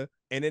nigga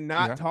and then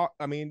not talk.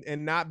 I mean,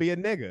 and not be a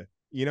nigga.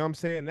 You know what I'm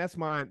saying? That's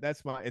my.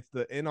 It's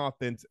the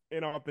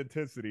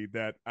inauthenticity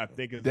that I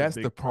think is the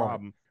big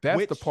problem.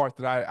 That's the part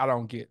that I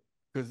don't get,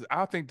 because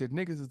I think that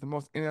niggas is the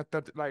most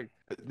inauthentic. Like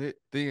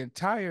the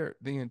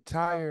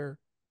entire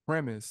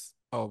premise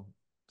of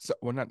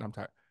I'm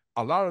tired.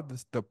 A lot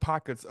of the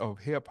pockets of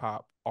hip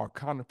hop are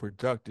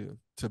counterproductive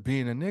to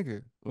being a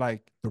nigga.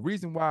 Like the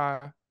reason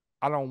why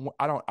I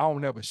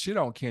don't ever shit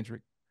on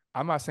Kendrick.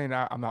 I'm not saying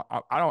I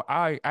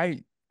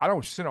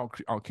don't shit on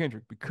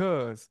Kendrick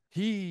because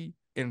he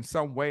in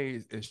some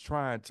ways is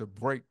trying to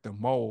break the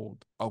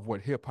mold of what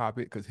hip hop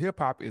is, because hip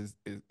hop is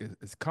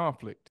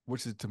conflict,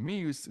 which is to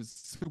me is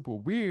super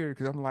weird,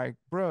 because I'm like,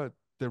 bruh,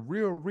 the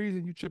real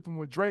reason you tripping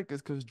with Drake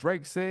is because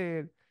Drake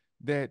said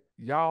that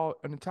y'all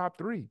in the top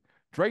 3.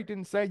 Drake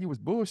didn't say you was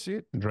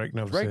bullshit. Drake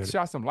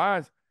shot some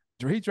lines.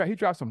 He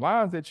dropped some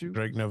lines at you.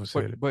 Drake never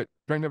said it. But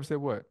Drake never said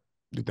what?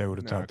 That they were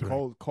the top 3.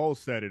 Cole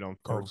said it on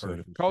Cole said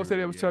it. Cole said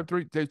it was top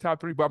 3. They top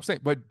 3. But I'm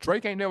saying, but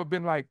Drake ain't never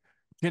been like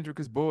Kendrick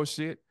is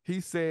bullshit.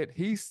 He said,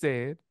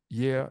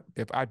 yeah,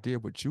 if I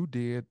did what you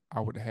did,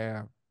 I would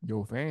have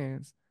your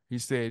fans. He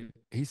said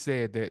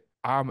that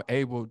I'm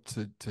able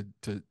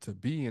to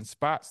be in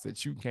spots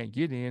that you can't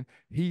get in.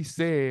 He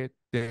said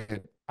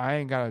that I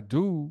ain't gotta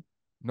do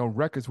no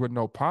records with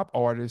no pop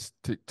artists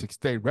to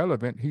stay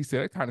relevant. He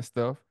said that kind of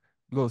stuff,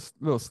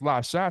 little sly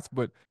shots,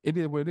 but it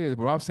is what it is.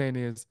 But what I'm saying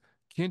is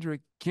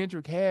Kendrick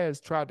has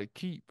tried to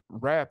keep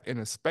rap in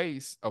a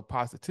space of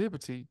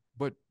positivity,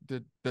 but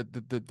the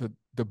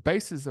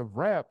basis of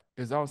rap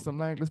is on some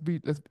like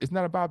it's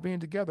not about being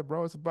together,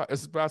 bro.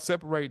 It's about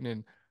separating,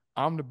 and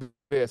I'm the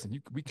best,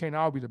 and we can't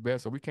all be the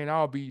best, or we can't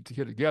all be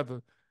here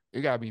together.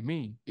 It gotta be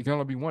me. It can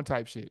only be one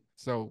type shit.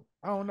 So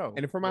I don't know.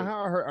 And from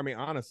how I heard, I mean,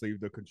 honestly,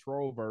 the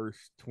Control verse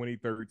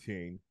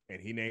 2013,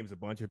 and he names a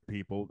bunch of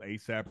people: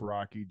 ASAP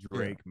Rocky,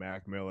 Drake,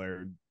 Mac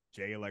Miller,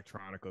 Jay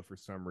Electronica for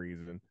some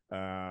reason.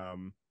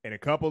 And a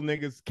couple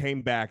niggas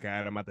came back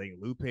at him. I think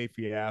Lupe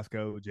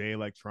Fiasco, Jay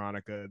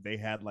Electronica, they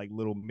had like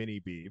little mini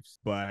beefs,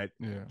 but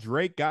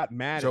Drake got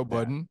mad Joe at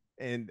Budden. That.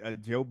 And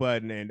Joe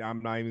Budden, and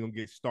I'm not even gonna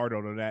get started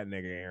on that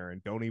nigga,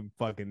 Aaron. Don't even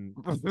fucking.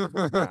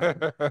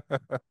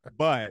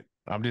 But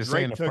I'm just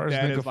Drake saying the took first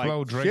that nigga as like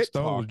flow Drake shit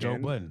stole was talking, Joe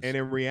Budden's. and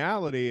in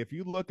reality, if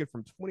you look at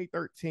from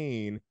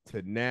 2013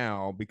 to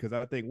now, because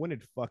I think when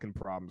did fucking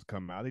Problems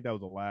come out? I think that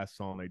was the last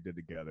song they did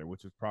together,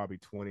 which was probably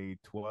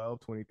 2012,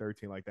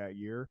 2013, like that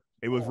year.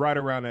 It was right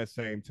around that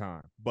same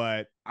time.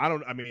 But I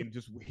mean,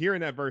 just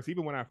hearing that verse,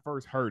 even when I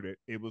first heard it,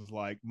 it was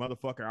like,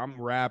 motherfucker, I'm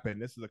rapping.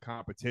 This is a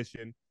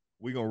competition.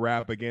 We gonna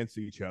rap against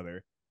each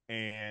other.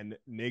 And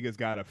niggas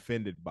got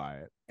offended by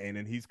it. And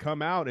then he's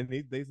come out and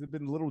there's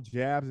been little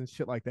jabs and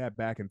shit like that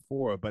back and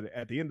forth. But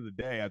at the end of the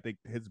day, I think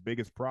his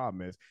biggest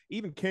problem is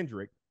even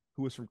Kendrick,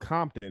 who is from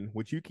Compton,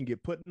 which you can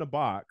get put in a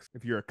box.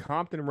 If you're a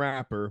Compton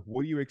rapper,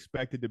 what are you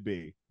expected to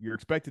be? You're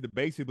expected to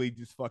basically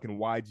just fucking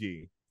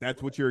YG.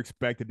 That's what you're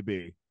expected to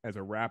be as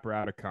a rapper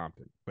out of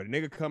Compton. But a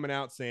nigga coming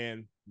out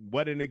saying,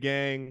 what in the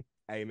gang?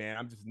 Hey, man,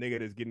 I'm just a nigga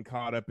that's getting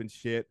caught up in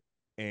shit.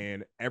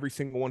 And every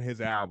single one of his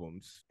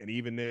albums, and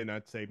even then,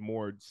 I'd say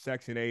more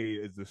Section 80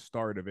 is the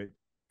start of it.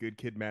 Good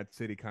Kid, Mad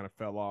City kind of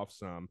fell off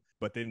some.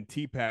 But then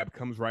T-Pap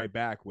comes right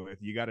back with,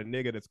 you got a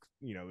nigga that's,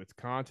 it's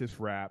conscious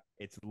rap,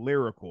 it's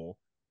lyrical.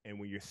 And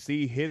when you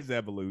see his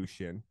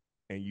evolution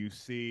and you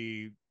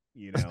see,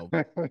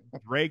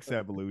 Drake's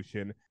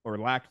evolution or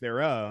lack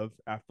thereof,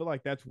 I feel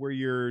like that's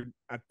where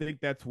I think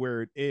that's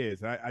where it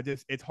is. I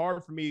just, it's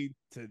hard for me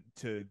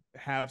to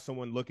have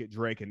someone look at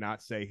Drake and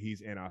not say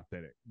he's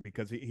inauthentic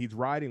because he's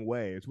riding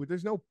waves.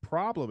 There's no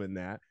problem in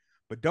that,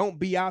 but don't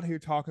be out here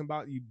talking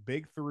about you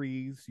big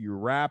threes, you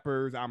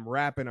rappers. I'm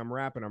rapping.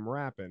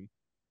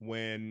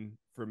 When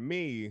for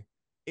me,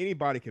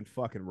 anybody can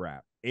fucking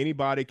rap.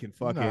 Anybody can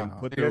fucking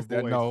put their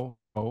voice. No.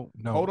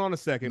 Hold on a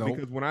second,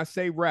 because when I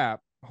say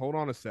rap, hold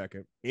on a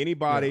second.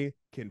 Anybody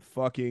can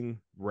fucking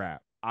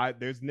rap.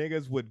 There's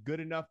niggas with good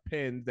enough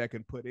pens that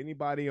can put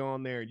anybody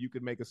on there, and you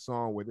could make a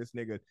song where this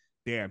nigga,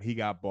 damn, he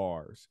got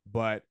bars.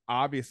 But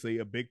obviously,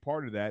 a big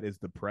part of that is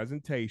the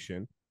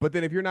presentation. But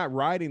then if you're not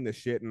writing the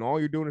shit and all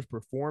you're doing is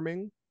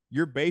performing,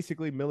 you're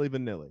basically Milli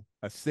Vanilli,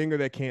 a singer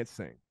that can't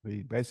sing.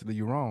 Basically,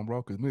 you're wrong,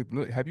 bro. Because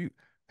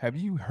have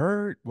you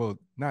heard? Well,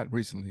 not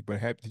recently,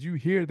 but did you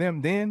hear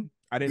them then?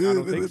 I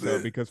don't think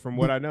so, because from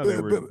what I know, they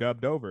were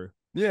dubbed over.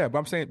 Yeah, but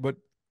I'm saying, but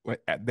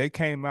they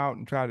came out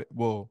and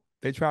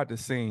they tried to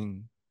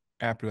sing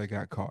after they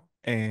got caught,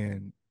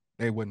 and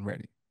they wasn't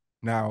ready.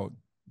 Now,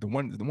 the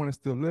one that's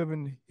still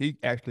living, he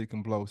actually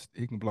can blow.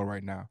 He can blow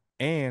right now.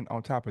 And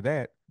on top of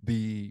that,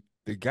 the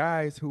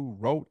guys who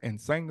wrote and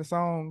sang the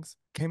songs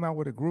came out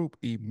with a group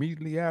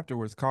immediately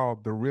afterwards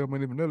called The Real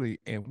Milli Vanilli.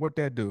 And what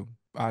that do?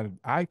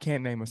 I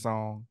can't name a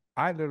song.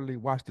 I literally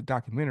watched the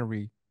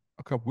documentary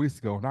a couple weeks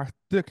ago, and I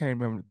still can't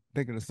remember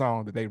thinking the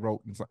song that they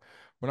wrote. And so,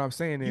 what I'm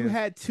saying is, you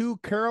had two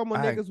caramel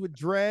niggas with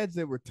dreads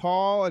that were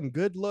tall and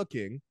good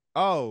looking.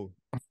 Oh,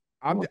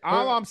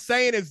 all I'm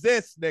saying is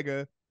this,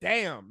 nigga.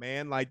 Damn,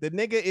 man, like the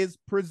nigga is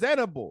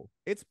presentable.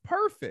 It's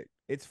perfect.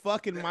 It's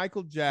fucking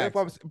Michael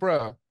Jackson,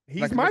 bro.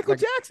 He's Michael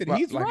Jackson.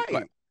 He's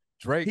right.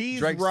 Drake.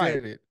 Drake right.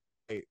 Said it.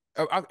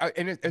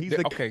 He's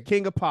the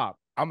king of pop.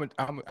 I'm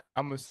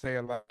gonna say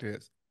it like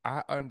this.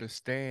 I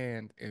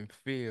understand and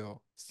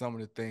feel some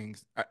of the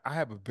things. I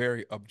have a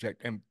very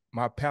objective, and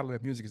my palette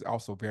of music is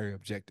also very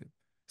objective.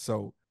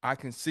 So I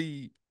can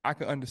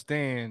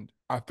understand.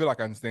 I feel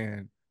like I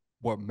understand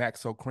what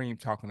Maxo Cream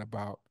talking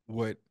about.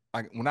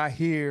 When I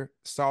hear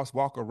Sauce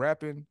Walker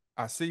rapping,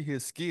 I see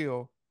his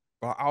skill,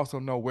 but I also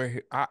know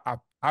where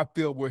I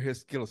feel where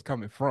his skill is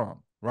coming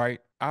from. Right?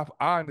 I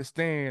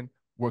understand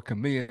where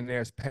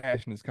Chamillionaire's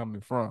passion is coming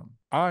from.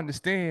 I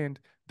understand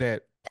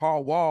that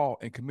Paul Wall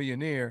and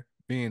Chamillionaire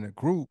being a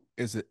group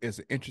is an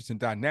interesting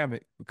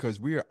dynamic because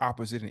we are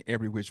opposite in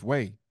every which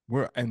way.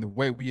 And the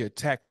way we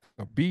attack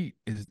a beat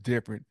is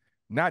different,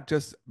 not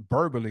just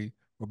verbally,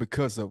 but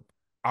because of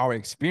our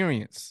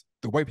experience,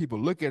 the way people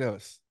look at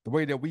us, the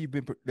way that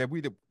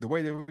the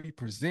way that we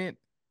present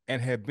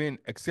and have been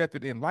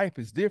accepted in life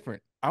is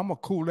different. I'm a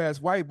cool ass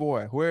white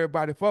boy who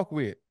everybody fuck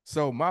with,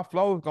 so my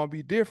flow is gonna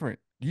be different.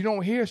 You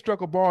don't hear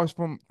struggle bars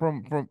from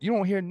you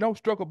don't hear no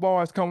struggle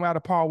bars coming out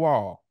of Paul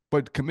Wall.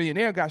 But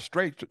Chamillionaire got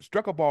straight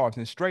struggle bars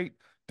and straight,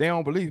 they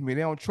don't believe me,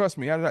 they don't trust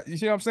me. You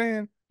see what I'm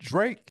saying?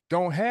 Drake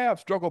don't have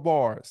struggle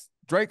bars.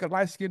 Drake a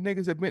light-skinned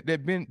niggas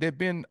that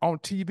been on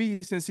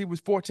TV since he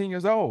was 14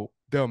 years old.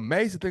 The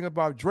amazing thing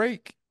about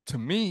Drake, to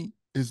me,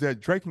 is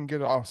that Drake can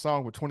get on a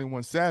song with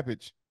 21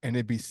 Savage and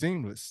it be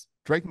seamless.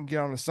 Drake can get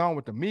on a song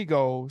with the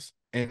Migos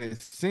and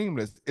it's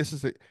seamless. It's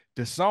just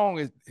his song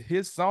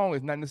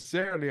is not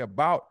necessarily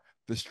about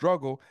the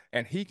struggle,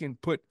 and he can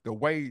put the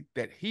way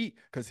that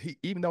because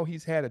even though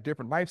he's had a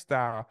different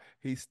lifestyle,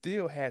 he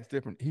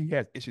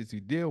has issues to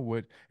deal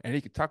with, and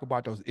he can talk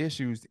about those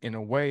issues in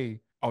a way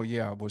Oh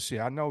yeah, well shit,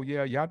 I know.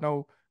 Yeah, y'all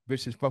know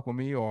bitches fuck with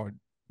me or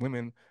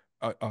women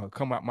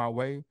come out my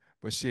way.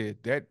 But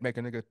shit, that make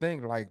a nigga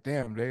think like,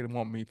 damn, they don't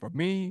want me for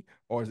me,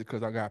 or is it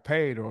because I got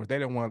paid, or they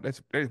don't want they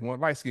just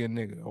want light skinned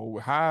nigga, or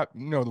how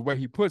the way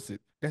he puts it.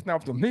 That's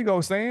not what the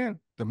Migos saying.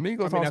 The I Migos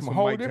mean, on that's some what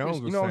whole Mike different, Jones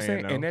you was know what I'm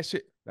saying saying? And though. that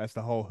shit That's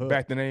the whole hook.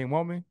 back then they ain't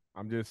want me.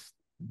 I'm just,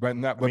 But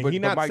not, I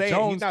mean, but Mike he's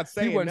Jones, not he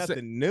saying wasn't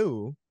nothing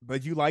new,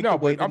 but you like the no,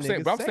 way but the I'm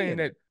saying, niggas saying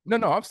it. that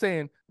no, I'm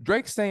saying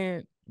Drake saying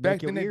Make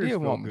back your then they ears did feel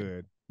want me.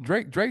 good.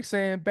 Drake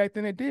saying back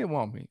then they did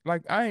want me.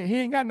 Like he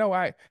ain't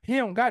got he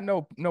don't got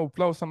no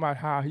flow somebody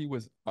how he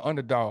was an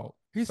underdog.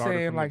 He's Started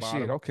saying from the like shit,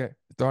 bottom. okay.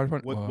 Started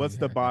from What's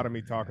the bottom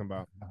he talking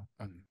about?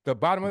 The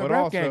bottom of the But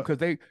rap game also, because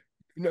they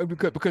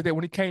because they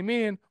when he came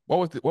in, what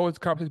was the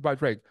conversation about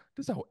Drake?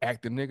 This whole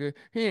acting nigga,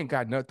 he ain't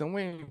got nothing.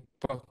 We ain't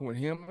fucking with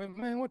him,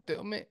 man. What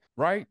the man,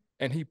 right?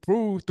 And he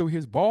proved through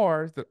his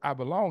bars that I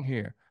belong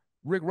here.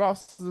 Rick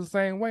Ross is the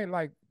same way.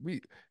 Like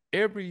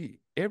every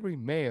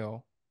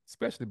male,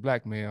 especially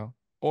black male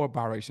or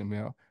biracial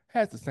male,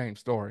 has the same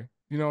story.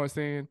 You know what I'm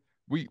saying?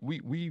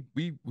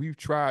 We've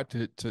tried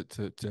to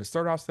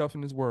assert ourselves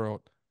in this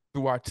world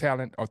through our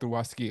talent or through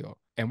our skill,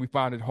 and we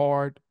find it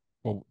hard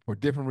for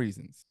different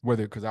reasons.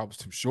 Whether because I was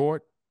too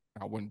short,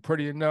 I wasn't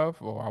pretty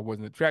enough, or I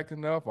wasn't attractive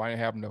enough, or I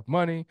didn't have enough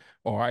money,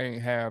 or I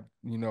didn't have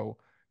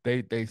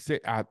they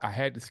said I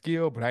had the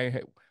skill, but I ain't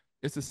had.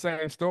 It's the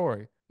same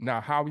story. Now,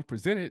 how we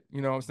present it,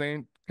 you know what I'm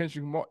saying?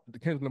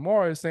 Kendrick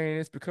Lamar is saying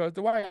it's because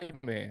the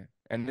white man.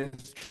 And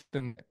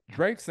then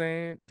Drake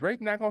saying,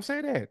 Drake not gonna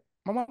say that.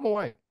 My mama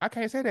white. I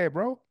can't say that,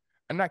 bro.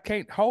 And I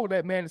can't hold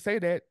that man to say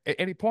that at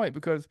any point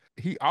because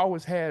he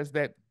always has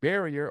that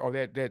barrier or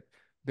that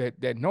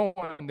knowing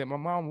that my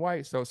mom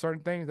white. So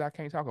certain things I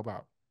can't talk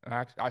about.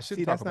 I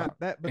shouldn't talk that's not about.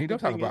 that. And But he the don't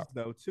talk thing is, about.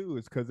 though, too,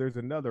 is because there's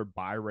another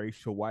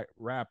biracial white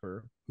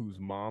rapper whose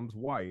mom's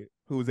white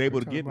who was What are able you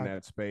to talking get in about?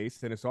 that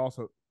space, and it's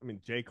also, I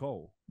mean, J.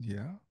 Cole.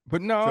 Yeah.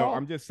 But So no,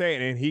 I'm just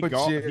saying, and but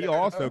he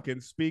also yeah.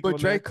 can speak But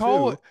on that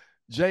too.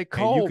 J. And you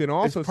Cole can is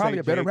also probably say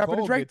a better J. rapper than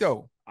Cole Drake gets.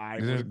 though. I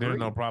would There's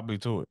no agree. probably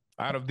to it.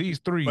 Out of these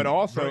But three,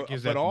 also, Drake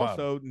is at the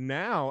bottom.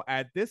 now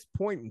at this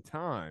point in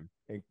time,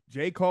 and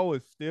J. Cole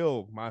is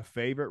still my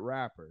favorite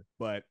rapper.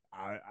 But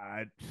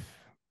I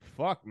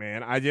fuck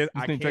man, You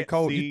I think J. can't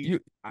Cole? see.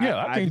 Yeah,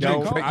 I I think J.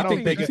 don't. Cole. I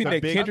don't think You it's think a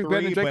that big Kendrick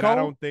better than three, J. but I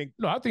Cole? don't think.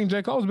 No, I think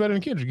J. Cole's better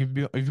than Kendrick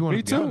if you want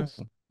Me to be too.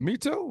 honest. Me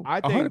too.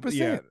 I think,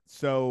 yeah. 100%.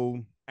 So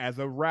as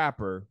a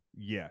rapper,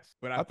 yes,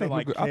 but I feel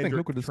like I think Kendrick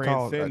look what it's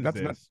called. transcends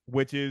That's not. this,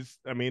 which is,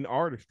 I mean,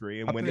 artistry.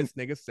 I And when think.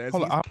 this nigga says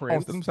Hold he's on. I'm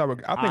Prince, sorry.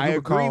 I think I Luca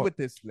agree called. with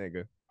this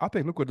nigga. I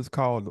think look what it's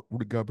called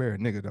Rudy Gobert,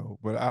 nigga though.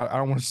 But I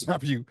don't want to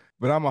stop you.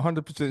 But I'm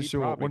 100% He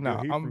sure. probably Well, do.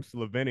 now He from I,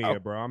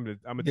 Slovenia, bro. I'm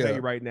gonna tell yeah.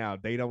 you right now,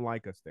 they don't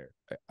like us there.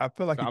 I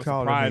feel like So he I'm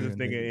called that surprised nigga this a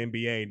nigga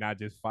nigga. NBA not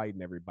just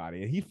fighting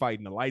everybody, and he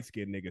fighting the light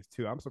skinned niggas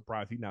too. I'm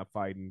surprised he not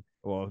fighting.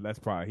 Well, that's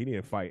probably he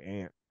didn't fight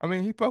Ant. I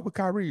mean, he fucked with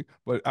Kyrie,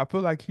 but I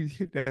feel like he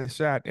hit that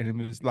shot and it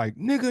was like,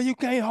 nigga, you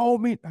can't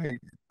hold me.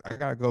 I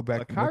gotta go back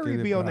But and look at Kyrie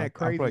it, be but on that I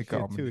crazy play shit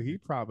call me too. nigga. He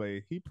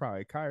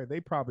probably Kyrie. They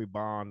probably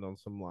bond on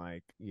some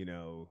like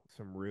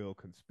some real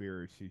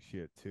conspiracy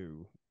shit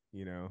too.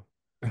 You know.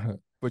 But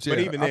But yeah,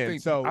 even then, I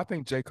so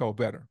think J. Cole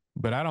better.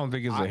 But I don't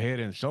think it's I a head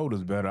and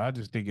shoulders better. I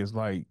just think it's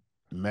like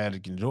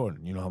Magic and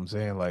Jordan. You know what I'm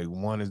saying? Like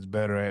one is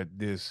better at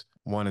this,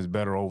 one is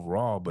better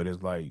overall, but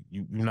it's like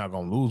you're not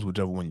gonna lose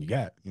whichever one you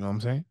got. You know what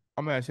I'm saying?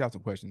 I'm gonna ask y'all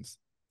some questions,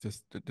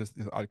 just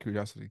out of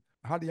curiosity.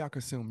 How do y'all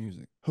consume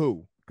music?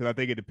 who? Because I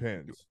think it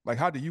depends. Like,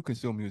 how do you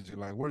consume music?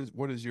 Like,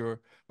 what is your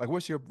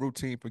what's your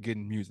routine for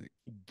getting music?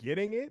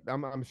 Getting it,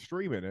 I'm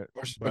streaming it.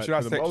 Or But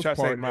for the most should I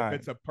say part, if mine?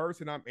 it's a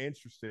person I'm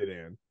interested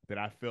in that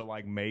I feel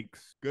like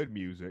makes good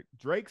music,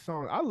 Drake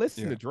song, I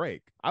listen Yeah, to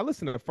Drake. I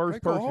listen to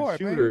First Drake go Person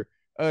hard, man. Shooter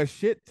a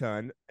shit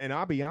ton, and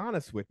I'll be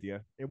honest with you,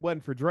 it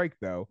wasn't for Drake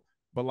though.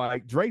 But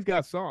like Drake's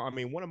got song. I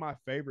mean, one of my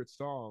favorite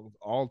songs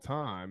all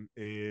time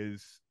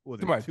is was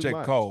Too it much Too J.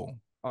 Much? Cole.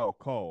 Oh,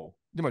 Cole.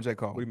 Too much J. What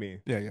do Cole. you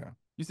mean? Yeah, yeah.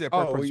 You said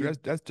first Oh, person shooter.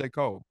 That's J.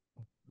 Cole.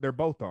 they're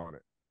both on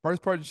it.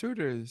 First person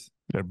shooter is.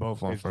 They're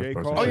both on It's first J.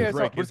 person Cole Oh or yeah, shooter.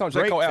 Drake. but it's It's on J.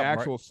 Cole Drake's album, right?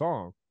 actual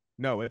song.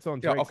 No, it's on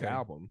Yeah. Drake's Okay.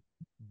 album.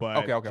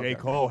 But J. Okay.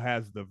 Cole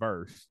has the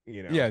verse.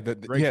 Yeah.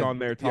 Drake's on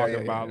there talking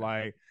about Yeah.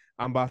 like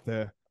I'm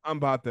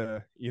about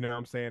to, you know what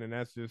I'm saying? And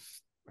that's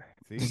just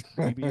see,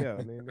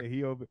 BBL,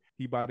 man.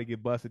 He about to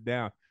get busted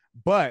down.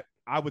 But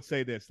I would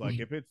say this, like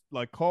if it's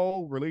like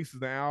Cole releases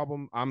the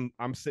album, I'm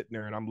sitting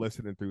there and I'm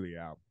listening through the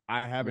album.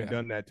 I haven't Yeah.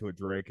 done that to a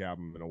Drake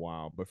album in a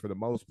while, but for the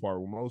most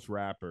part, with most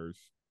rappers,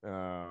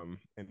 and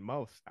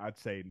I'd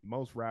say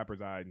most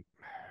rappers I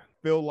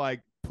feel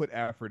like put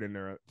effort in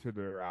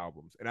their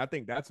albums. And I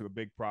think that's a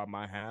big problem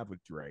I have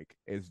with Drake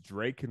is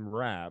Drake can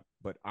rap,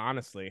 but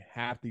honestly,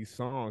 half these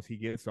songs he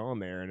gets on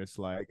there and it's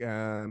like all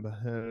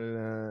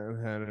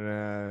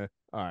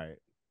right.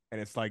 And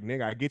it's like,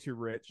 nigga, I get you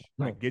rich,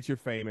 I get you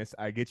famous,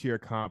 I get your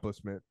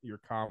accomplishment, you're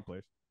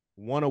accomplished.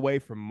 One away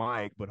from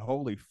Mike, but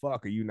holy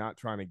fuck, are you not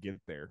trying to get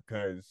there?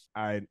 Because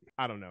I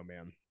don't know,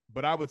 man.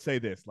 But I would say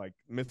this, like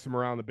Mr.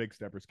 Morale and the Big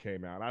Steppers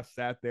came out. I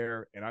sat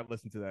there and I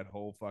listened to that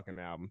whole fucking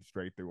album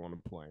straight through on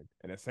the plane.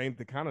 And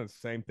kind of the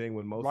same thing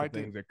with most of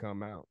the things that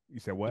come out. You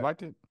said what? You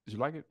liked it? Did you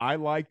like it? I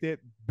liked it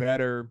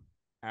better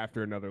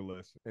after another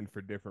listen and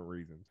for different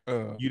reasons.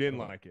 You didn't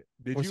like it.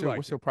 Did you like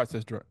what's your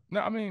process, Drake?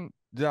 No, I mean,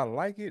 did I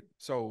like it?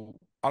 So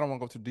I don't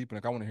want to go too deep in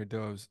it. I want to hear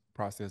Dove's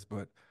process,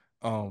 but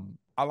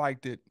I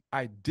liked it.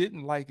 I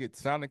didn't like it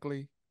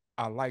sonically.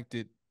 I liked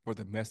it for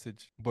the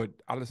message, but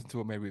I listened to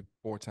it maybe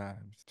 4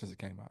 times since it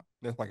came out.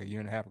 That's like a year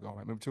and a half ago,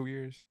 right? Maybe 2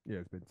 years. Yeah,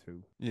 it's been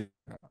 2. Yeah,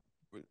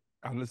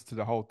 I listened to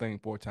the whole thing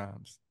 4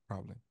 times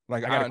probably.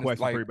 Like I got a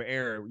question for you, but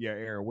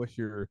Aaron, what's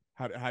your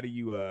how do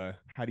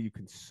you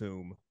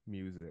consume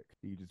music?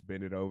 Do you just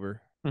bend it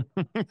over?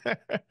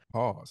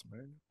 Pause,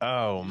 man.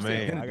 Oh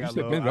man, I got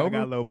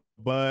a little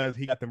buzz.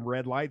 He got them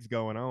red lights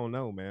going. I don't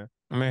know, man.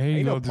 Man, he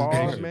ain't no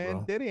pause, man.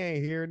 Bro. Diddy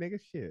ain't here, nigga.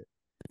 Shit.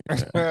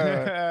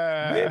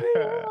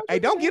 Hey,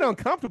 don't get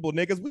uncomfortable,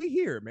 niggas. We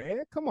here,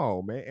 man. Come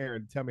on, man.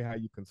 Aaron, tell me how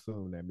you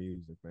consume that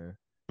music, man.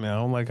 Man, I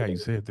don't like how you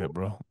said that,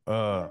 bro.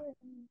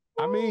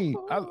 I mean,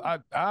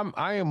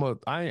 I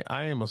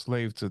am a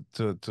slave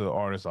to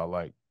artists I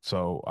like.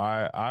 So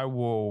I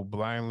will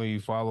blindly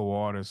follow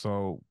artists.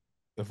 So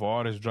if an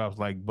artist drops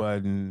like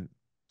Button,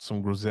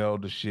 some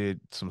Griselda shit,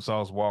 some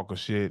Sauce Walker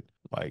shit,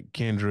 like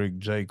Kendrick,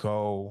 J.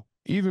 Cole,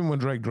 even when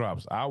Drake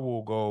drops, I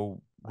will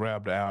go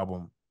grab the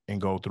album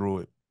and go through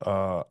it.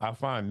 I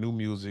find new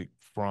music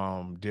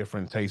from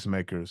different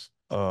tastemakers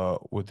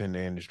within the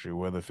industry,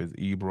 whether if it's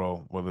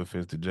Ebro, whether if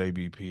it's the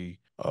JBP,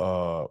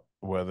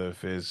 whether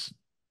if it's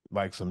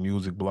like some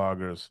music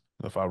bloggers.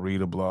 If I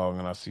read a blog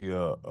and I see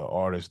a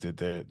artist that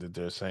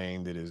they're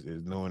saying that is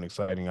new and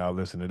exciting, I'll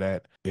listen to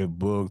that. If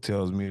Boog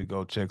tells me to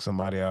go check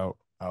somebody out,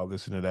 I'll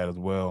listen to that as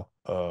well.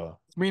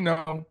 Me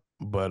no.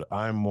 But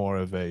I'm more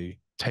of a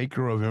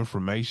taker of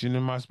information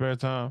in my spare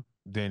time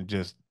than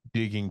just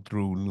digging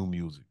through new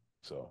music.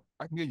 So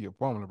I can give you a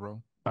formula,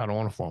 bro. I don't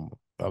want a formula.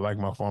 I like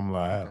my formula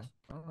I have. Okay.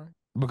 All right.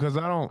 Because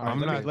I don't. I'm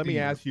not. Let me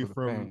ask you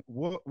from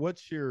what would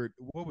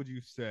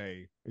you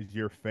say is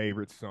your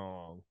favorite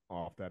song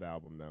off that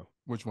album though?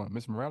 Which one,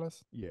 Mr.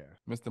 Morales? Yeah,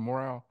 Mr.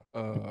 Morale.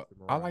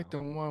 I like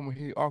the one where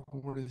he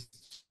awkward his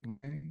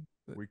name.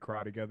 We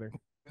Cry Together.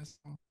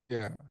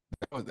 Yeah,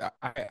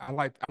 I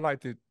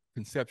liked it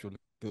conceptually.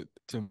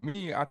 To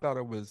me, I thought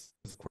it was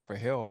for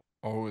hell,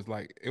 or it was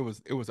like it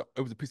was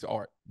a piece of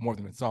art more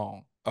than a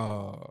song.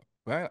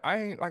 But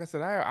I ain't, like I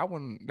said, I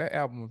wouldn't. That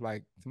album was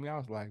like, to me, I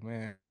was like,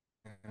 man.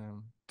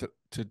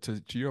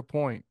 To your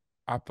point,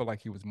 I feel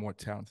like he was more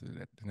talented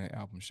than that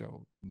album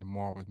showed.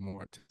 DeMar was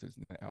more talented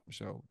than that album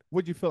showed.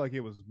 What do you feel like it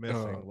was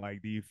missing?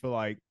 Like, do you feel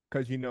like,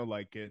 because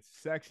like it's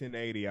Section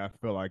 80, I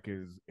feel like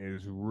is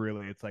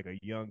really, it's like a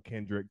young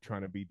Kendrick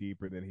trying to be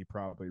deeper than he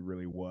probably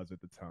really was at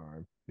the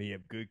time. Then you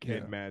have Good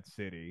Kid, Mad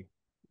City,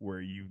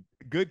 where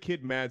Good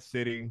Kid, Mad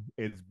City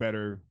is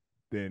better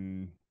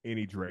than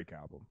any Drake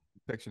album.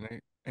 Section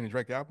 8. And the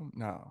Drake album?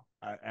 No.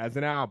 As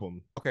an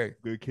album. Okay.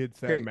 Good Kid,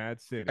 Mad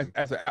City.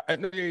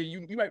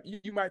 You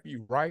might be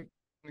right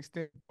to an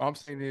extent. All I'm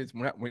saying is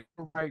when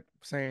you're right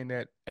saying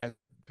that as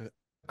a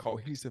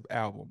cohesive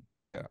album.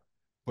 Yeah.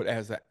 But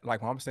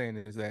what I'm saying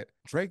is that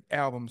Drake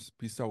albums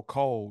be so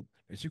cold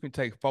that you can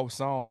take 4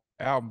 songs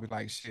album be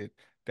like shit.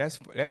 That's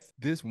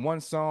this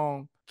one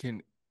song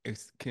can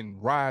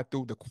ride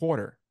through the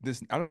quarter.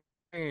 This I'm not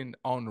saying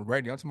on the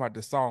radio. I'm talking about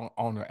the song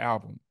on the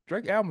album.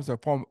 Drake albums are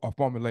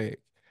formulaic.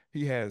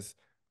 He has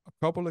a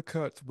couple of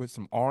cuts with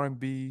some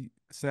R&B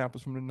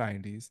samples from the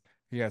 90s.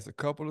 He has a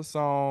couple of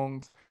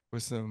songs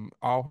with some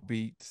off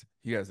beats.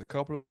 He has a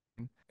couple of,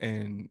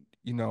 and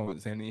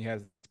and he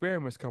has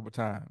experiments a couple of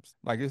times.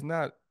 Like it's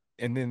not,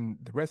 and then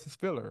the rest is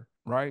filler,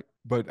 right?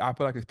 But I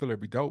feel like his filler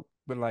be dope.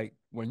 But like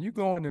when you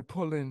go in and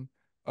pull in,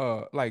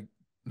 like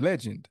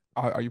Legend,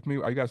 are you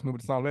familiar? Are you guys familiar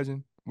with the song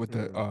Legend with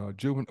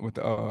the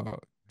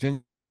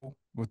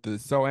with the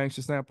So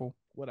Anxious sample?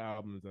 What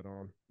album is that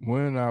on?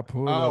 When I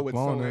pull up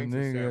on a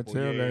nigga, sample.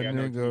 Tell that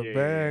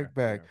nigga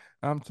back.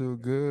 I'm too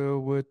good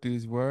with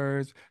these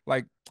words.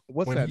 Like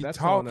what's when that? He's That's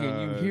talking,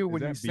 on, you hear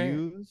what he's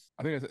saying. Views?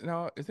 I think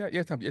is that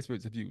yes,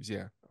 it's Views,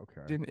 yeah.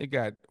 Okay. Then it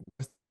got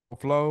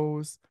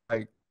flows.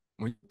 Like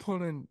when you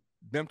pull in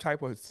them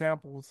type of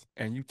samples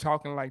and you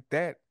talking like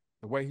that,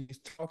 the way he's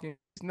talking,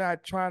 he's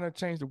not trying to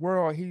change the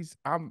world.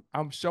 I'm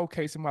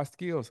showcasing my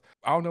skills.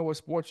 I don't know what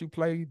sport you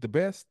play the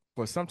best,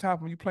 but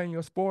sometimes when you play in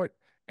your sport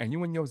and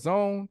you in your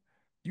zone,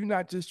 you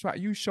not just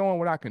you showing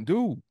what I can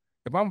do.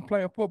 If I'm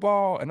playing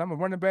football and I'm a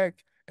running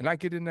back and I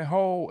get in the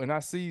hole and I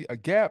see a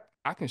gap,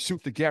 I can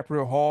shoot the gap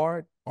real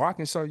hard. Or I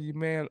can show you,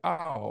 man,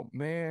 oh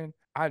man,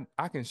 I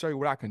can show you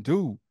what I can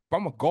do. If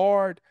I'm a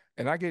guard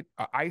and I get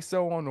an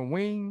ISO on the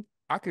wing,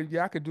 I could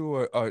do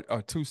a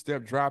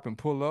 2-step drop and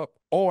pull up.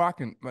 Or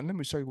let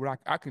me show you what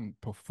I can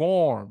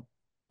perform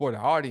for the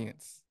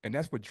audience. And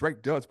that's what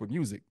Drake does with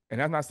music.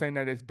 And I'm not saying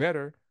that it's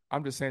better.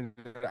 I'm just saying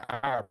that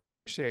I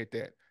appreciate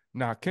that.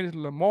 Now, Kendrick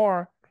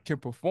Lamar can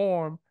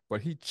perform,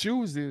 but he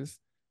chooses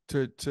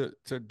to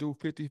do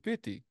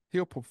 50-50.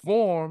 He'll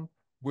perform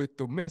with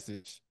the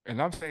message.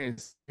 And I'm saying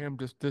him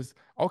just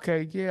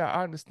okay, yeah,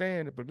 I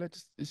understand it, but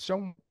let's just show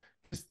him.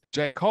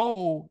 J.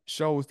 Cole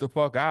shows the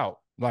fuck out.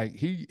 Like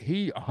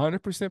he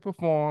 100%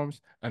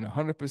 performs and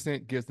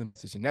 100% gives the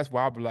message, and that's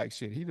why I be like,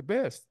 shit, he the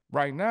best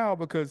right now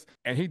because,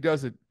 and he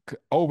does it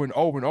over and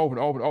over and over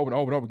and over and over and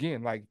over and over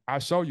again. Like I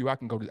show you, I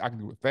can do it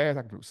fast,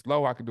 I can do it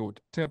slow, I can do it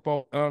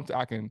tempo.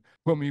 I can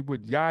put me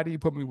with Yachty,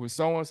 put me with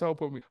so and so,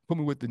 put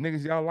me with the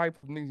niggas y'all like,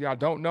 put niggas y'all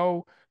don't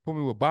know, put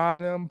me with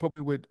Bottom, put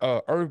me with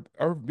Earth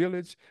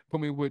Village,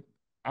 put me with.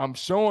 I'm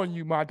showing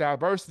you my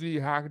diversity,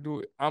 how I can do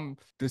it. I'm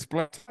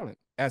displaying talent.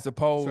 As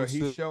opposed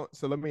to,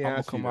 so let me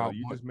ask you though.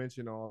 You what? just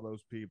mentioned all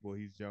those people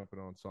he's jumping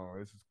on songs.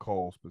 This is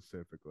Cole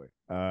specifically,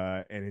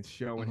 and it's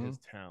showing his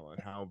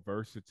talent, how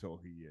versatile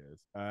he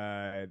is.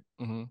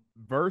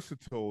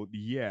 Versatile,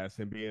 yes,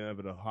 and being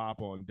able to hop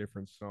on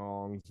different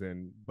songs,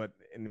 but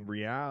in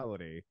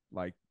reality,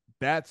 like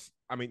that's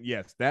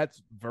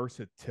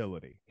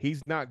versatility.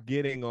 He's not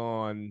getting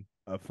on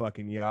a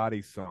fucking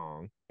Yachty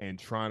song and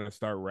trying to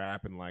start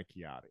rapping like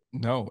Yachty.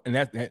 No,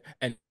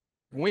 and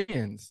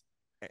wins.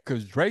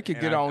 Because Drake could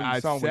get on the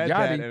song with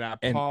Yachty, and I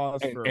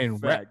paused for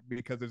effect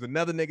because there's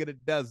another nigga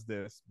that does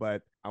this,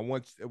 but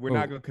we're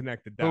not gonna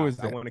connect the dots.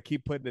 I want to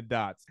keep putting the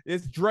dots.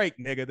 It's Drake,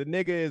 nigga. The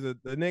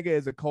nigga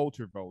is a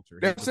culture vulture.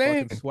 He's a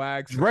saying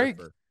swag Drake.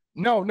 Surfer.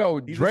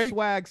 No, he's Drake, a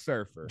swag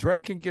surfer.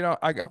 Drake can get on.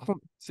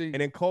 See, and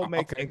then Cole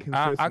makes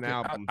inconsistent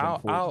albums.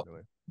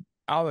 Unfortunately,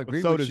 I'll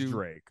agree with you. So does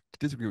Drake.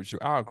 Disagree with you.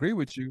 I'll agree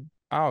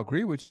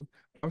with you.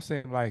 I'm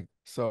saying like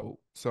so.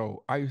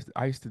 I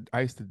used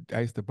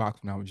to box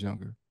when I was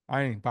younger.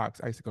 I ain't box.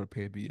 I used to go to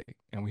PBA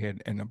and we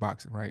had in the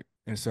boxing, right?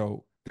 And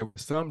so there were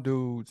some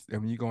dudes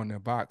that when you go in the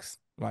box,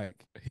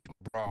 like he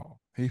brawl.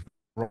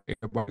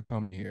 Everybody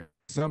come here.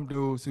 Some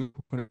dudes who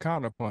put a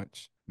counter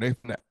punch. They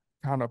finna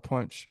counter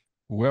punch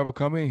whoever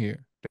come in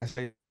here. That's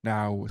it.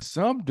 Now with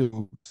some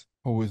dudes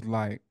who was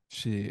like,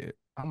 shit,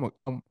 I'm a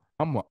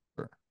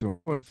fill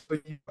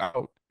you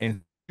out and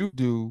you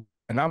do,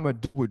 and I'm gonna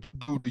do what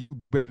you do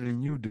better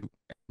than you do.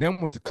 And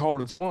them was the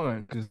coldest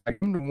one because like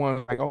I'm the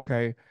one like,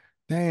 okay,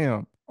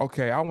 damn,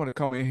 okay, I want to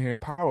come in here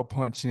and power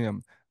punch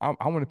him. I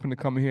want to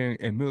come in here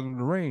and middle of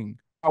the ring.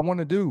 I want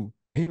to do.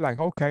 He like,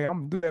 okay,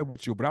 I'm gonna do that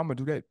with you, but I'm gonna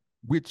do that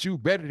with you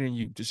better than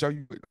you to show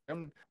you.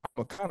 I'm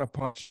a counter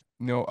punch,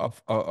 a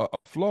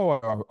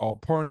floor or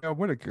Pernell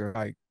Whitaker.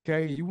 Like,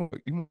 okay, you want,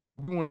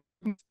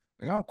 like,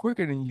 I'm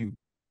quicker than you.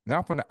 Now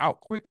I'm gonna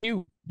out quick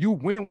you. You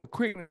win with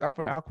quickness. I'm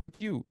gonna out quick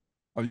you.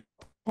 Oh,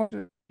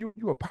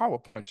 you a power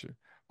puncher.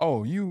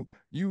 Oh, you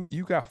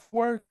got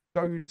four.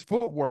 So you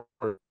footwork.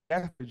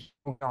 That's what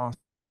you on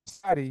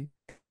society,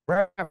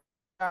 rap,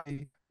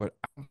 but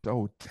I'm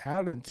so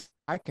talented.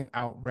 I can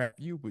out rap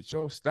you with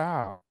your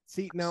style.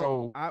 See,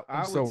 now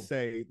I would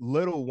say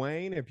Lil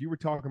Wayne. If you were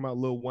talking about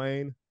Lil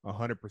Wayne,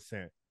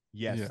 100%.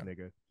 Yes,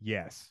 nigga.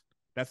 Yes.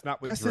 That's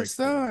not what That's Drake's his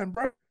son,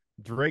 bro.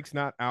 Drake's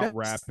not out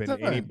rapping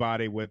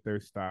anybody with their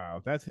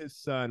style. That's his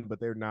son, but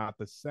they're not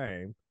the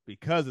same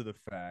because of the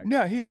fact.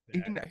 No, he's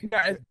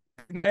not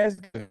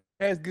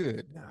as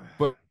good.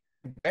 But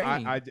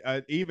I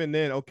even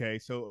then, okay,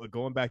 so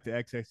going back to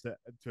X,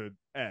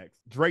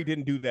 Drake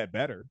didn't do that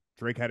better.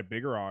 Drake had a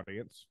bigger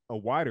audience, a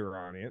wider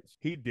audience.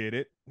 He did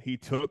it. He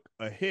took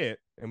a hit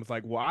and was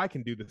like, well, I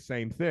can do the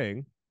same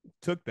thing.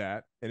 Took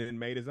that and then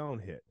made his own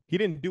hit. He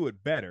didn't do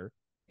it better.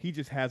 He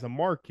just has a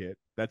market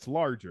that's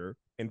larger.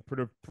 And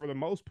for the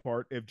most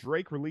part, if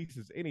Drake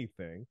releases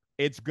anything,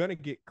 it's gonna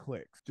get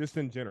clicks. Just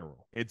in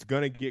general, it's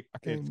gonna get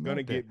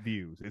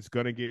views. It's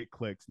gonna get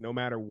clicks, no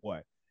matter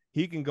what.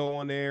 He can go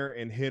on there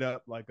and hit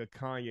up like a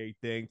Kanye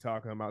thing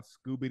talking about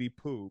Scoobity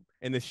Poop,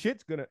 and the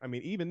shit's gonna. I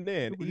mean, even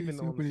then, even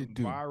on some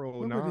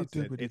viral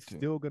nonsense, it's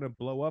still gonna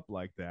blow up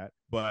like that.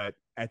 But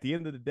at the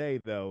end of the day,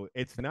 though,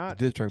 it's not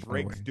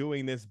Drake's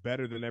doing this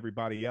better than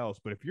everybody else.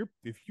 But if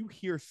you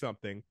hear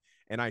something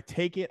and I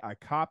take it, I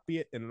copy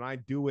it, and then I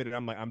do it, and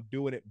I'm like, I'm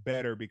doing it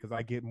better because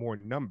I get more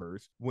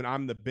numbers when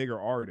I'm the bigger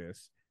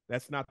artist.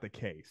 That's not the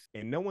case.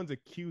 And no one's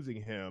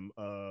accusing him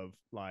of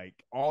like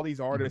all these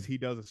artists he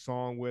does a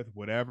song with,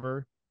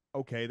 whatever.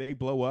 Okay, they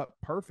blow up.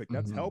 Perfect.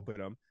 That's helping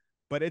them.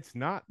 But it's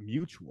not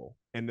mutual.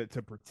 And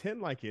to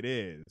pretend like it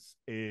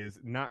is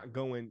not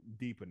going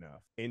deep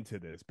enough into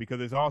this because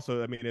there's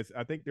also,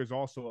 I think there's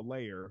also a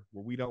layer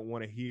where we don't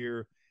want to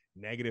hear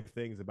negative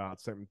things about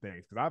certain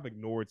things because I've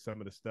ignored some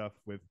of the stuff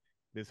with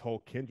this whole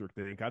Kendrick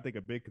thing. I think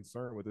a big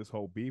concern with this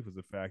whole beef was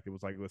the fact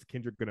was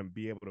Kendrick going to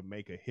be able to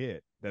make a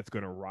hit that's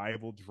going to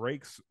rival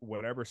Drake's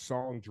whatever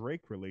song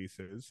Drake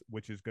releases,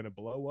 which is going to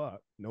blow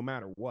up no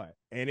matter what.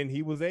 And then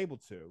he was able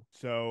to.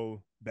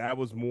 So that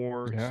was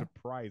more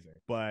surprising.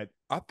 But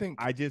I think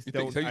I just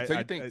don't.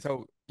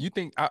 You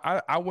think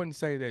I wouldn't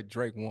say that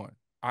Drake won.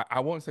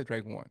 I won't say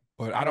Drake won,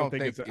 but I don't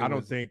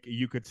think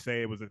you could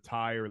say it was a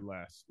tie or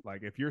less.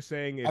 Like if you're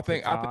saying it's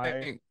a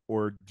tie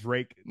or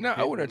Drake. No,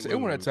 it wasn't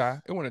a tie.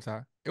 It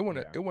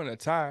wasn't a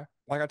tie.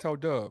 Like I told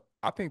Dub,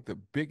 I think the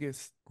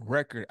biggest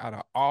record out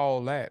of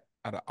all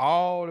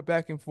the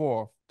back and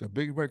forth, the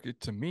big record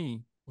to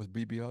me was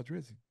BBL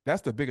Drizzy.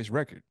 That's the biggest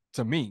record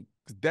to me.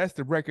 That's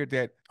the record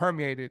that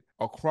permeated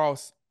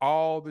across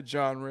all the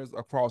genres,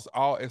 across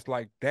all. It's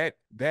like that.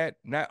 That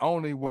not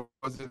only was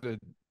it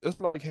it's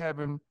like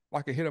having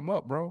like a hit 'em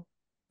up, bro.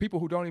 People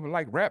who don't even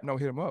like rap know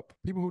hit 'em up.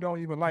 People who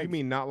don't even like. You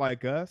mean Not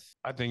Like Us?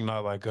 I think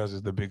Not Like Us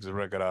is the biggest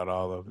record out of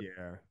all of it.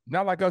 Yeah.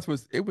 Not Like Us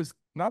was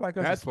Not Like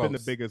Us. That's been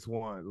the biggest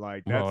one.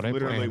 Like that's they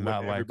literally what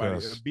Not everybody.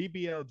 Like Us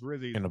BBL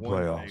Drizzy in the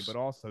one playoffs. thing, but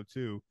also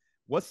too.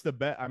 What's the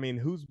bet? I mean,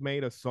 who's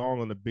made a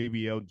song on the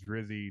BBL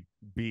Drizzy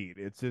beat?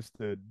 It's just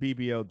the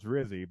BBL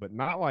Drizzy, but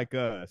Not Like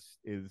Us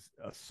is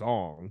a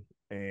song.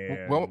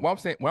 And what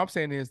I'm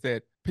saying is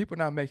that people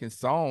not making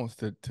songs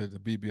to the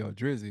BBL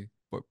Drizzy,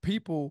 but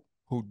people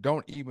who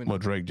don't even. Well,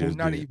 Drake just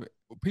not did. even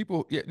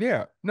people.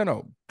 Yeah.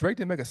 No. Drake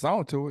didn't make a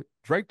song to it.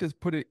 Drake just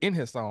put it in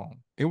his song.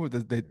 It was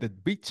the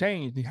beat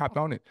changed. He hopped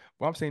on it.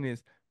 What I'm saying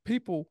is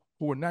people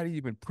who are not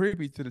even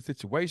privy to the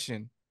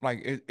situation,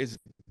 like it's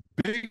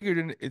bigger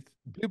than it's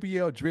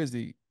BBL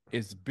Drizzy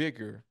is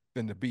bigger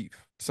than the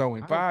beef. So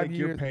in 5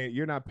 years,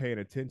 you're not paying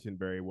attention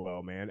very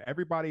well, man.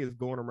 Everybody is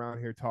going around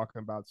here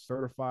talking about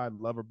certified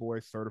lover boy,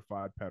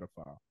 certified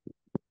pedophile.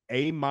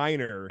 A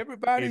minor.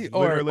 Everybody is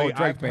literally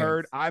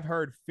or I've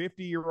heard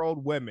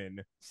 50-year-old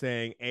women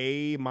saying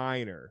A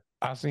minor.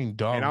 I've seen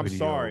dog and I'm videos.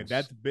 sorry,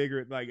 that's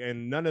bigger. Like,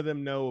 and none of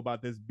them know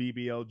about this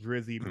BBL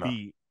Drizzy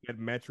beat that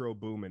Metro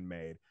Boomin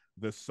made.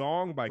 The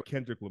song by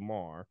Kendrick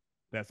Lamar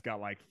that's got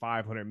like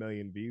 500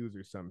 million views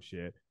or some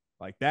shit.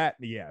 Like that,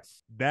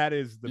 yes, that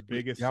is the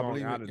biggest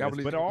song out of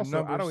this. But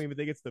also, I don't even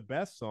think it's the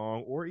best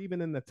song or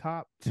even in the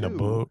top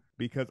 2.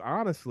 Because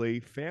honestly,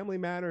 Family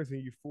Matters and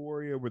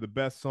Euphoria were the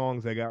best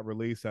songs that got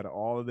released out of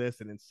all of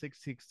this. And then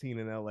 616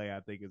 in LA,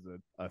 I think, is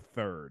a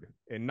third.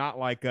 And Not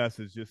Like Us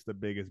is just the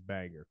biggest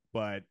banger.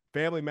 But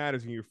Family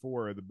Matters and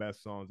Euphoria are the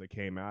best songs that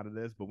came out of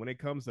this. But when it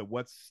comes to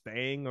what's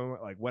staying,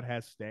 like what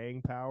has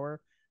staying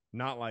power,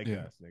 Not Like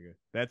Us, nigga.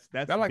 That's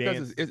Not Like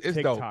Us is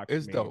TikTok dope.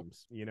 It's memes, dope.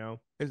 You know?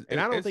 And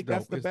I don't think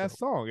that's the best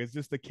song. It's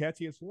just the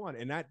catchiest one.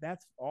 And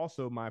that's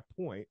also my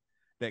point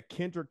that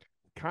Kendrick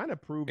kind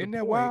of proved Isn't the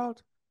that point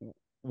wild?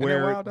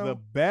 where the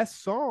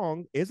best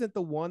song isn't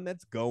the one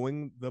that's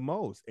going the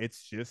most.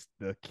 It's just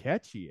the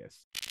catchiest.